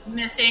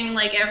missing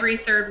like every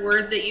third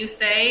word that you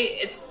say.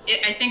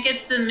 I think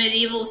it's the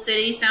Medieval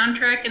City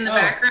soundtrack in the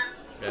background.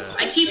 Yeah.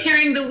 I keep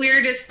hearing the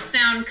weirdest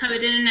sound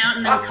coming in and out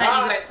and then cut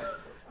you out.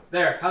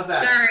 There, how's that?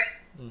 Sorry.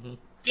 Mm-hmm.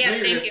 Yeah,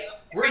 Weird. thank you.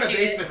 We're in a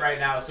Appreciate it. basement right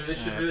now, so this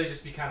should Alright. really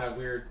just be kind of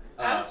weird.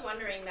 I was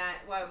wondering that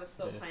while I was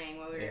still Yeah. playing,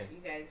 while Yeah.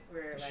 you guys were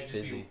It should like. just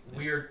be Busy, yeah.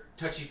 weird,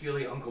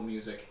 touchy-feely uncle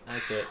music.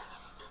 Okay.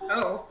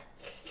 Oh.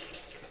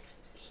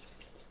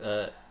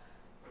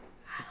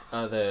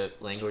 Are the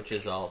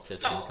languages all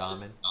just in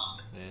common?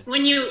 Yeah.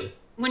 When you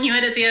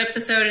edit the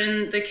episode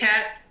and the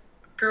cat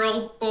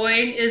girl boy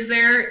is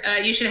there,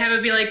 you should have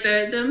it be like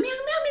the meow meow meow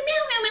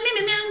meow meow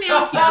meow meow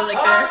meow. You know,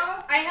 like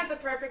that. I have the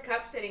perfect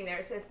cup sitting there.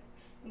 It says,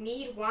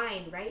 "Need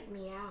wine, right?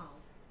 Meow."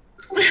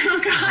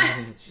 Oh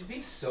god. She's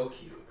being so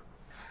cute.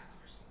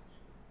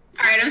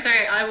 All right, I'm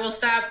sorry. I will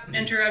stop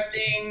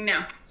interrupting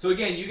now. So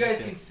again, you guys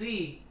Okay. can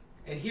see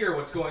and hear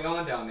what's going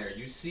on down there.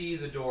 You see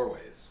the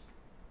doorways.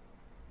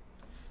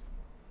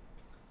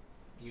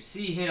 You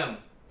see him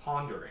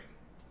pondering.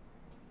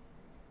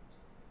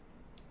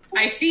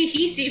 I see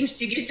he seems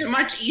to get a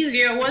much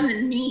easier one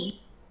than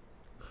me.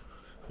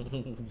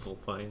 We'll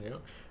find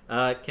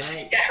out. Can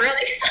I Yeah,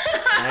 really?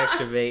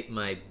 activate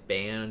my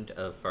band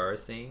of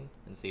farseeing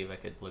and see if I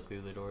could look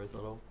through the doors a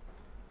little?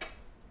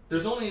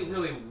 There's only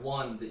really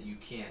one that you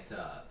can't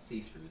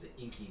see through,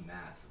 the inky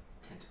mass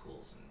of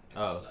tentacles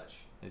and Oh. such.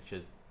 It's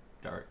just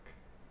dark.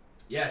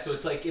 Yeah, so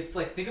it's like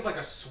think of like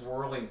a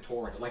swirling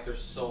torrent. Like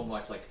there's so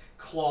much like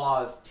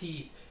claws,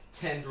 teeth,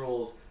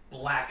 tendrils,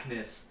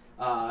 blackness,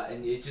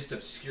 and it just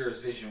obscures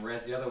vision.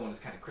 Whereas the other one is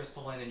kind of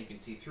crystalline and you can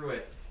see through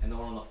it. And the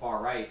one on the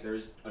far right,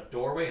 there's a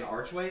doorway, an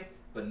archway,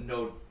 but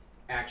no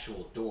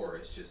actual door.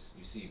 It's just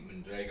you see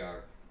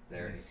Mundregar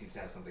there, and he seems to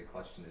have something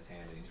clutched in his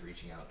hand, and he's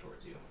reaching out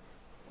towards you.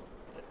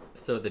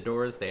 So the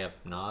doors, they have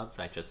knobs.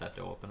 I just have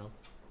to open them.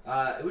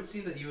 It would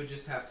seem that you would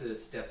just have to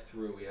step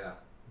through, yeah,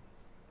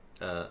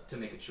 to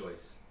make a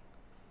choice.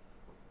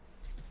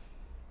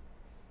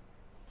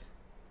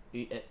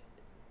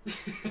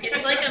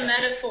 It's like a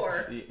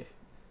metaphor.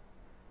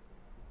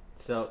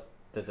 So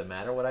does it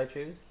matter what I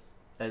choose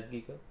as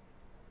Geeko?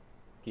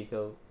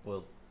 Geeko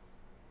will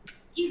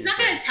He's not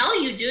gonna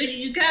tell you, dude.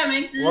 You just gotta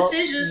make the Well,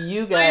 decision.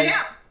 you right guys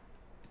now.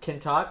 can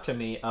talk to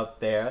me up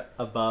there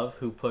above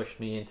who pushed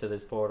me into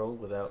this portal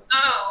without...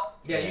 Oh.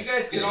 Yeah, you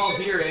guys can all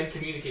hear and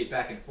communicate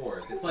back and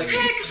forth. It's like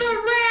Pick the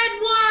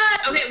red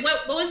one! Okay,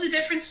 what was the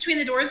difference between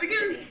the doors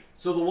again?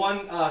 so the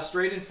one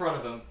straight in front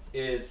of him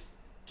is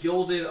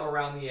gilded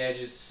around the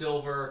edges,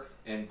 silver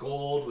and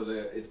gold with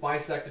it's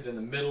bisected in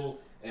the middle,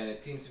 and it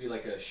seems to be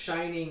like a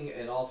shining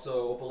and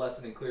also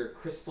opalescent and clear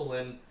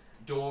crystalline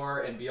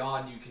door, and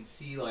beyond you can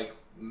see like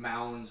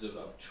mounds of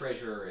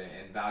treasure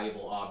and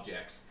valuable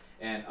objects,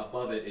 and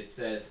above it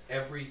says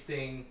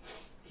everything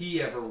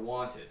he ever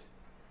wanted.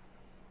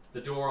 The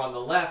door on the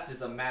left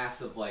is a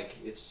mass of like,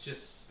 it's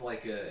just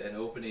like an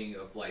opening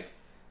of like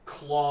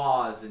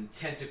claws and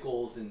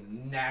tentacles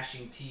and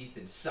gnashing teeth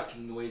and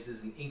sucking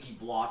noises and inky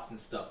blots and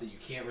stuff that you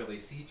can't really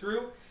see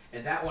through.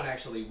 And that one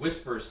actually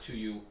whispers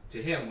to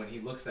him when he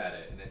looks at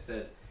it, and it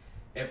says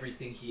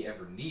everything he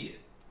ever needed.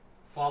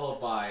 Followed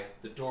by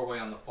the doorway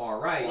on the far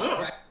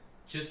right,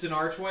 just an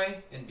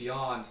archway, and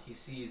beyond he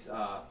sees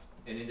an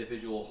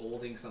individual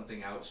holding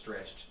something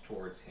outstretched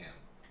towards him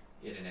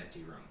in an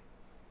empty room.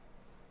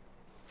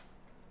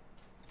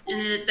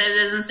 And that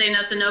doesn't say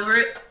nothing over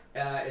it?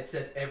 It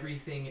says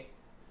everything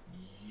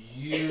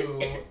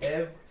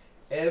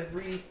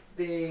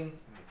everything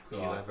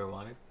You ever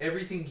wanted?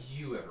 everything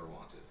you ever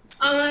wanted.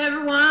 All I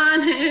ever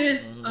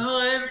wanted,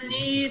 all I ever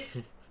need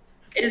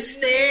is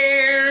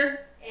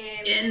there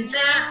in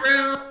that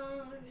room.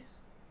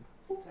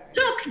 Sorry.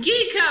 Look,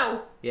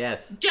 Geeko!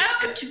 Yes.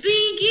 Don't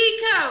be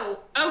Geeko,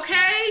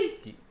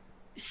 okay?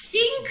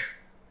 Think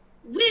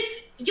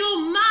with your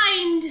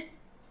mind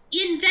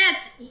in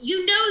that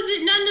you know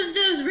that none of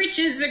those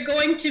riches are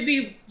going to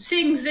be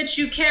things that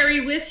you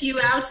carry with you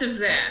out of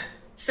there.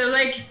 So,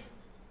 like,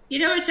 you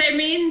know what I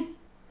mean?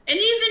 And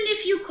even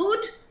if you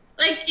could,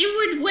 like,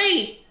 it would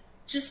weigh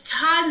just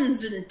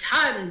tons and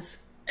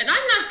tons. And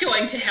I'm not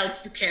going to help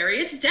you carry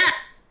it down.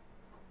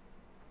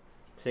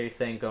 So you're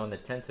saying go in the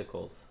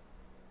tentacles?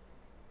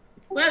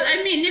 Well,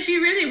 I mean, if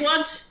you really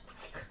want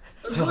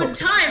a good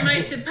time, I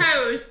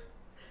suppose.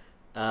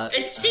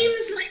 It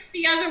seems like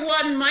the other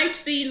one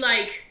might be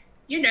like,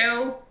 you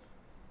know,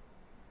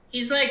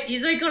 he's like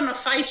gonna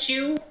fight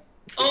you,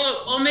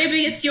 or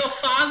maybe it's your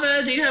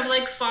father. Do you have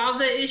like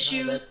father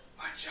issues? No, that's,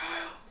 My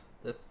child,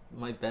 that's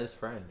my best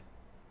friend.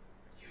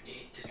 you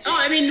need to. Oh,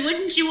 I mean,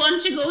 wouldn't you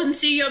want to go and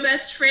see your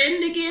best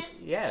friend again?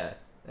 Yeah,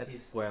 that's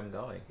He's- where I'm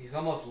going. He's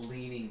almost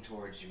leaning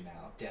towards you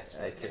now,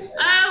 desperately.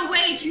 Oh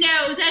wait,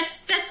 no,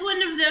 that's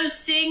one of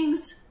those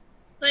things.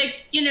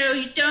 Like, you know,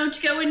 you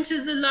don't go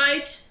into the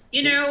light.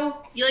 You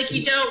know,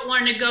 you don't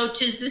want to go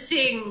to the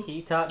thing.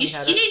 He taught me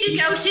how to... You need to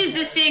go to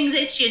the thing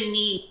that you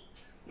need.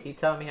 He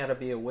taught me how to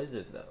be a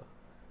wizard, though.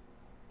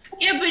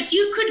 Yeah, but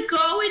you could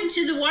go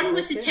into the one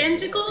with the Okay,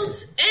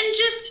 tentacles and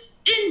just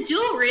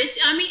endure it.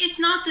 I mean, it's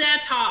not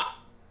that hard.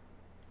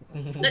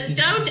 But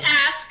don't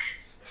ask.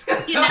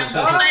 You know,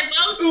 I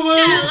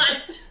won't tell.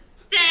 I'm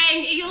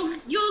saying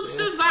you'll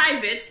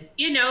survive it.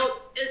 You know,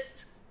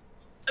 it's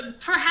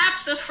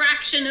perhaps a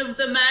fraction of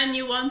the man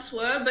you once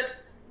were,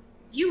 but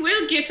you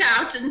will get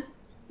out and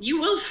you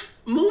will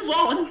move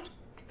on.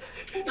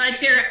 I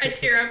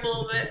tear up a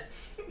little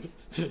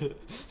bit.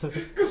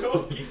 Good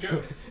old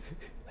Geeko.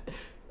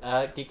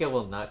 Kika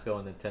will not go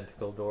in the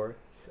tentacle door.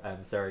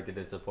 I'm sorry to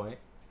disappoint.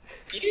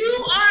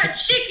 You are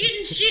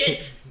chicken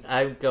shit.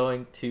 I'm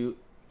going to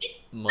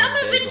Some of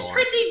it's Mondegor.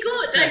 pretty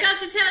good, I got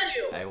to tell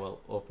you. I will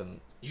open...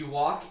 You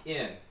walk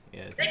in,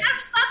 Yes. They have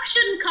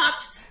suction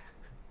cups.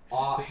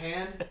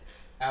 hand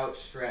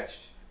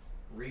outstretched,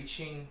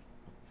 reaching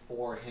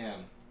for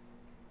him,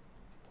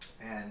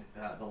 and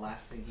the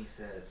last thing he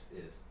says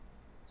is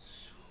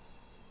soon.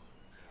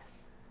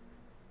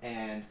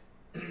 And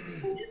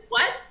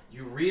What?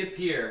 you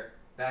reappear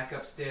back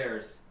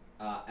upstairs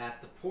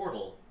at the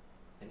portal,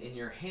 and in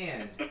your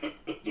hand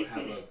you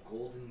have a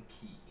golden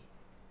key.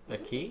 A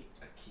key?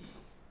 A key.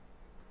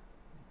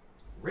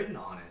 Written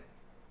on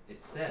it,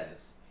 it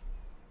says,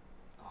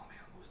 oh man,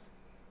 what was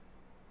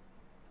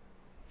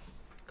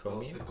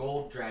Chromium? the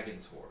Gold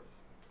Dragon's Hoard.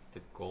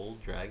 The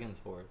gold dragon's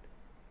hoard.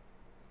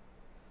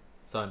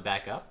 So I'm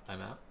back up?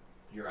 I'm out?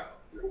 You're out.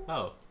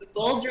 Oh. The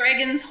gold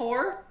dragon's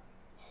whore?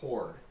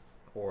 Hoard.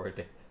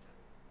 Hoard.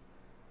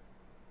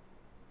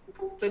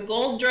 The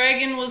gold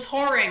dragon was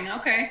whoring,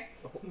 okay.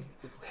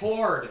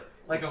 Hoard!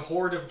 Like a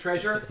hoard of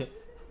treasure.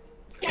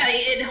 Yeah,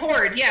 it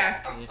whored,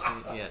 yeah.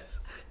 Yes.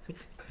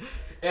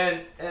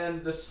 And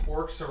the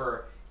spork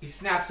sorcerer, he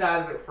snaps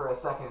out of it for a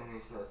second and he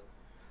says,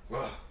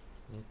 "Well,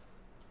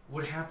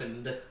 what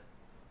happened?"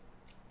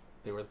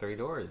 There were 3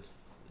 doors,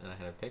 and I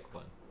had to pick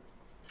one.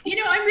 You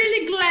know, I'm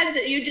really glad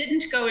that you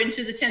didn't go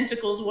into the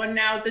tentacles one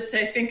now that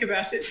I think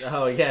about it.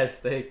 Oh, yes,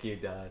 thank you,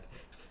 Dad.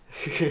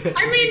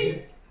 I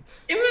mean,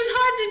 it was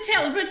hard to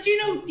tell, but you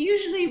know,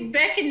 usually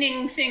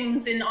beckoning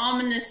things in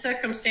ominous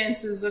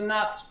circumstances are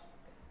not...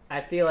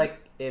 I feel like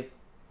if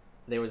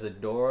there was a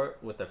door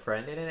with a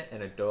friend in it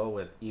and a door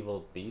with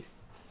evil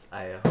beasts,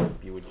 I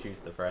hope you would choose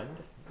the friend.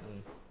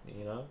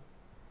 You know?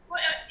 Well,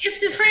 if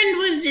the friend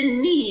was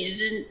in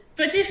need,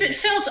 but if it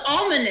felt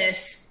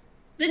ominous,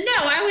 then no,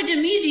 I would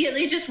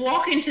immediately just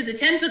walk into the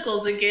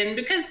tentacles again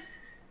because,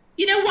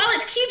 you know, while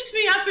it keeps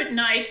me up at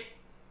night,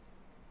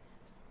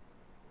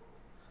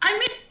 I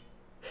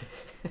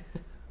mean...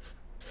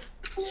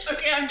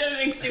 Okay, I'm done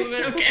being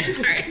stupid. Okay, I'm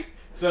sorry.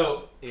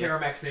 So,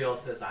 Karamexiel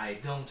says, I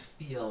don't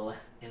feel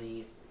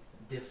any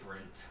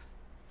different.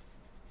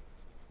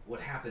 What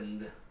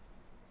happened?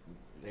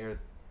 There are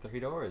 3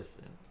 doors.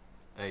 And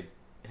I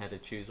had to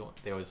choose one.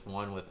 There was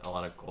one with a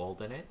lot of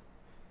gold in it.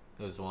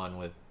 There was one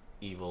with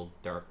evil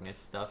darkness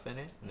stuff in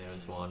it. And there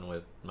was one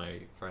with my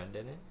friend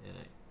in it. And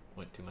I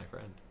went to my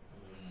friend.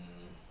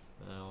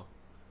 So,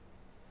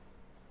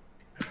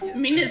 I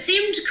mean, it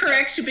seemed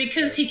correct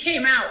because he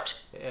came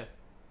out. yeah.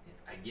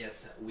 I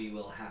guess we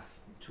will have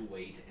to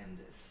wait and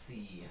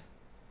see.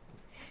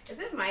 Is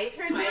it my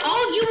turn now?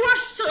 Oh, you were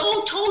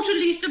so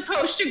totally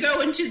supposed to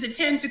go into the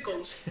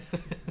tentacles.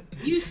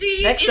 You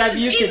see, Next time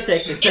you can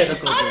take the it's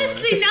tentacles.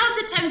 honestly, now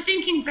that I'm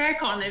thinking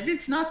back on it,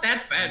 it's not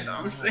that bad,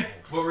 honestly.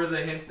 What were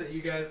the hints that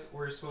you guys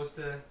were supposed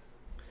to...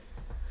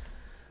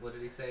 What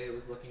did he say it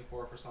was looking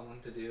for someone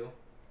to do?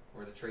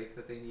 Or the traits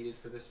that they needed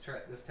for this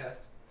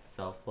test?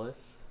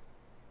 Selfless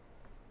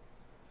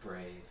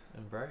Brave.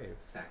 and brave.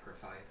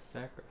 Sacrifice.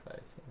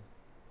 Sacrifice.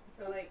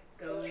 For like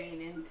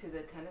going into the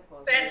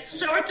tentacles. That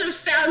sort of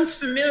sounds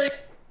familiar.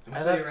 I'm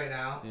gonna tell you right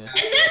now, Yeah. And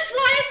that's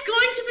why it's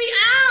going to be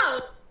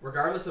out!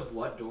 regardless of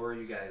what door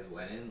you guys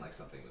went in, like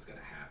something was gonna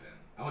happen.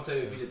 I won't tell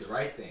you if you did the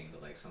right thing,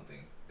 but like something,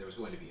 there was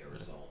going to be a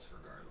result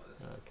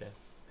regardless. Okay.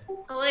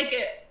 I like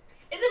it.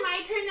 Is it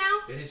my turn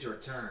now? It is your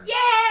turn.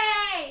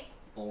 Yay!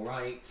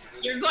 Alright.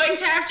 You're going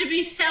to have to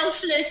be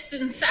selfless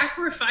and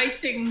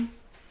sacrificing.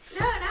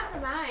 No, not for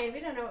mine.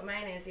 We don't know what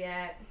mine is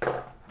yet. You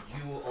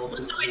Well, no, I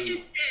ultimately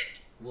just did.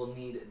 will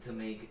need to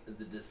make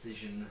the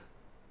decision,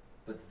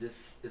 but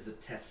this is a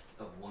test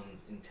of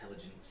one's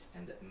intelligence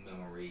and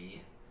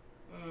memory.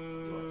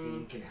 Your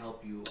team can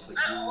help you, but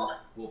you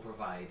will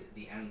provide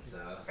the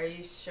answers. Are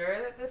you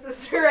sure that this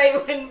is the right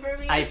one for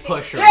me? I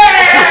push her.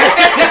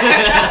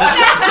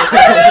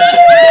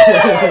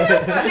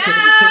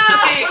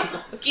 Okay,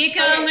 Geeko,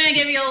 I'm going to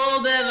give you a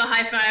little bit of a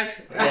high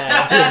five.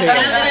 Now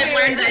that I've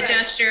learned that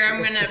gesture,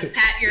 I'm going to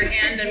pat your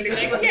hand and be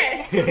like,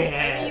 yes. I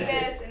need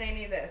this and I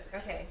need this.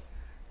 Okay.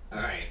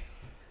 Alright.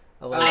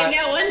 I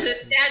now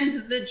understand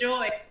the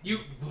joy. You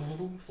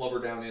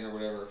flubber down in or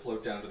whatever,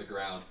 float down to the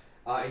ground.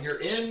 And you're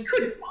in.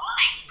 Could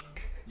die.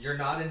 You're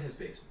not in his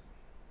basement.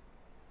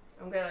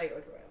 I'm gonna like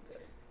look around. Be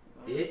like,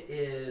 oh. It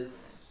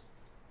is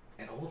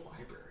an old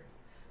library.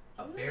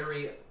 A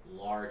very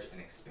large and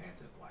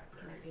expansive Can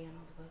I library. be in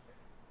all the books?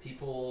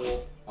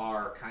 People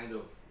are kind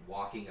of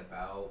walking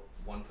about.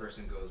 One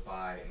person goes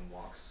by and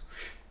walks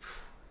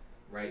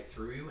right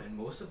through you, and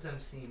most of them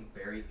seem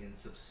very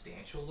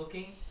insubstantial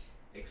looking,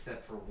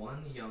 except for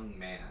one young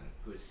man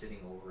who is sitting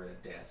over at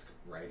a desk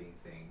writing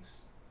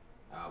things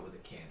with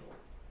a candle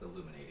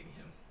illuminating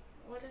him.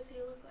 What does he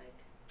look like?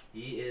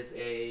 He is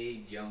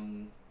a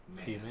young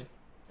man.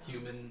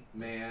 Human.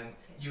 Man.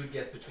 You would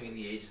guess between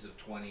the ages of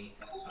 20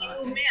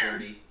 Oh, and man.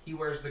 30. He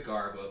wears the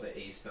garb of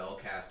a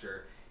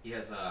spellcaster. He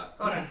has a...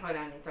 Hold on,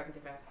 you're talking too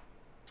fast.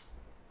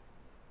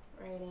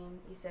 Writing,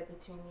 you said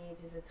between the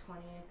ages of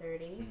 20 and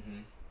 30. Mm-hmm.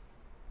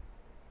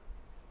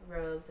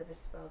 Robes of a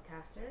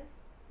spellcaster.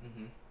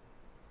 Mm-hmm.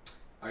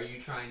 Are you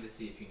trying to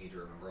see if you need to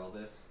remember all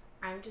this?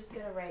 I'm just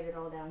gonna write it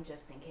all down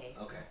just in case.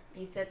 Okay.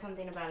 You said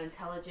something about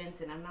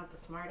intelligence, and I'm not the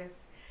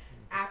smartest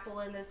apple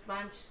in this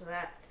bunch, so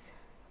that's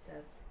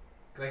says.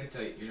 Because I can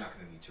tell you, you're not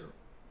going to need to...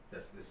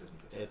 This isn't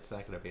the test. It's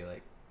not gonna be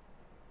like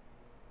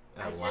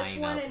a I just lineup.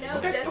 want to know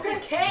Okay, just okay. in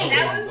case.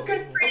 That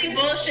was pretty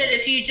bullshit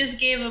if you just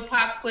gave a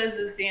pop quiz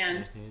at the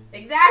end.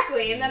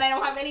 Exactly, and then I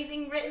don't have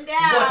anything written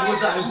down. What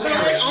was I So it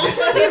wearing? would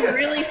also be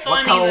really What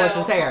funny, color though. was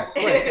his hair?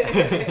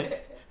 Wait.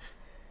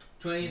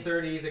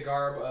 2030, the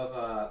garb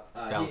of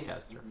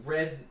Spellcaster.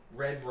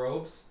 red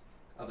robes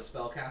of a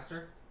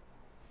spellcaster.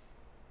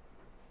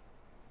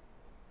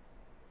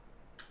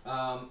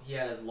 He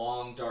has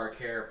long dark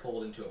hair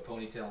pulled into a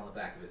ponytail on the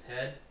back of his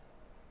head.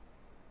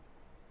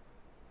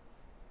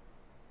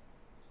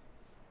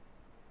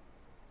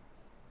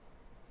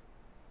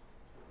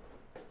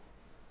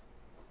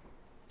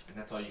 And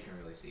that's all you can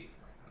really see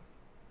right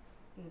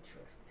now.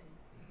 Interesting.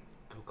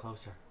 Go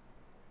closer.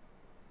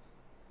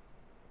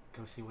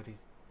 Go see what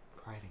he's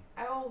writing.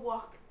 I will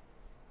walk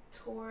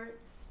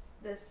towards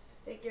this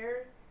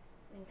figure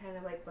and kind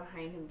of like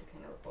behind him to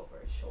kind of look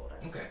over his shoulder.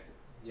 Okay.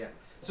 Yeah.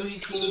 So he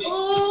seems.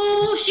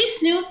 Oh, she's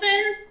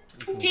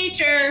snooping.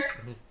 Teacher.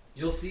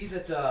 You'll see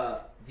that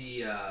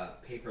the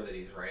paper that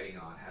he's writing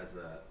on has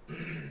a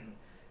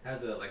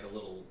like a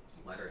little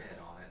letterhead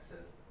on it. It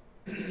says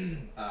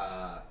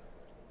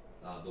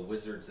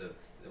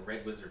the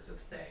Red Wizards of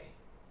Thay.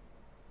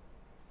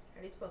 How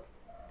do you spell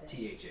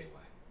Thay.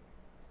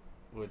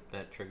 Would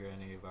that trigger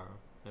any of our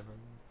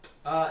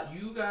memories?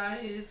 You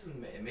guys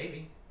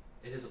maybe.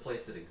 It is a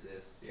place that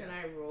exists. Yeah. Can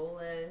I roll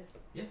a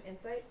Yeah.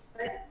 insight?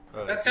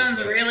 That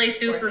sounds really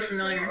super Or history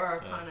familiar. Or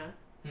Arcana?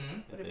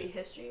 Would it be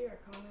history or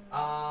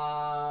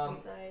common?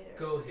 Insight or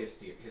Go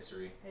history.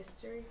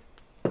 history?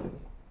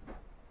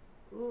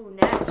 Ooh,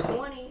 nat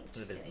 20.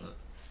 Just It is kidding. not.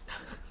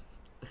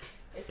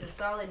 It's a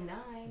solid 9.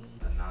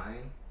 A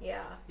 9.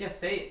 Yeah. Yeah,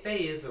 Thay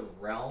is a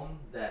realm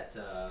that.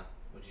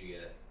 What'd you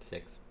get?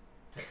 6.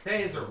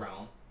 Thay is a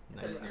realm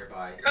that It's a is realm.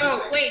 nearby.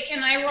 Oh, wait,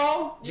 can I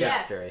roll?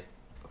 Yes. Jerry.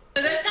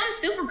 So that sounds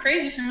super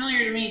crazy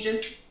familiar to me,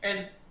 just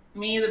as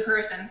me, the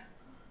person.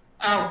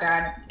 Oh,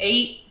 God.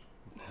 8?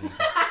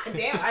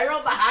 Damn, I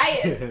rolled the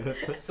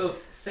highest. So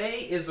Thay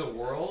is a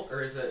world,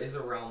 or is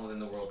a realm within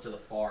the world to the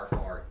far,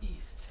 far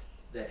east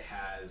that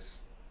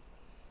has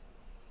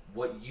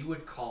what you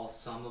would call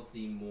some of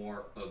the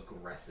more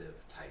aggressive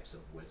types of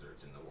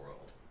wizards in the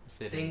world.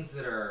 Things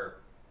that are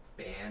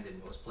banned in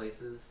most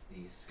places,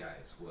 these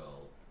guys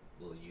will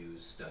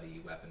use, study,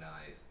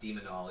 weaponize,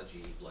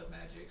 demonology, blood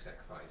magic,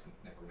 sacrifice,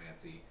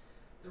 necromancy.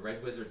 The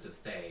Red Wizards of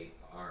Thay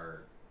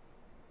are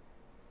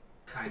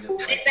kind of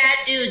like Bad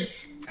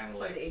dudes. kind of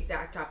So like the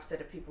exact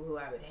opposite of people who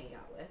I would hang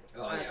out with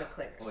as a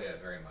cleric. Oh yeah,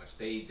 very much.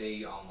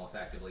 They almost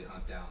actively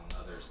hunt down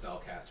other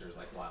spellcasters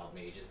like wild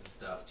mages and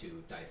stuff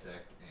to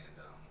dissect and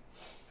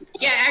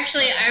Yeah,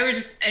 actually,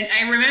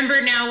 I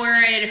remember now where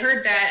I had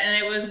heard that,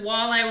 and it was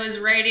while I was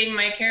writing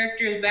my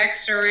character's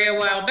backstory a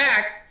while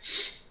back,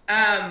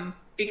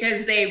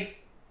 because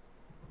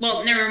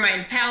never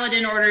mind,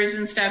 paladin orders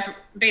and stuff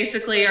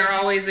basically are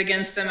always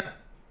against them.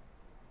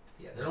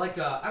 yeah, they're like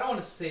I don't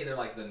want to say they're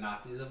like the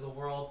Nazis of the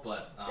world,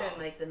 but They're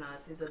like the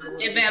Nazis of the world.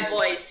 They're bad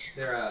boys.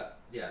 they're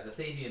the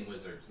Thavian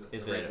wizards. The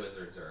Is Red it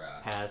Wizards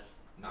are Past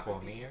not gonna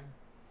be- Cormier?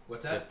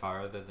 What's Is that? it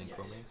farther than Yeah,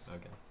 Cormier? it is.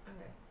 Okay.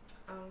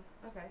 Okay.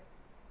 Okay.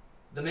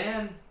 The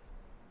man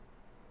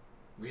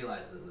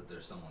realizes that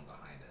there's someone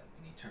behind him,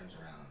 and he turns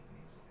around and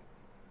he's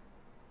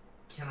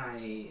like, "Can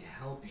I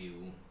help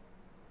you?"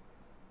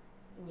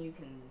 You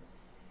can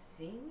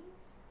see me?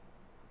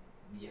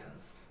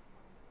 Yes.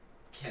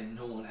 Can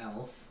no one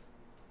else?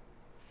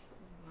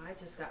 I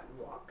just got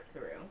walked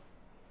through.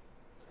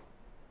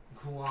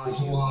 Who are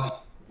you?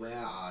 Where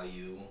are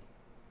you?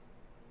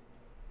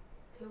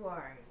 Who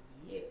are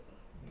you?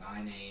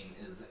 My name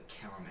is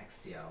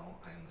Karamexiel.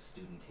 I am a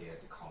student here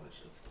at the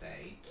College of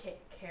Thay.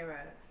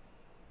 Kara.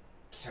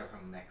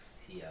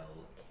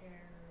 Karamexiel.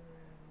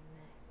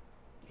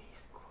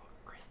 He's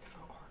Christopher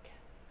Orkin.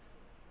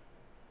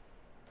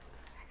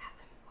 I got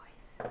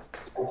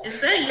the voice.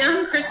 Is that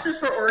young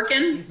Christopher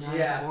Orkin? He's not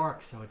Yeah. an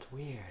orc, so it's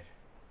weird.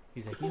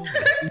 He's a human.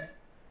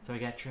 So he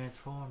got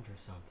transformed or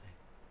something.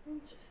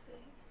 Interesting.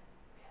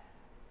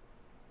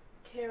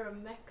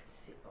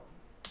 Karamexio.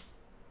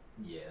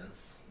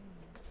 Yes.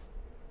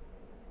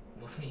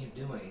 What are you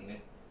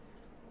doing?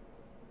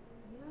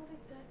 I'm not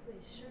exactly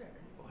sure.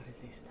 What is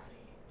he studying?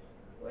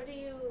 What are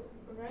you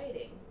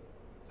writing?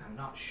 I'm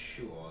not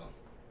sure.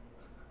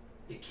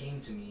 It came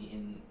to me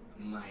in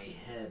my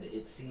head.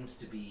 It seems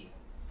to be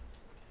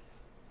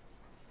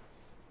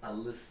a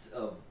list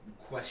of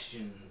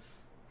questions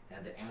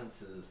and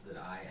answers that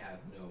I have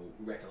no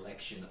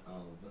recollection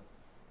of.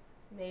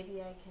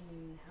 Maybe I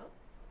can help?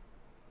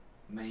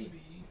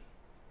 Maybe.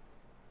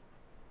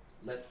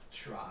 Let's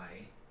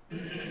try.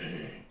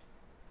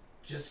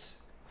 Just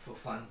for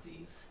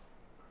funsies.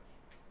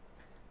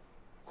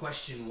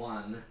 Question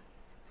 1.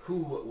 Who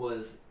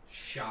was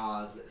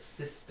Shah's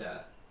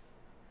sister?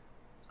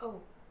 Oh.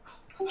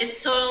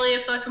 It's totally a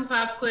fucking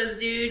pop quiz,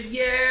 dude.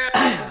 Yeah.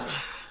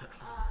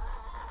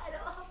 I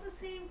don't have the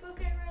same book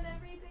I read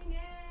everything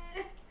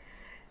in.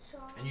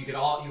 Shaw. And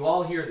you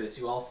all hear this.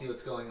 You all see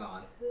what's going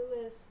on.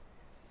 Who is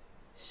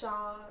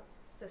Shaw's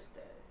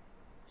sister?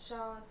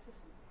 Shaw's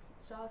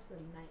the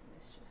night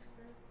mistress,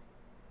 correct?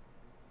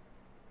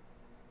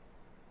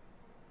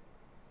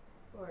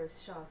 Or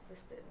is Shaw's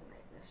sister the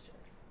night mistress?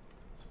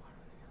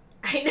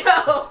 I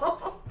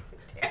know.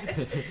 Damn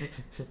it.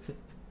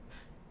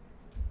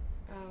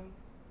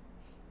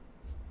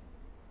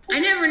 I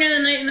never knew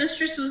the night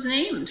mistress was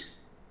named.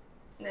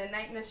 The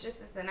night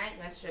mistress is the night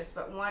mistress,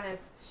 but one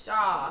is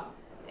Shaw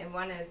and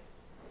one is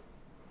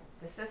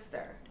the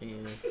sister. Yeah.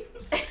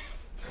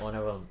 One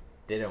of them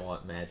didn't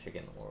want magic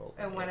in the world.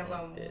 And the one other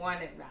of them did.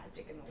 wanted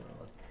magic in the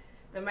world.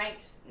 The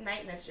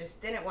night mistress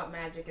didn't want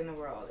magic in the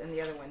world, and the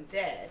other one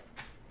did.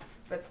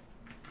 But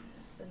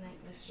is the night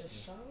mistress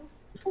Shaw?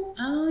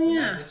 Oh My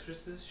yeah.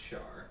 mistress is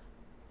Shar.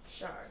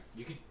 Shar.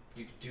 You could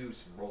do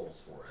some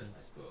rolls for it,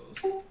 I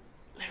suppose.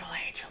 Little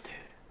angel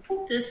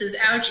dude. This is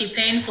ouchie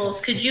painful.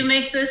 Could you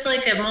make this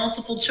like a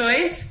multiple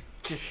choice?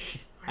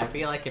 I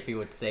feel like if he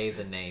would say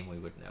the name, we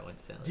would know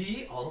instantly.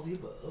 D, all of the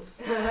above.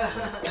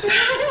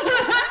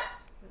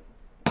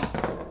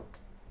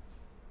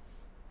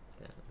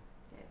 Yeah.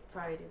 It'd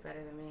probably do better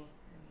than me.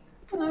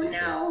 Oh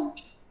no.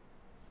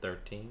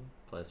 13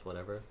 plus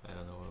whatever. I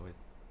don't know what we.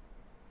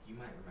 You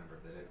might remember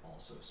that it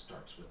also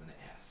starts with an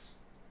S.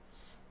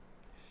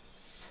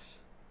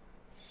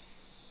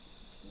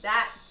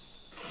 That.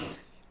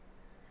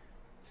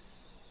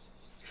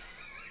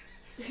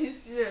 It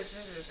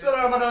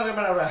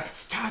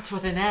starts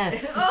with an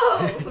S.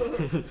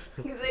 Oh!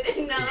 Because I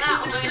didn't know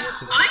that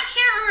one. I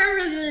can't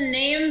remember the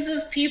names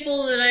of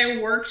people that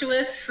I worked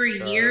with for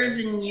years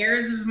and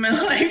years of my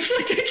life.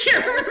 Like, I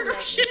can't remember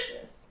shit.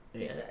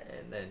 Yeah,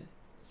 and then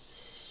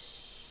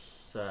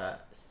so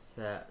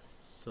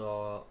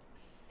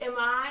Can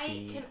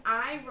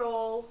I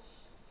roll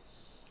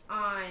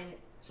on?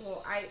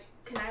 Well,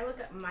 can I look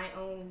up my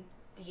own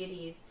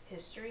deity's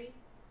history,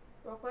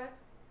 real quick?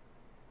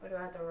 Or do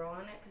I have to roll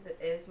on it? Because it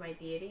is my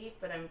deity,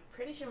 but I'm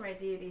pretty sure my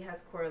deity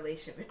has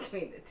correlation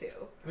between the two.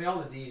 I mean,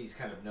 all the deities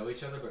kind of know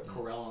each other, but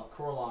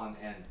Corellon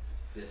and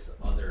this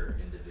other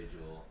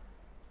individual,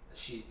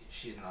 she's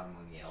not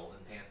among the Elven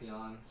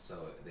pantheon,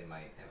 so they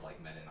might have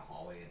like met in a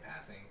hallway in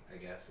passing, I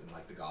guess, in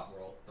like the god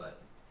world. But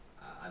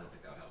I don't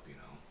think that would help, you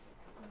know.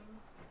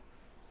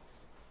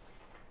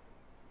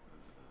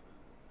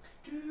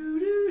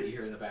 You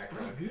hear in the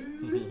background.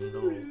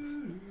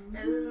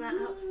 That does not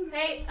help.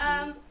 Hey,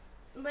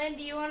 Lynn,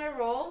 do you want to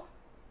roll?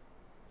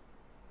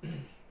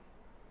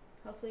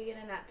 Hopefully you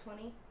get a nat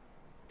 20.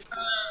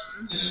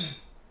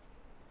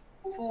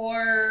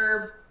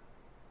 For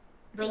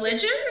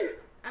religion?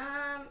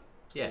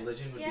 Yeah.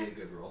 Religion would be a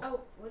good roll. Oh,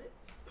 what?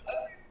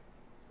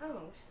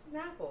 Oh,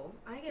 Snapple.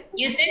 I get.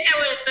 You'd think I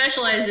would have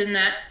specialized in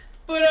that,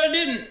 but I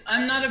didn't.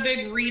 I'm not a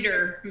big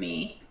reader,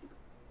 me.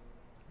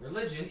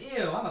 Religion?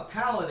 Ew, I'm a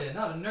paladin,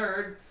 not a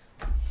nerd.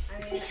 I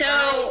mean, So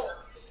I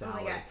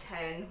only got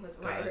 10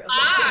 with my religion.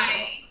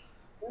 I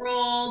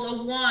rolled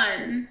a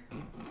 1.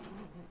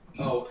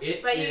 Oh,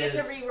 But you get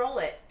to re-roll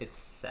it. It's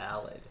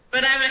salad.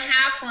 But I'm a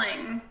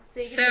halfling.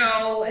 So you get to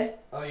re-roll it.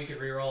 Oh, you could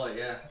re-roll it,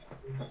 yeah.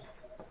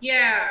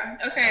 Yeah,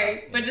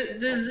 okay. But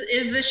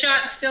is the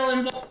shot still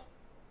involved?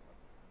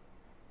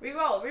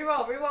 Re-roll.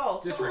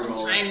 Just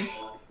re-roll it. Fine.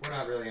 We're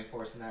not really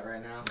enforcing that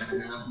right now.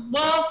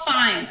 Well,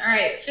 fine. All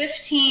right.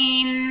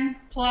 15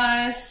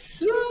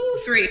 plus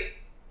 3.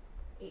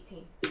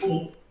 18.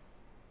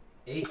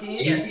 18?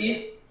 Yes.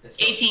 That's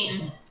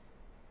 18.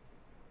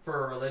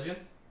 For a religion?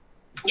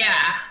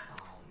 Yeah.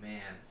 Oh,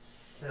 man.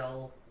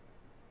 Sell.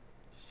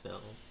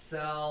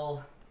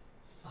 Sell.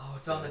 Oh,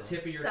 it's on the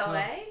tip of your tongue.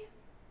 Soleil?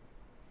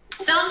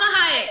 Selma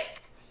Hayek.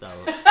 Sell.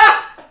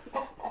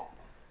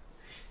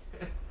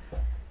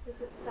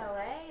 Is it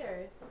Soleil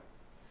or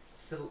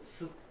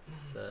Soloy?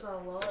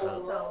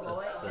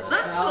 It's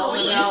not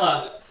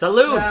Salmonella.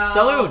 Saloon.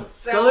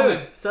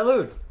 Salmon.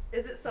 Saloon.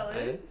 Is it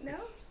Saloon? No?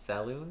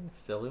 Saloon.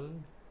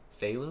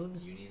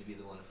 You need to be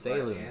the one to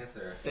provide the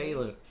answer.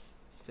 Saloon.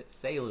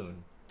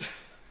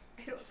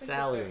 I don't think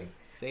Saloon. that's right.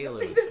 I don't Saloon.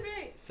 think that's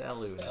right.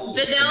 Saloon.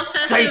 Vidal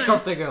Say Sassoon.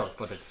 something else,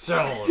 but it's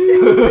Saloon. I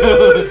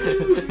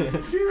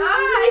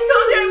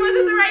told you I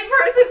wasn't the right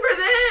person for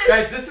this.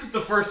 Guys, this is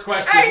the first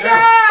question. I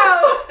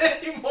know.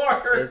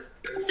 Anymore.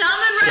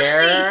 Salman Rushdie.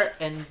 Share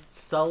and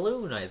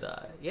Saloon, I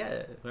thought.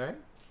 Yeah, right?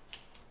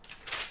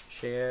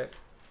 Share.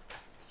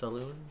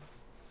 Saloon.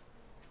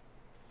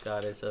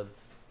 Goddess of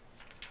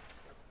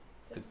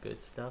the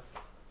good stuff.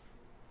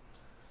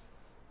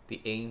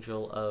 The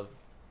angel of.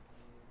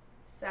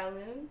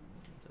 Saloon?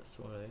 That's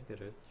what I think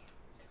it is.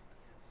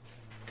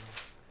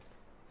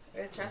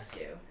 I'm gonna trust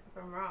you if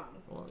I'm wrong.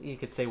 Well, you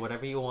could say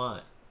whatever you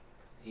want.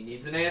 He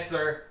needs an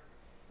answer.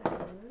 Saloon?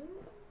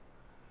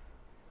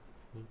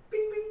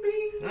 Bing, bing,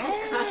 bing.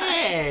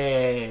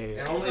 Hey!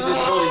 And only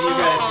visible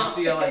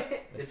to you guys. You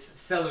see, it's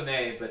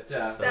Salune, but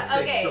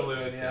okay.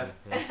 Saloon, yeah.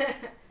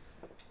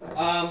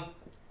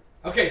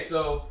 Okay,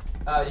 so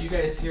you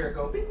guys hear it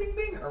go bing, bing,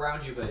 bing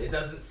around you, but it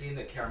doesn't seem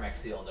that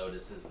Carmaxiel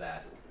notices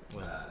that.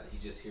 He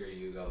just hear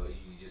you go.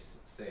 You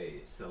just say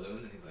Saloon,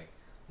 and he's like,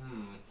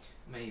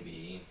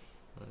 maybe.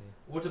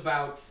 What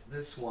about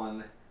this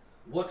one?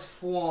 What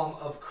form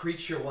of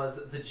creature was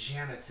the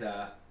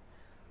janitor?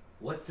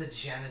 What's a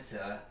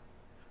janitor?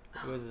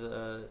 It was,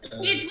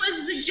 It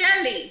was the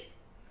jelly.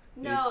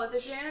 No, the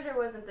janitor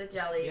wasn't the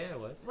jelly. yeah,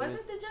 what? Was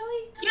it the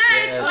jelly?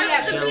 Yeah, it Yeah. was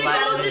yeah, the the big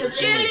gelatinous old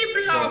jelly ooze.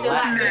 blob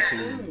Gelatinous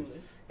man.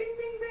 ooze. Bing,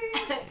 bing, bing.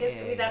 Because we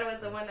Yeah. thought it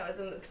was the one that was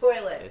in the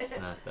toilet. It's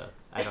not though.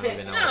 I don't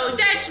even know. No, what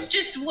that it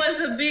just was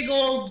a big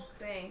old,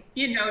 Thing.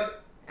 you know,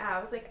 I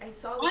was like, I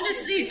saw.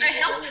 honestly, a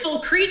helpful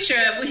creature.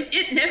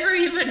 It never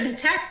even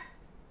attacked.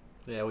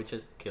 was. Yeah, we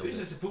just It killed was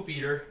it. just a poop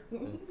eater.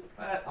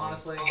 But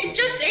honestly, It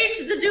just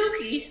ate the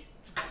dookie.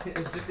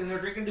 it's just in there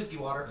drinking dookie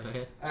water.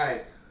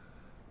 Alright.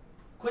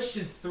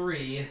 Question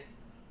 3.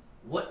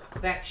 What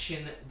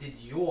faction did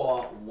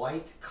your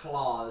White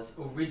Claws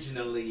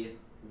originally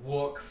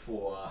work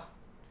for?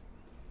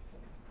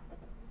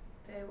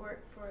 They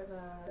worked for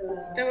the.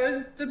 There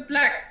was the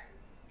black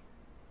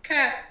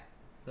cat.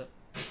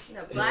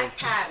 No, Black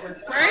Cat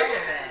was part Right? of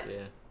it,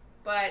 Yeah,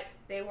 but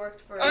they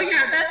worked for. Oh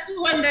yeah, that's the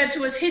one that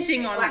was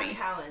hitting on Black me.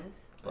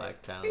 Talons. Black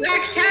Town.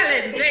 Black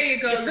talons. There you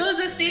go. Those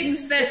are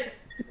things that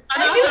are I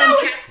not knew on that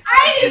cats. one.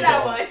 I knew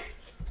that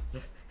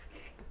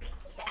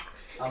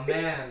one. A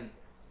man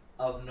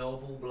of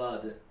noble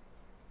blood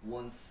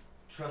once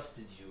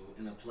trusted you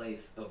in a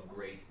place of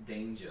great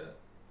danger.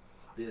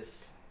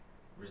 This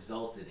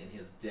resulted in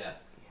his death.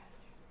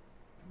 Yes.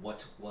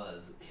 What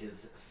was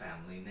his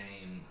family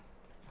name?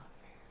 That's not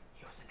fair.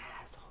 He was an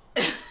asshole.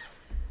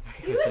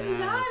 He was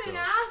not an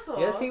asshole.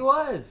 Yes, he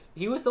was.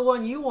 He was the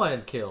one you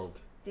wanted killed.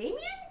 Damien?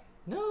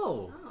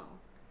 No. Oh.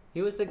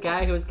 He was the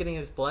guy who was getting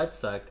his blood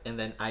sucked, and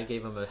then I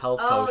gave him a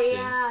health Oh, potion.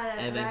 yeah, that's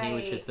and then right. he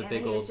was just the And big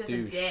then he old was just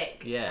douche. a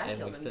dick. Yeah, I and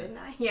killed we him, said, didn't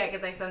I? Yeah,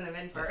 because I sent him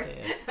in first.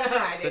 Yeah.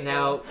 I So didn't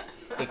now kill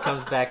him. it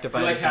comes back to You're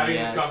bite like us in having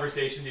the this ass.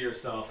 conversation to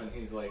yourself, and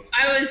he's like,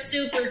 I was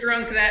super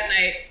drunk that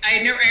night. I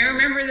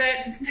remember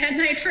that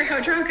night for how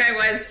drunk I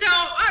was. So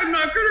I'm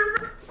not gonna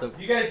remember. So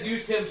you guys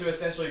used him to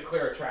essentially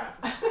clear a trap.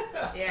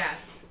 Yeah,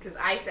 because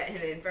I sent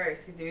him in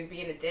first because he was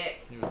being a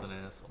dick. he was an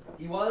asshole.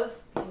 He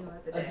was He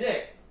was a a dick.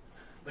 dick,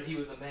 but he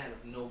was a man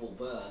of noble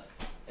birth.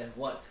 And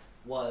what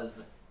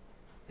was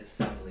his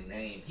family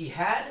name? He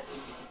had.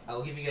 I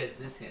will give you guys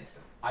this hint.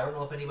 I don't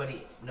know if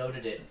anybody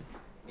noted it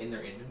in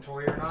their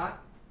inventory or not.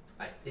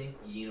 I think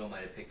Yino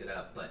might have picked it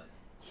up, but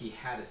he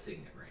had a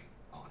signet ring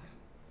on him.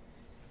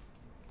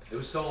 It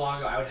was so long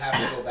ago, I would have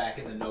to go back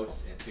in the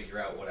notes and figure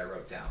out what I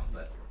wrote down,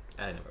 but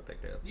I never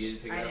picked it up. you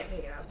didn't pick it I up? didn't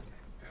pick it up.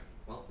 Okay.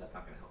 Well, that's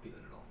not going to help you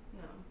then at all.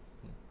 No.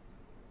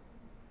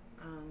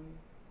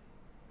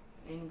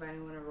 Anybody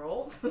want to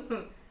roll? A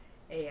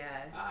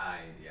Yeah, I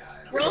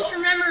don't Roll for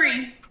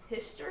memory.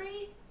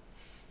 history?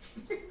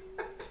 It's in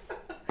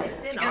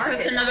I guess our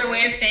that's history. another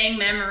way of saying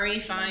memory.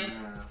 Fine.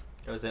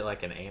 Was it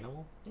like an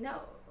animal?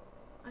 No,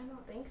 I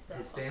don't think so.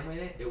 His family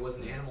name? It was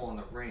an animal on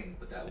the ring,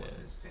 but that wasn't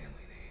Yeah. his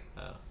family name.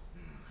 Oh.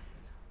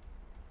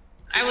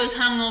 I was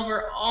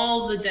hungover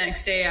all the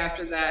next day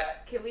after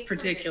that. Can we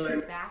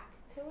particular. go back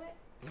to it?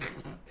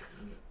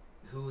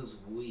 Who was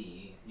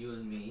we? You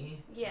and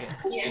me? Yeah.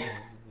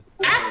 Yes.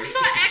 Ask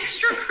for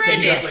extra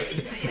credit.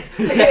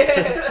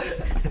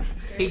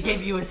 He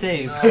gave you a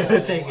save. No,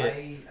 Take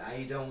it.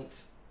 I don't.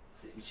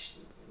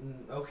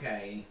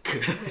 Okay.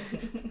 Can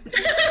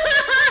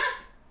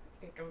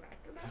come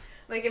back to that.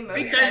 Like in most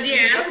Because times you we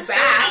asked look so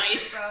back,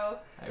 nice. so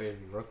I mean,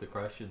 you wrote the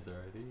questions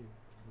already.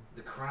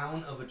 The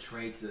crown of a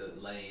traitor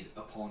laid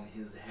upon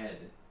his head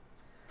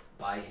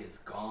by his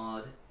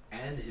god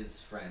and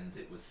his friends,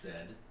 it was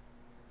said.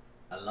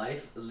 A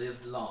life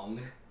lived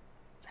long,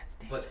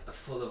 but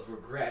full of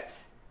regret.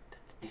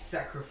 He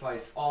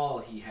sacrificed all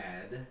he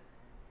had,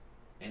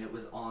 and it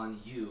was on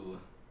you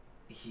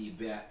he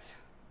bet.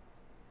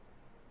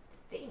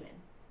 it's Damon.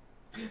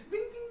 Bing,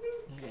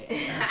 bing,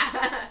 bing.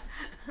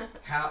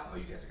 How? Oh,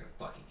 you guys are gonna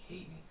fucking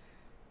hate me.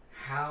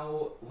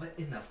 How? What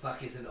in the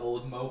fuck is an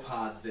old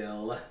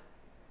Mopazville?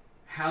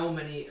 How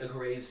many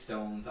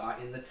gravestones are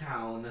in the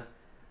town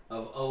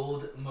of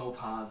Old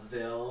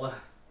Mopazville?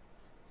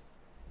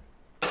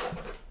 I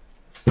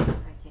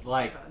can't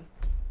Like- keep on.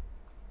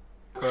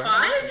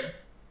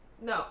 5?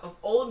 No, of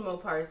old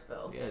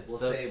Moparsville. Yeah, it's We'll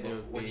the- say it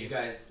would when be- you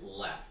guys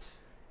left.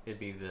 It'd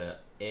be the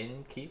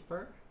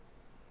innkeeper,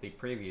 the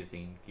previous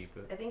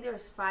innkeeper, I think there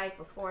was 5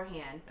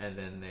 beforehand. and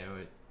then there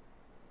would,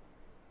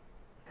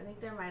 I think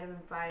there might have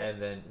been 5.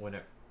 and then when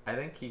it, I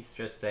think he's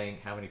just saying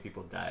how many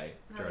people died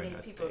How during many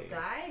our people stay.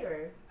 died,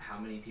 or How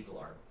many people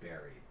are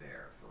buried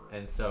there for?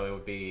 And so it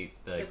would be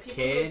the The people who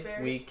kid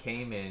buried- we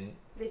came in,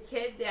 the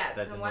kid that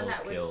That the the one nose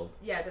that was killed.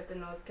 that the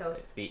nose killed.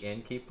 the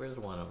innkeeper is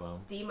one of them.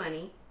 D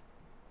Money.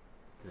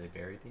 Did they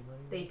bury D-Money?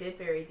 They did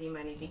bury D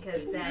Money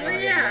because Oh,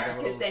 then yeah.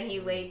 because then he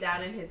laid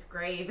down in his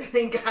grave and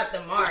then got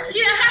the mark.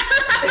 Yeah.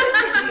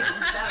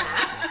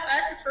 Dumbass.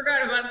 I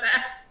forgot about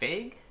that.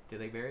 Fig?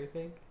 Did they bury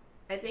Fig?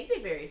 I think they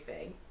buried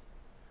Fig.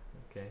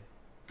 Okay.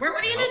 Were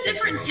we in I hope a they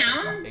different buried Fig.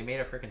 town? They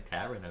made a freaking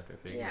tavern after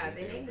Fig. Yeah, I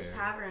they think named the buried.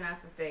 tavern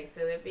after Fig,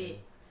 so there'd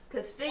be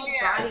because Fig's Oh,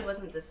 yeah. body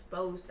wasn't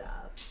disposed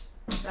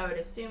of, so I would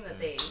assume that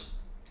they.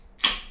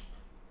 I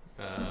That's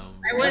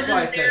why I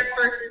wasn't said- there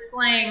for the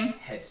slaying.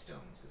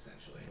 Headstones,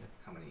 essentially.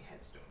 How many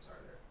headstones are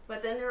there?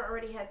 But then there were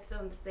already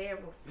headstones there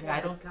before Yeah,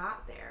 I we don't-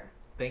 got there.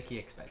 Think he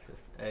expects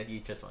us. He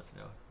just wants to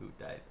know who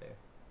died there.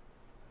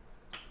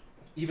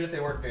 Even if they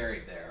weren't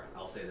buried there,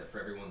 I'll say that for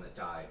everyone that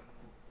died,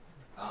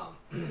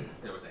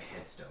 there was a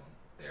headstone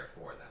there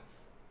for them.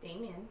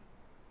 Damien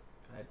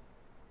I-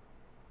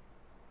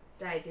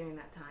 died during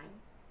that time.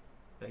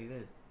 They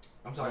did.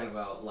 I'm talking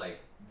about like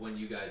when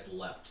you guys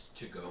left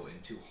to go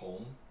into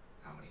home.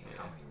 How many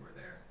were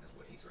there? Is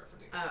what he's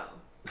referencing. Oh,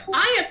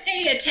 I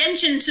pay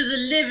attention to the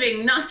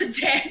living, not the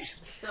dead.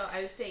 so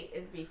I would say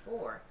it'd be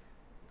 4.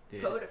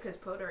 Did. Because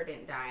Podor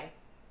didn't die.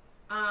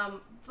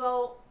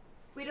 Well,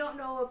 we don't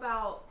know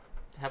about.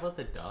 How about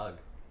the dog?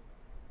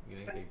 You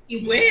think they?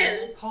 You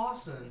will.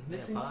 Pawson,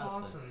 missing Pawson.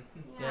 Pawson.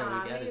 Yeah, we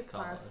got maybe his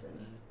collar.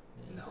 Parson.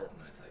 No, So- I'm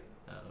gonna tell you.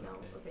 Oh, So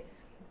okay. okay,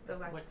 still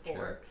back What to 4.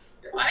 jerks?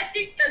 Well, I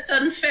think that's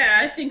unfair.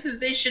 I think that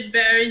they should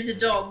bury the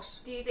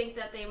dogs. Do you think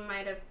that they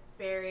might have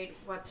buried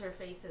what's her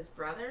face's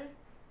brother?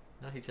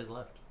 No, he just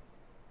left.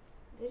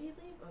 Did he leave?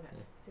 Okay,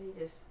 Yeah. so he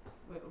just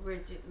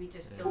we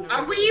just Yeah. don't know.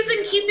 Are we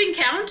even keeping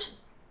count?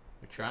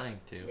 We're trying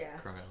to Yeah.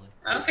 currently.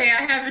 Okay,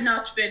 I have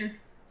not been.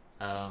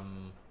 Yeah,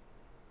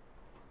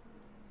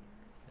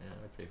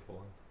 I'd say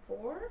 4.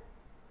 4?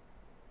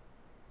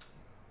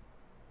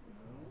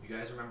 You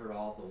guys remembered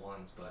all of the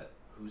ones, but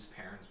whose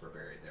parents were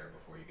buried there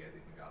before you guys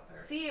even got there?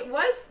 See, it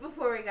was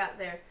before we got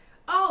there.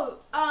 Oh,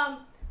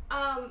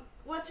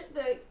 what's her,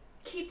 the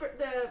keeper,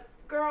 the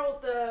girl,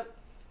 the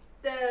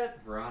the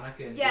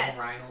Veronica and Yes.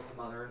 Jim Reinhold's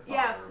mother and father.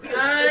 yeah. were So back.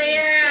 it's supposed to be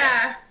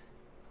yeah. 6.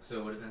 So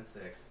it would have been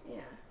 6. Yeah.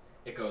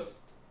 It goes.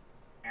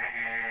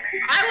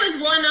 I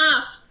was one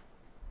off.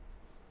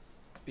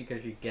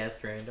 Because you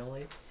guessed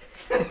randomly.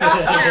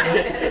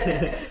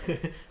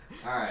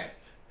 Alright.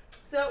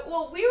 So,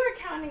 well, we were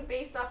counting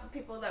based off of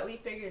people that we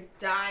figured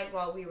died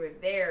while we were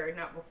there,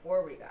 not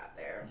before we got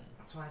there.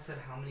 That's why I said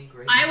how many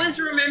great. I was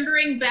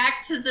remembering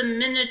back to the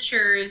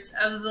miniatures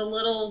of the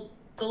little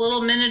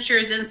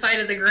miniatures inside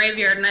of the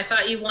graveyard, and I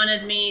thought you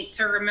wanted me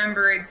to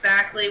remember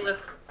exactly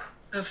with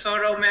a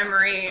photo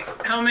memory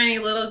how many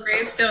little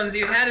gravestones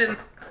you had in.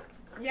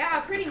 Yeah,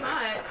 pretty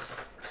much.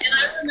 And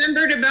I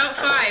remembered about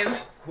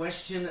 5.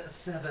 Question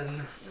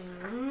 7.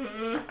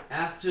 Mm-hmm.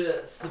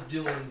 After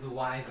subduing the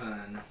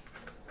wyvern,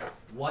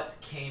 what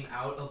came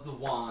out of the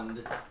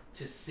wand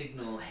to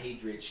signal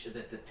Hadrich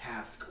that the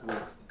task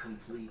was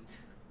complete?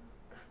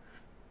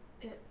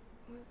 It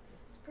was the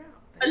sprout.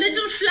 A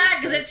little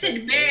flag that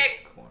said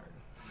bag. Acorn.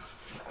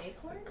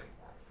 Acorn?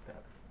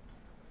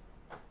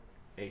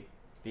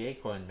 The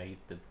acorn made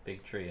the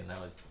big tree, and that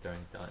was during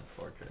Don's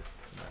fortress.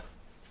 Not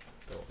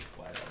the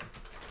wyvern.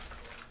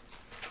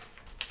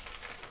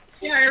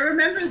 Yeah, I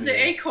remember the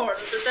acorn,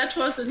 but that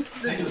wasn't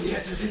I know the. the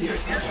answer's in here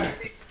somewhere.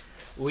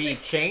 We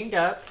chained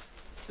up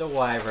the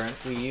wyvern.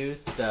 We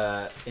used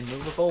the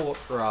immovable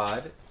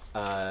rod.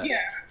 Yeah.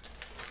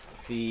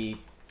 The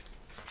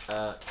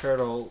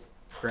turtle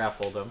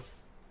grappled him.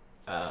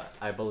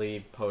 I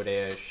believe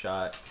Podea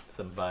shot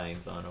some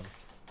vines on him.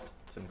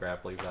 Some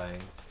grapply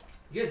vines.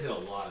 You guys did a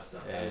lot of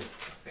stuff. That Yeah. was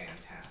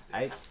fantastic.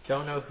 I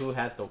don't know who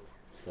had the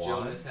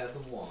wand. Jonas had the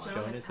wand.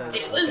 Jonas had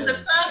It was the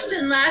first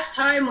and last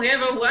time we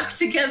ever worked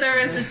together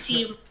as a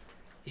team.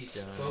 He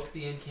spoke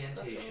the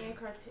incantation.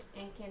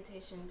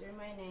 Incantation. Through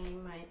my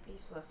name might be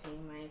fluffy.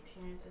 My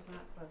appearance is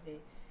not fluffy.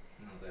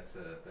 No, that's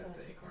the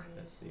acorn.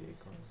 That's the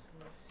acorn.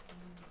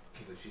 I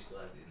can't believe she still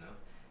has these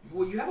notes.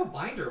 Well, you have a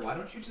binder. Why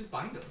don't you just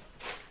bind them?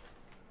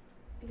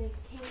 They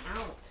came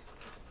out.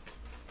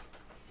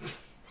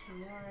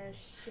 Tamora,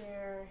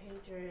 Share,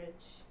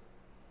 Hadrich,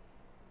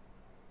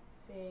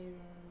 Faerun,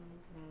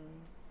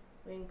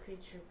 Winged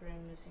creature,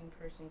 brim, missing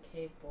person,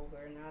 cave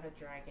boulder, not a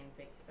dragon,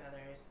 big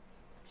feathers.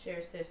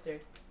 Cher's sister.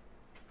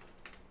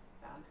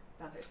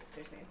 Found her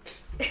sister's name.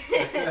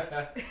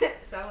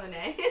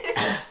 Selene.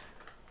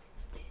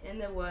 In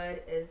the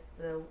wood is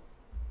the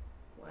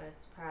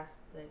west past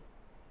the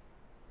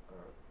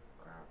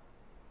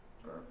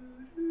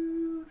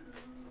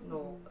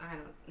no, I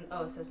don't.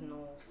 Oh, it says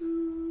Knowles.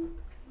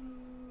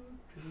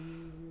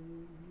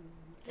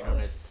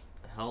 Jonas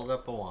held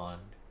up a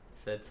wand,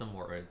 said some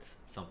words,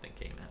 something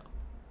came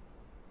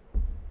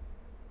out.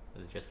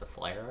 Was it just a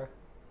flare?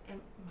 It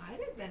might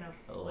have been a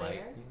A flare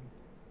lightning?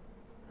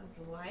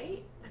 of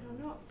light. I don't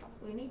know.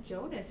 We need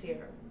Jonas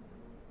here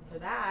for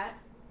that.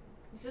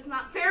 It's just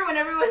not fair when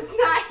everyone's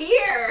not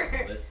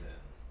here. Listen,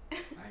 I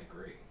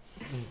agree.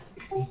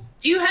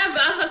 Do you have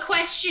other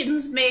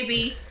questions,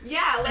 maybe? Yeah.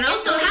 Like And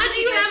also, it's how really do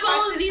you good have all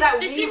of questions these that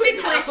we specific would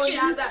know, not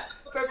questions that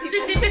for people who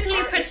specifically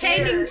aren't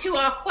pertaining here. to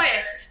our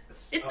quest?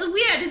 It's Oh.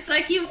 weird. It's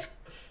like you've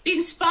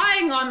been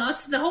spying on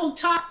us the whole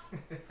time.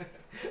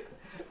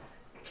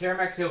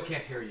 Caramax Hill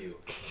can't hear you.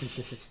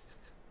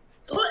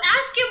 Well,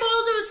 ask him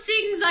all those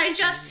things I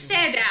just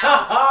said,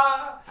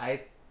 Al.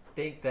 I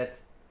think that's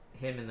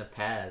him in the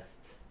past.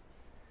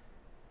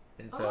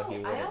 And so he Oh, I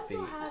wouldn't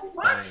also be have-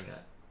 What? spying on.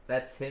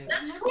 That's him.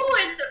 That's who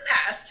in the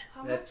past?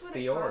 How That's much would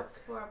the it orc. cost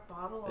for a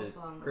bottle The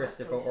of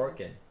Christopher rock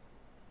potion? Orkin.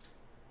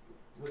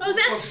 We're Oh,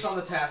 that's- focused on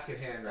the task at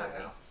hand right Sorry.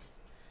 now.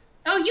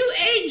 Oh, you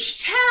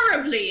aged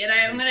terribly. And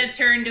I'm going to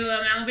turn to him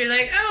and I'll be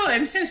like, oh,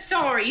 I'm so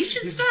sorry. You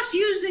should start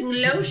using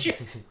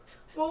lotion.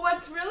 Well,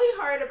 what's really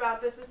hard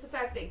about this is the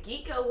fact that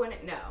Geeko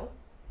wouldn't know.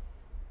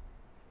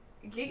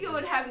 Geeko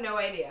would have no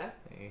idea.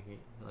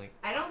 Like,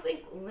 I don't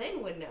think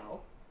Lynn would know.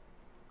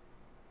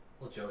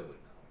 Well, Joey would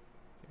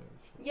know.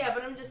 Yeah,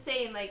 but I'm just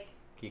saying, like,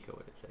 Kiko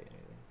wouldn't say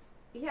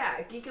anything.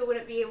 yeah, Geeko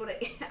wouldn't be able to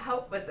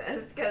help with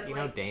this because, You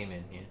know like,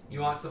 Damon, yeah. You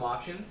want some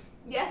options?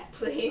 yes,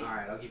 please.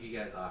 Alright, I'll give you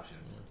guys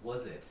options.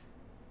 Was it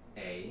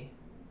A,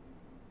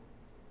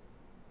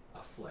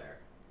 a flare,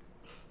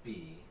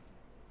 B,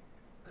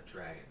 a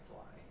dragonfly,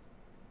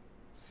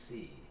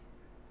 C,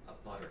 a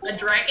butterfly? A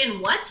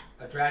dragon what?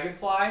 A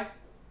dragonfly,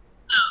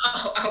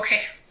 Oh,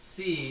 okay.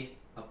 C,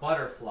 a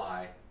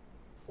butterfly,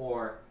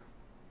 or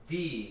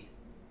D,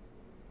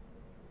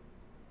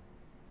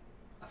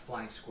 a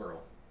flying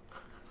squirrel?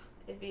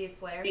 It'd be a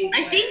flare.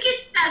 I think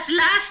it's that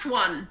last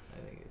one.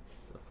 I think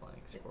it's a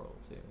flying squirrel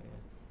too,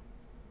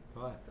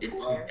 yeah. What?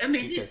 It's, Flare. I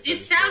mean, Kiko's it pretty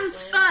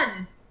sounds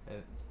fun.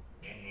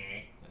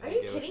 Are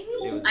you kidding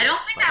me? I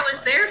don't think I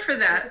was there for Is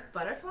that. it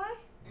butterfly?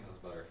 It was a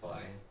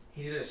butterfly.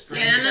 He did a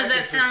string. Yeah, none of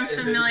that sounds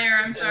familiar,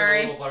 I'm A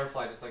sorry. little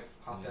butterfly just like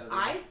popped out of the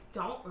I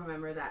don't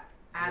remember that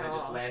at and it all.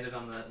 just landed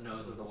on the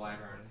nose of the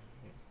wyvern.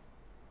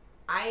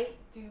 I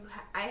do.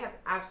 I have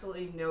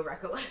absolutely no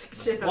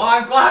recollection. Well,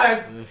 I'm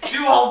glad I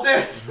do all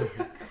this.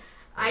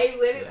 I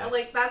literally, Yeah.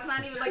 like, that's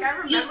not even, like, I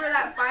remember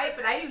that fight,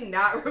 but I do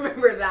not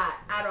remember that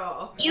at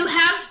all. You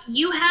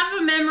have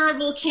a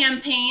memorable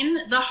campaign.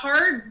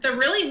 The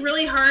really,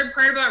 really hard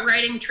part about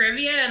writing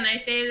trivia, and I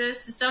say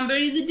this to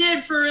somebody that did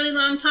it for a really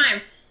long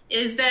time,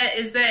 is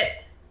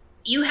that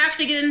you have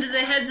to get into the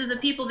heads of the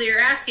people that you're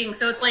asking.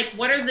 So it's like,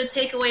 what are the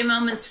takeaway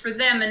moments for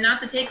them and not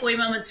the takeaway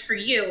moments for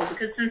you?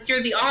 Because since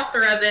you're the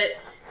author of it,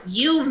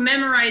 you've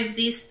memorized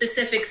these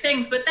specific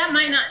things, but that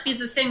might not be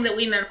the thing that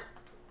we memorize.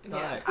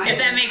 Yeah. If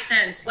that makes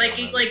sense. Like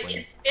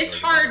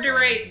it's hard to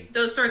write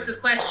those sorts of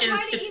questions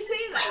Why to did you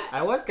say that?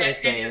 I was gonna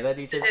say it, then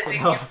he just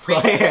Specific put off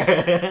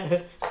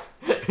player.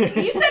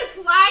 You said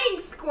flying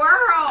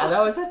squirrel. That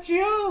was a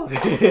joke.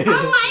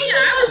 Oh my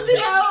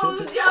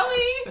gosh, no,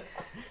 Joey.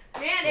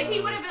 Man, if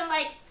he would have been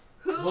like,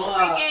 who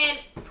freaking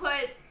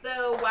put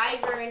the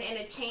wyvern in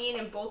a chain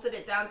and bolted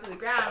it down to the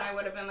ground, I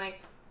would have been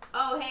like,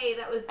 oh, hey,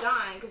 that was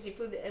Dawn, because she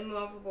put the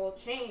immovable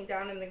chain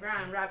down in the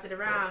ground, wrapped it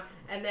around,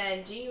 and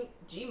then G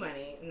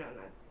Money, no,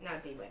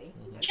 not D Money.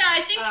 Yeah,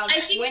 I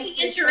think Winston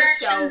the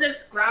interactions Churchill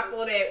of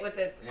grappled it with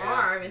its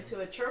arm into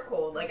a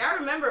chokehold. Like, I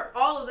remember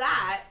all of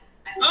that.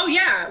 oh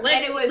yeah, like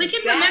And it was we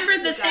can Beth remember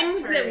the that got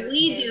things that turned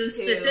we do into-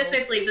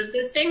 specifically, but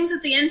the things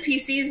that the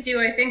NPCs do,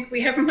 I think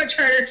we have a much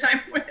harder time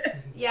with.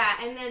 Yeah,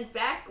 and then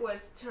Beck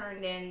was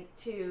turned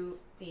into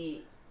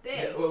the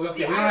thing. Yeah, well, okay,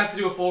 we don't have to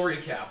do a full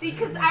recap. See,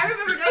 because I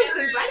remember those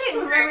things, but I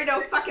didn't remember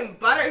no fucking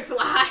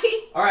butterfly.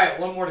 All right,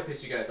 one more to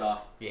piss you guys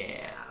off.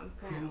 Yeah.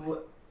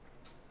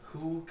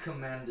 Who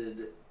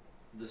commanded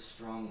the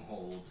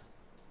stronghold?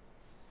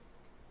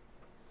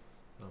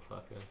 No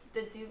fuckers.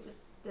 The dude with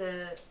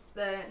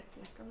the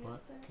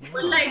necromancer?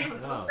 Well,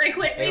 like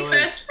when we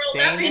first rolled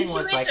up Damon into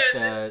was it, like or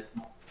the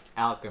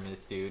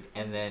alchemist dude,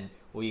 and then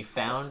we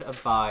found a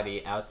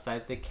body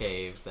outside the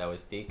cave that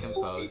was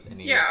decomposed, and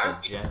he Yeah.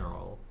 was the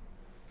general,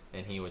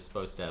 and he was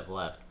supposed to have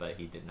left, but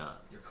he did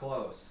not. You're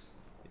close.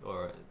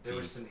 Or There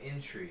was some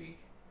intrigue.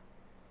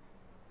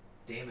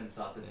 Damon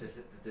thought that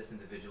this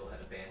individual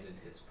had abandoned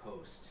his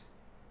post.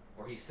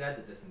 Or he said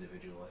that this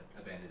individual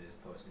had abandoned his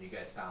post, and you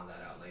guys found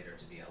that out later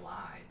to be a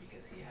lie,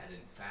 because he had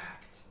in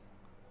fact...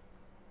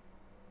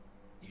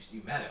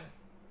 You met him.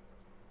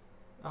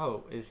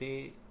 Oh, is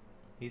he?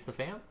 He's the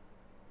fam?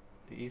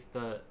 He's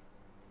the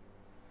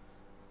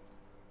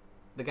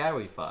guy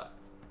we fought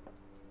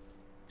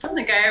I don't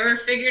think I ever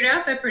figured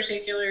out that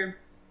particular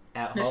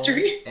at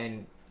mystery. home,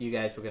 and you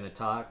guys were gonna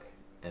talk,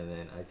 and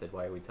then I said,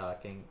 "Why are we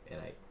talking?" And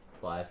I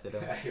blasted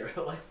him. You're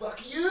like,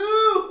 fuck you!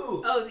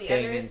 Oh, the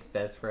Damon's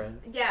best friend.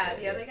 other... Yeah,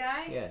 the other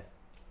guy? Yeah.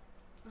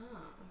 Oh.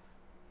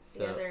 So,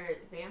 The other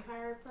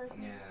vampire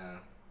person? Yeah.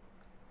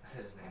 I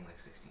said his name like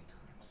 16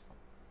 times.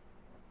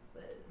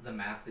 Was... The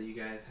map that you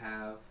guys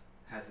have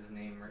has his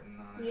name written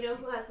on it. You know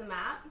who has the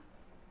map?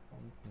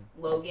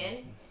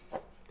 Logan.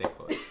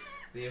 Bigfoot.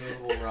 The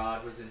immovable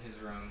rod was in his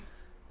room.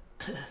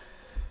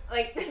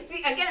 Like,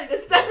 see, again,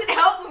 this doesn't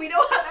help when we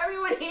don't have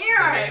everyone The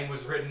here. name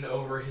was written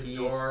over his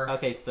door.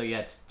 Okay, so you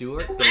had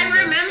Stuart. I Damon,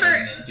 remember,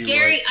 and Stuart.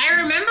 Gary, I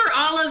remember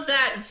all of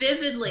that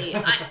vividly.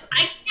 I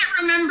can't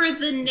remember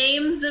the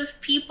names of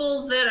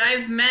people that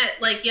I've met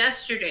like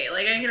yesterday.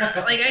 Like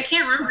I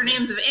can't remember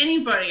names of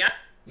anybody.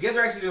 You guys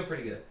are actually doing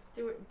pretty good.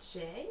 Stuart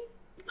J?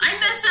 I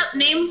mess up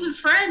names of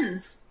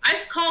friends.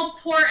 I've called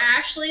poor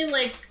Ashley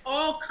like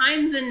all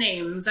kinds of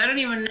names. I don't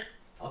even know.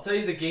 I'll tell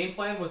you, the game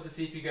plan was to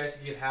see if you guys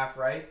could get half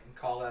right and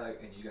call that,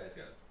 and you guys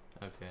got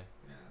it. Okay.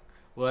 Yeah.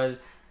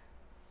 Was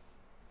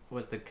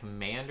the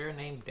commander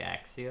named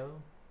Daxio?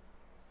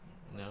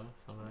 No,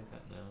 something like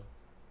that. No.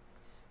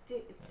 It's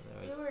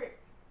That was-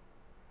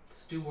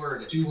 Stuart.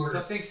 Stewart.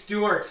 Stop saying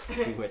Stewart.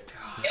 Stuart.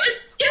 It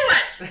was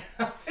Stuart.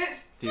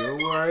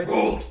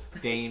 Stuart,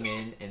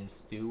 Damon, and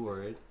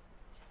Stuart.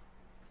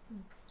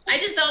 I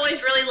just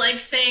always really liked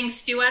saying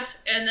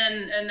Stuart, and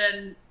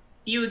then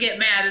you would get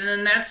mad, and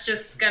then that's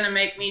just gonna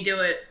make me do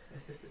it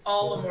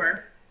all the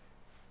more.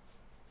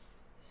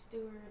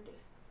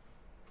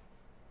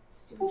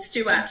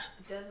 Stuart.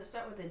 Does it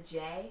start with a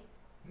J?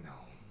 No.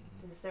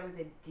 Does it start with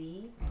a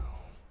D? No.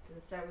 Does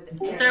it start with a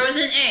Does it start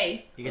with an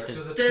A? You get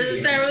Starts to with a Does it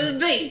P. start with a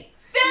B?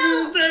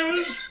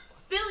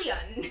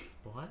 Philion.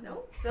 what?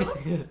 No?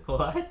 Philip?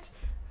 What?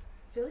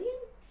 Philion?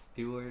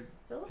 Stuart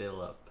Philip?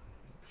 Philip.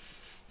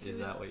 Is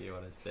that what you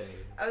want to say?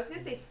 I was gonna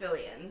say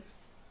Philion.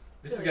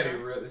 This is gonna be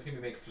real. This is gonna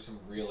be make for some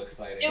real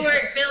exciting.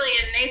 Stuart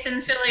Fillion,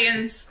 Nathan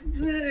Fillion's.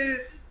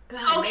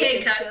 God, Okay,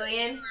 Nathan cut.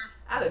 Philion.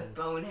 I would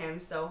bone him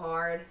so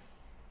hard.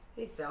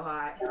 He's so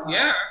hot.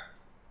 Yeah.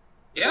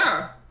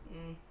 Yeah.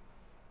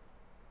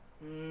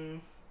 Oh,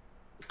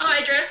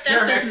 I dressed up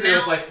Jeremy as actually was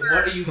Mel. like, "What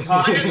are you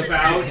talking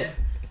about?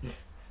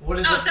 What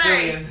is Oh, a sorry.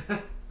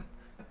 billion?"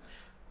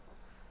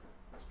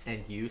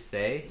 And you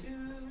say?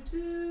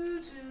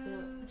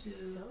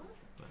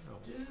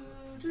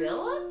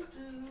 Philip?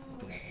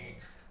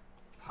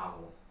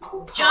 Pavel.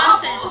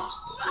 Johnson.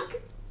 Fuck.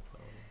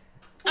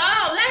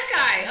 Oh, that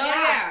guy. Oh,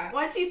 yeah.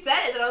 Once you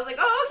said it, then I was like,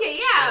 oh, okay,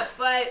 yeah,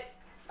 but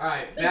All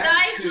right. The back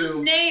guy to... whose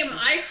name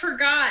I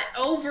forgot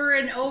over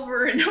and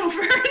over and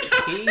over and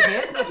over. He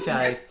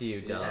hypnotized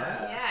you, Don.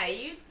 Yeah. yeah,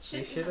 you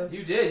You should have.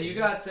 You did. You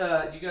got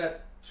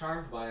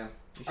charmed by him.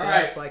 You should All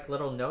have right. like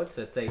little notes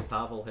that say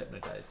Pavel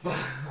hypnotized you.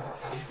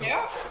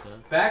 Yeah.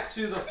 Back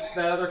to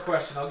that other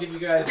question. I'll give you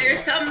guys. There's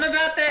something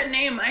about that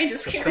name I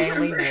just The can't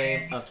family remember.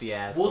 name of the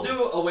asshole. We'll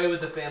do away with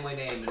the family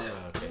name, and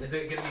if Okay. is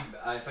it gonna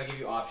be if I give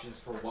you options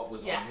for what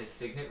was on his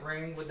signet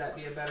ring, would that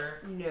be a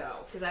better? No,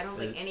 because I don't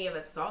think any of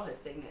us saw his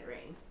signet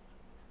ring.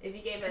 If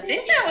you gave I us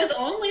think that was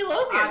only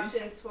Logan.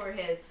 options for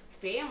his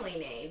family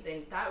name,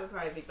 then that would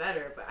probably be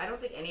better. But I don't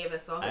think any of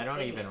us saw his I don't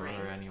signet even ring.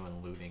 remember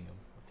anyone looting him.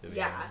 To be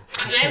Yeah,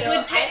 honest. I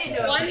would pick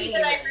didn't know one if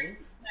that I anyone-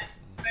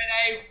 but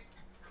I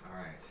All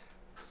right.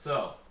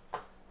 So,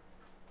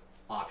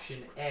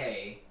 option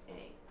A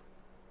Hey.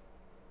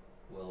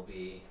 will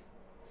be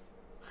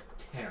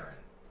Taryn.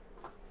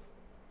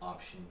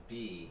 Option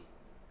B,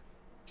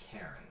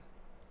 Karen.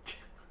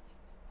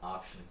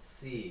 Option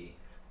C,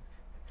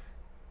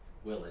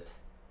 Willett.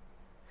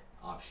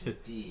 Option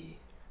D,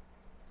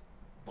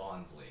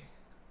 Bonsley.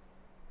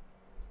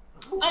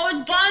 Oh, it's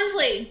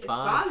Bonsley. It's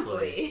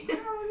Bonsley. Bonsley.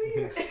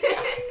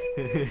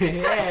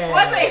 Yeah.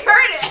 Once I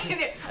heard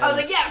it, I was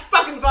like, yeah,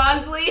 fucking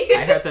Bonsley.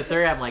 I heard the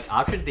third. I'm like,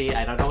 option D.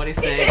 I don't know what he's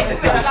saying.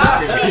 It's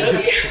option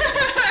D.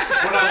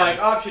 When I'm like,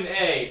 option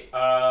A,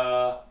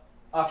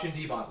 option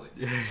D, Bonsley.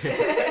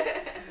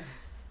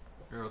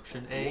 Or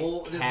option A.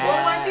 Well, this- Cat.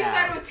 Well, once you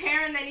started with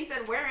Taryn, then you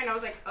said Warren. I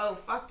was like, oh,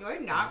 fuck, do I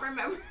not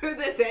remember who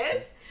this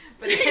is?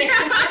 But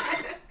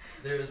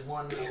There's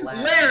one last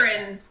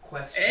Laren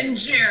question. and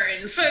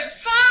Jaren.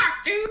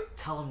 Fuck, dude.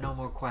 Tell him no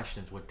more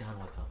questions. We're done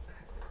with them.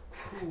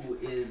 Who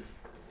is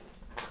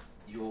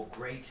your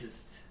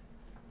greatest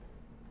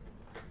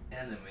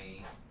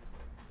enemy?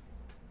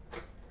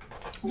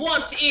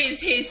 What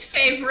is his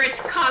favorite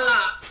color?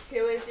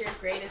 who is your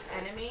greatest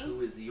enemy?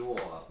 Who is your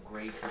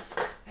greatest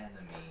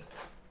enemy?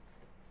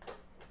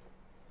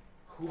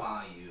 Who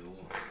are you?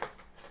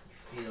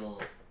 You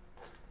feel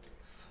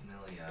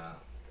familiar.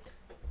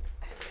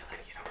 I feel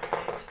like you don't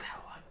want to answer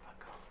that one, but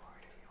go for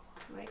it if you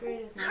want. My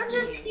greatest How enemy.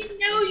 does he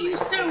know you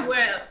so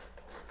well?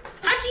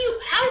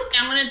 How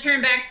I'm gonna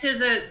turn back to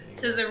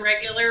the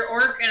regular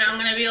orc and I'm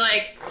gonna be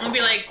like, I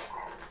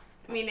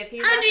mean, if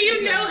he's how do you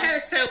asking know me- her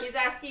so? He's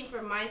asking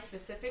for my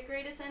specific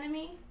greatest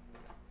enemy.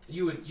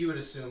 You would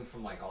assume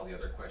from like all the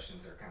other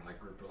questions that are kind of like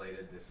group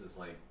related. This is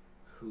like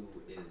who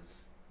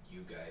is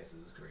you guys'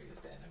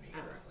 greatest enemy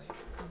currently?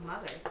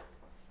 Mother.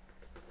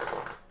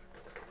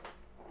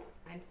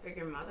 I'd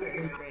figure Mother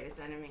is our greatest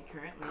enemy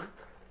currently.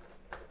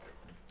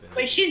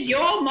 Wait, she's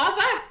your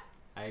mother?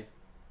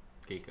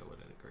 Geeko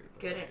wouldn't agree. but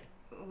Good. alright.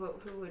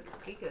 Who would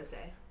Geeko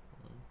say?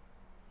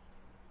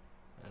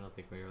 I don't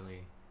think we really.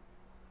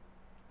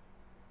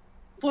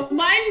 Well,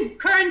 mine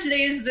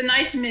currently is the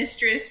night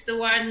mistress, the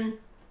one.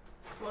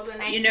 Well, the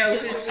night You know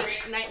mistress who's-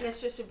 would be, night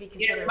mistress would be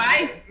You know,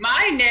 considered.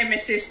 my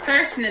nemesis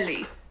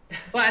personally,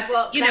 but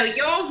Well, you know, that's-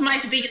 yours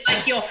might be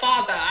like your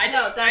father. I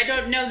that's-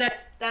 don't know that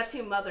That's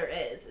who Mother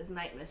is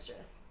night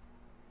mistress.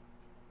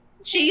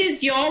 she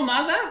is your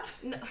mother.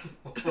 No,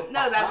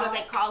 no, that's what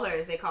they call her.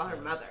 Is they call her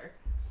Mother.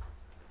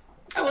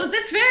 Oh, well,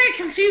 that's very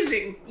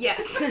confusing.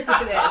 Yes, it is.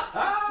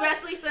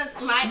 Especially since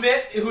my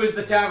Smith, who is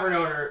the tavern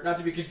owner, not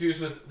to be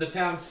confused with the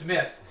town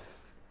Smith,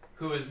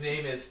 whose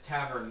name is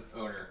tavern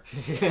owner.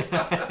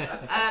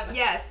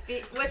 yes,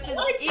 which is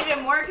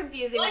even more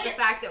confusing with the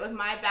fact that with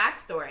my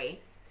backstory,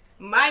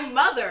 my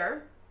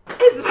mother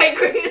is my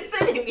greatest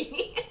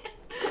enemy.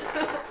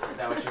 Is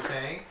that what you're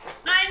saying?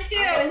 Mine too.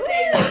 I'm gonna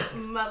say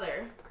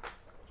Mother.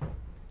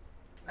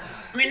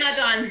 I mean, not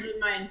Dawn's, but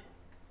mine.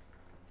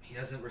 He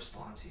doesn't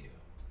respond to you,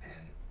 and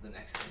the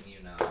next thing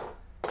you know,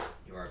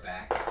 you are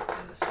back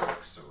in the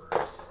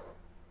sorcerers,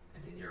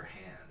 and in your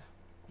hand,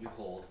 you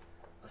hold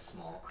a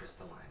small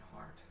crystalline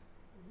heart.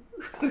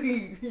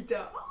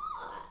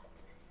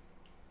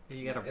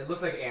 You gotta. It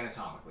looks like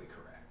anatomically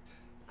correct.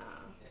 Oh.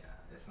 Yeah,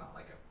 it's not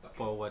like a fucking,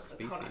 For what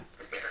species?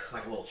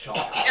 like a little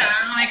chalk. Yeah,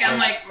 I'm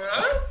like,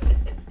 what?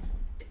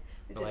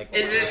 Like-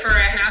 Is it for a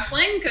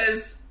halfling?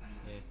 Because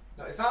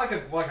No, it's not like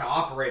an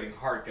operating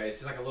heart, guys. It's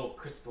just like a little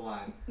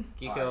crystalline.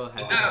 Geeko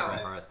has a Oh.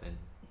 different heart than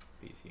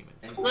these humans.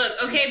 And- look,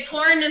 okay,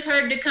 porn is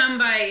hard to come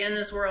by in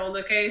this world.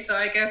 Okay, so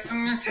I guess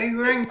I'm gonna say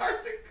ring.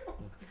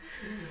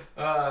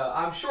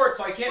 I'm short,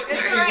 so I can't It's see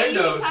any alright. You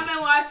can windows. come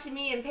and watch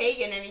me and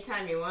Pagan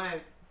anytime you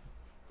want.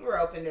 We're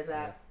open to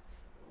that.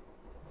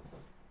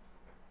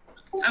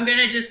 I'm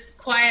gonna just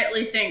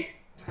quietly think.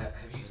 Have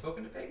you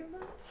spoken to Pagan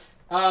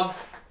though?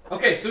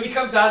 Okay, so he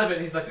comes out of it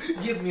and he's like,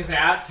 "Give me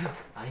that.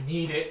 I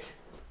need it."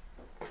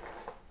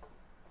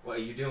 What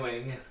are you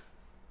doing?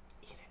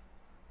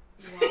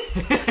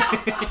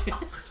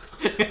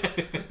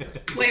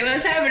 Wait,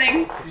 what's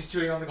happening? He's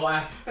chewing on the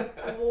glass. Can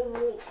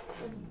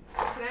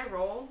I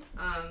roll?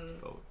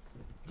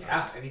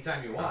 Yeah,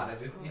 anytime you want.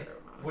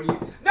 What do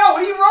you? No, what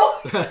do you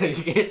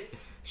roll?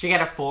 She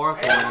got a 4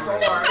 I for got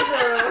one. 4, so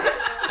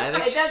I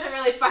think it doesn't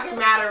really fucking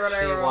matter what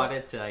I she roll.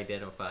 wanted to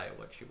identify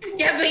what she rolled.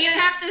 Yeah, but you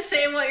have to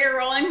say what you're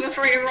rolling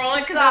before you roll it,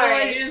 because Sorry.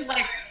 otherwise you're just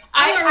like,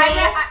 I'm gonna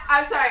roll.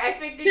 I'm sorry. I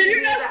figured you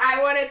knew that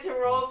I wanted to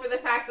roll for the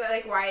fact that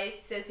like why he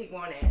says he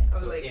won it. I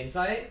was So like,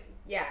 insight.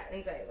 Yeah,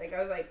 insight. Like, I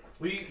was like...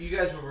 You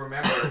guys will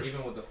remember,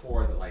 even with the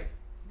 4, that, like,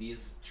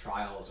 these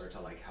trials are to,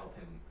 like, help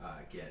him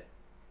get,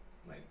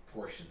 like,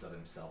 portions of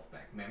himself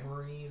back.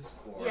 Memories,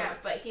 or... Yeah,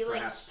 but he,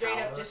 like, straight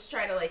power. up just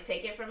tried to, like,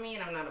 take it from me,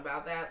 and I'm not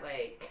about that.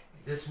 Like...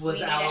 This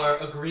was our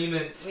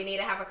agreement. We need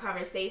to have a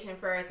conversation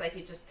first. Like,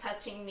 you're just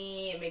touching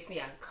me. It makes me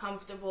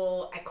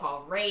uncomfortable. I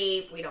call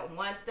rape. We don't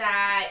want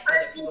that. Other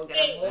people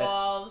get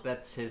involved.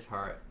 That's his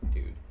heart,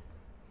 dude.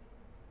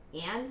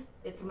 And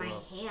it's my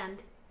hand.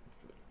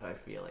 I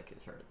feel like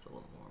his heart's a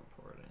little more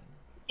important.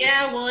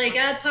 Yeah, well, you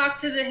gotta talk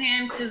to the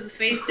hand because the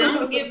face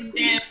don't give a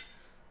damn.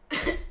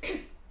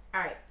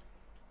 Alright.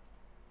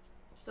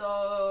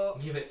 So...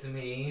 Give it to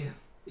me.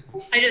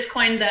 I just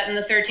coined that in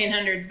the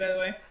 1300s, by the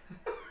way.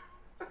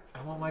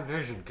 I want my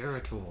vision. Give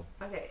it to him.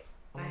 Okay.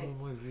 I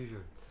want my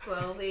vision.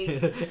 Slowly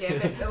give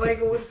it, like,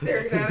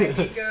 staring down at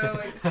Nico.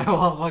 Like, I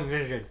want my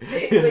vision.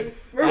 he's like...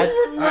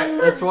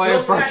 That's why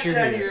I brought you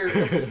here.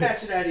 here.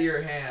 Snatch it out of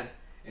your hand,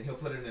 and he'll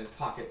put it in his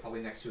pocket,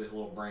 probably next to his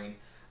little brain.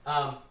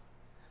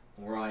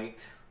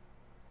 Right.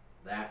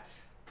 That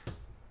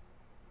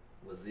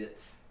was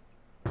it.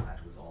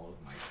 That was all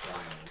of my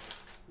trials.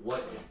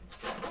 What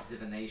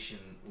divination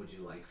would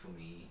you like for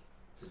me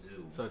to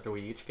do? So do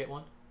we each get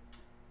one?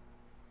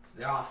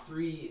 There are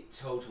 3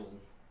 total.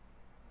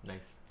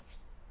 Nice.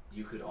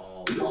 You could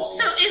all...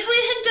 So if we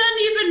had done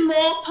even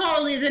more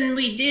poorly than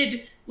we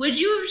did, would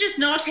you have just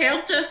not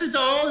helped us at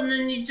all, and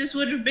then you just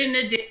would have been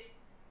a dick?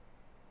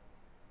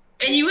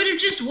 And you would have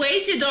just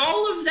waited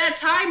all of that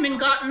time and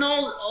gotten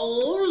all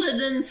old and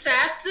then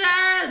sat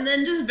there and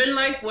then just been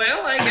like,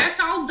 well, I guess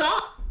I'll die.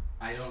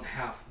 I don't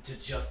have to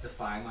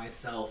justify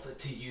myself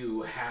to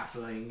you,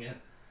 halfling.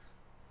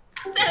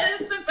 That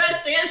is the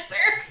best answer.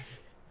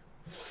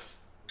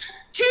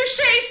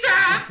 Touché,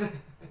 sir!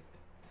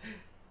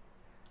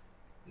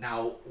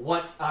 Now,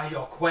 what are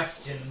your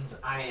questions?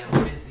 I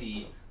am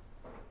busy.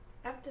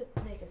 I have to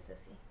make a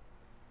sissy.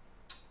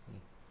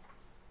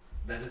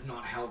 That is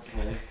not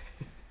helpful.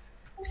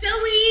 So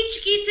we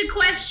each get a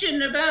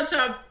question about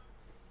our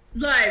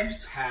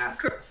lives.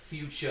 Past,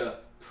 future,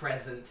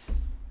 present.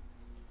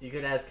 You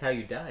could ask how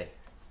you die.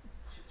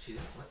 She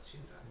didn't. What? She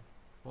didn't die.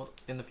 Well,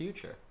 in the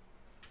future.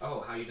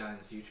 Oh, how you die in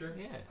the future?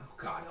 Yeah. Oh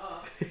God.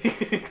 Oh.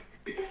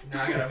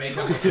 Now I gotta make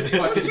up a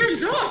What's fucking.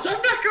 your loss?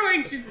 I'm not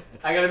going to.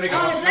 I gotta make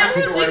up Oh, a that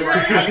fun would be story where I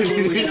really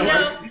absolutely interesting,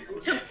 know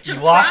though, to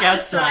You walk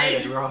prophesy outside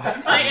and roll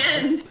outside. my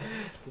end.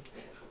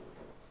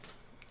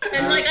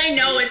 And, like, I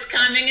know it's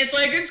coming. It's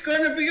like, it's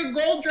gonna be a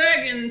gold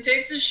dragon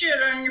takes a shit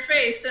on your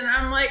face. And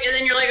I'm like, and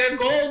then you're like, a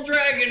gold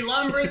dragon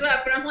lumbers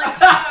up. And I'm like,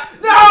 fuck.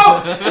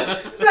 No!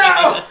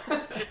 No!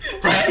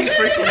 Fucking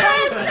freaking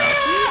out.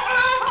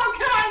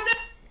 Oh,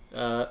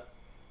 God.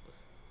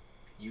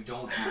 You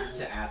don't have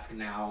to ask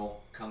now.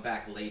 Come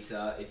back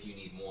later if you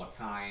need more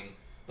time.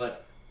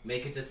 But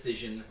make a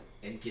decision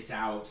and get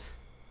out.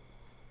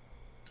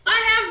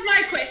 I have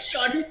my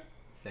question.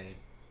 Same.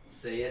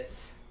 Say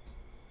it.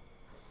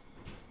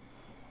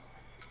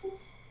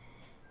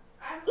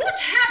 What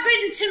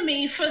happened to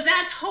me for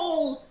that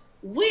whole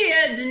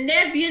weird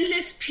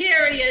nebulous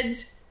period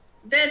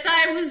that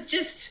I was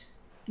just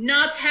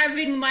not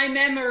having my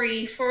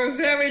memory for a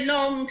very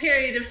long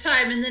period of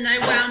time, and then I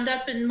wound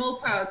up in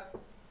Mopar?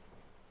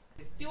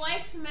 Do I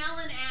smell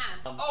an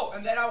ass? Oh,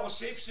 and then I will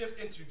shapeshift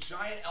into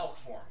giant elk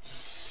form.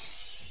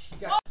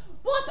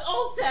 But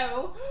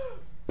also,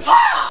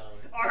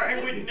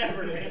 I would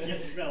never make you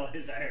smell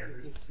his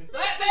airs.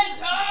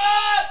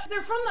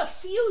 they're from the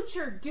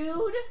future,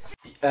 dude.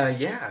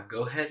 Yeah,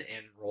 go ahead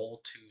and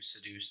roll to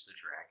seduce the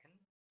dragon.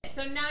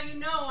 So now you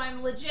know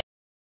I'm legit.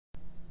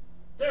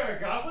 There are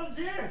goblins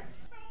here?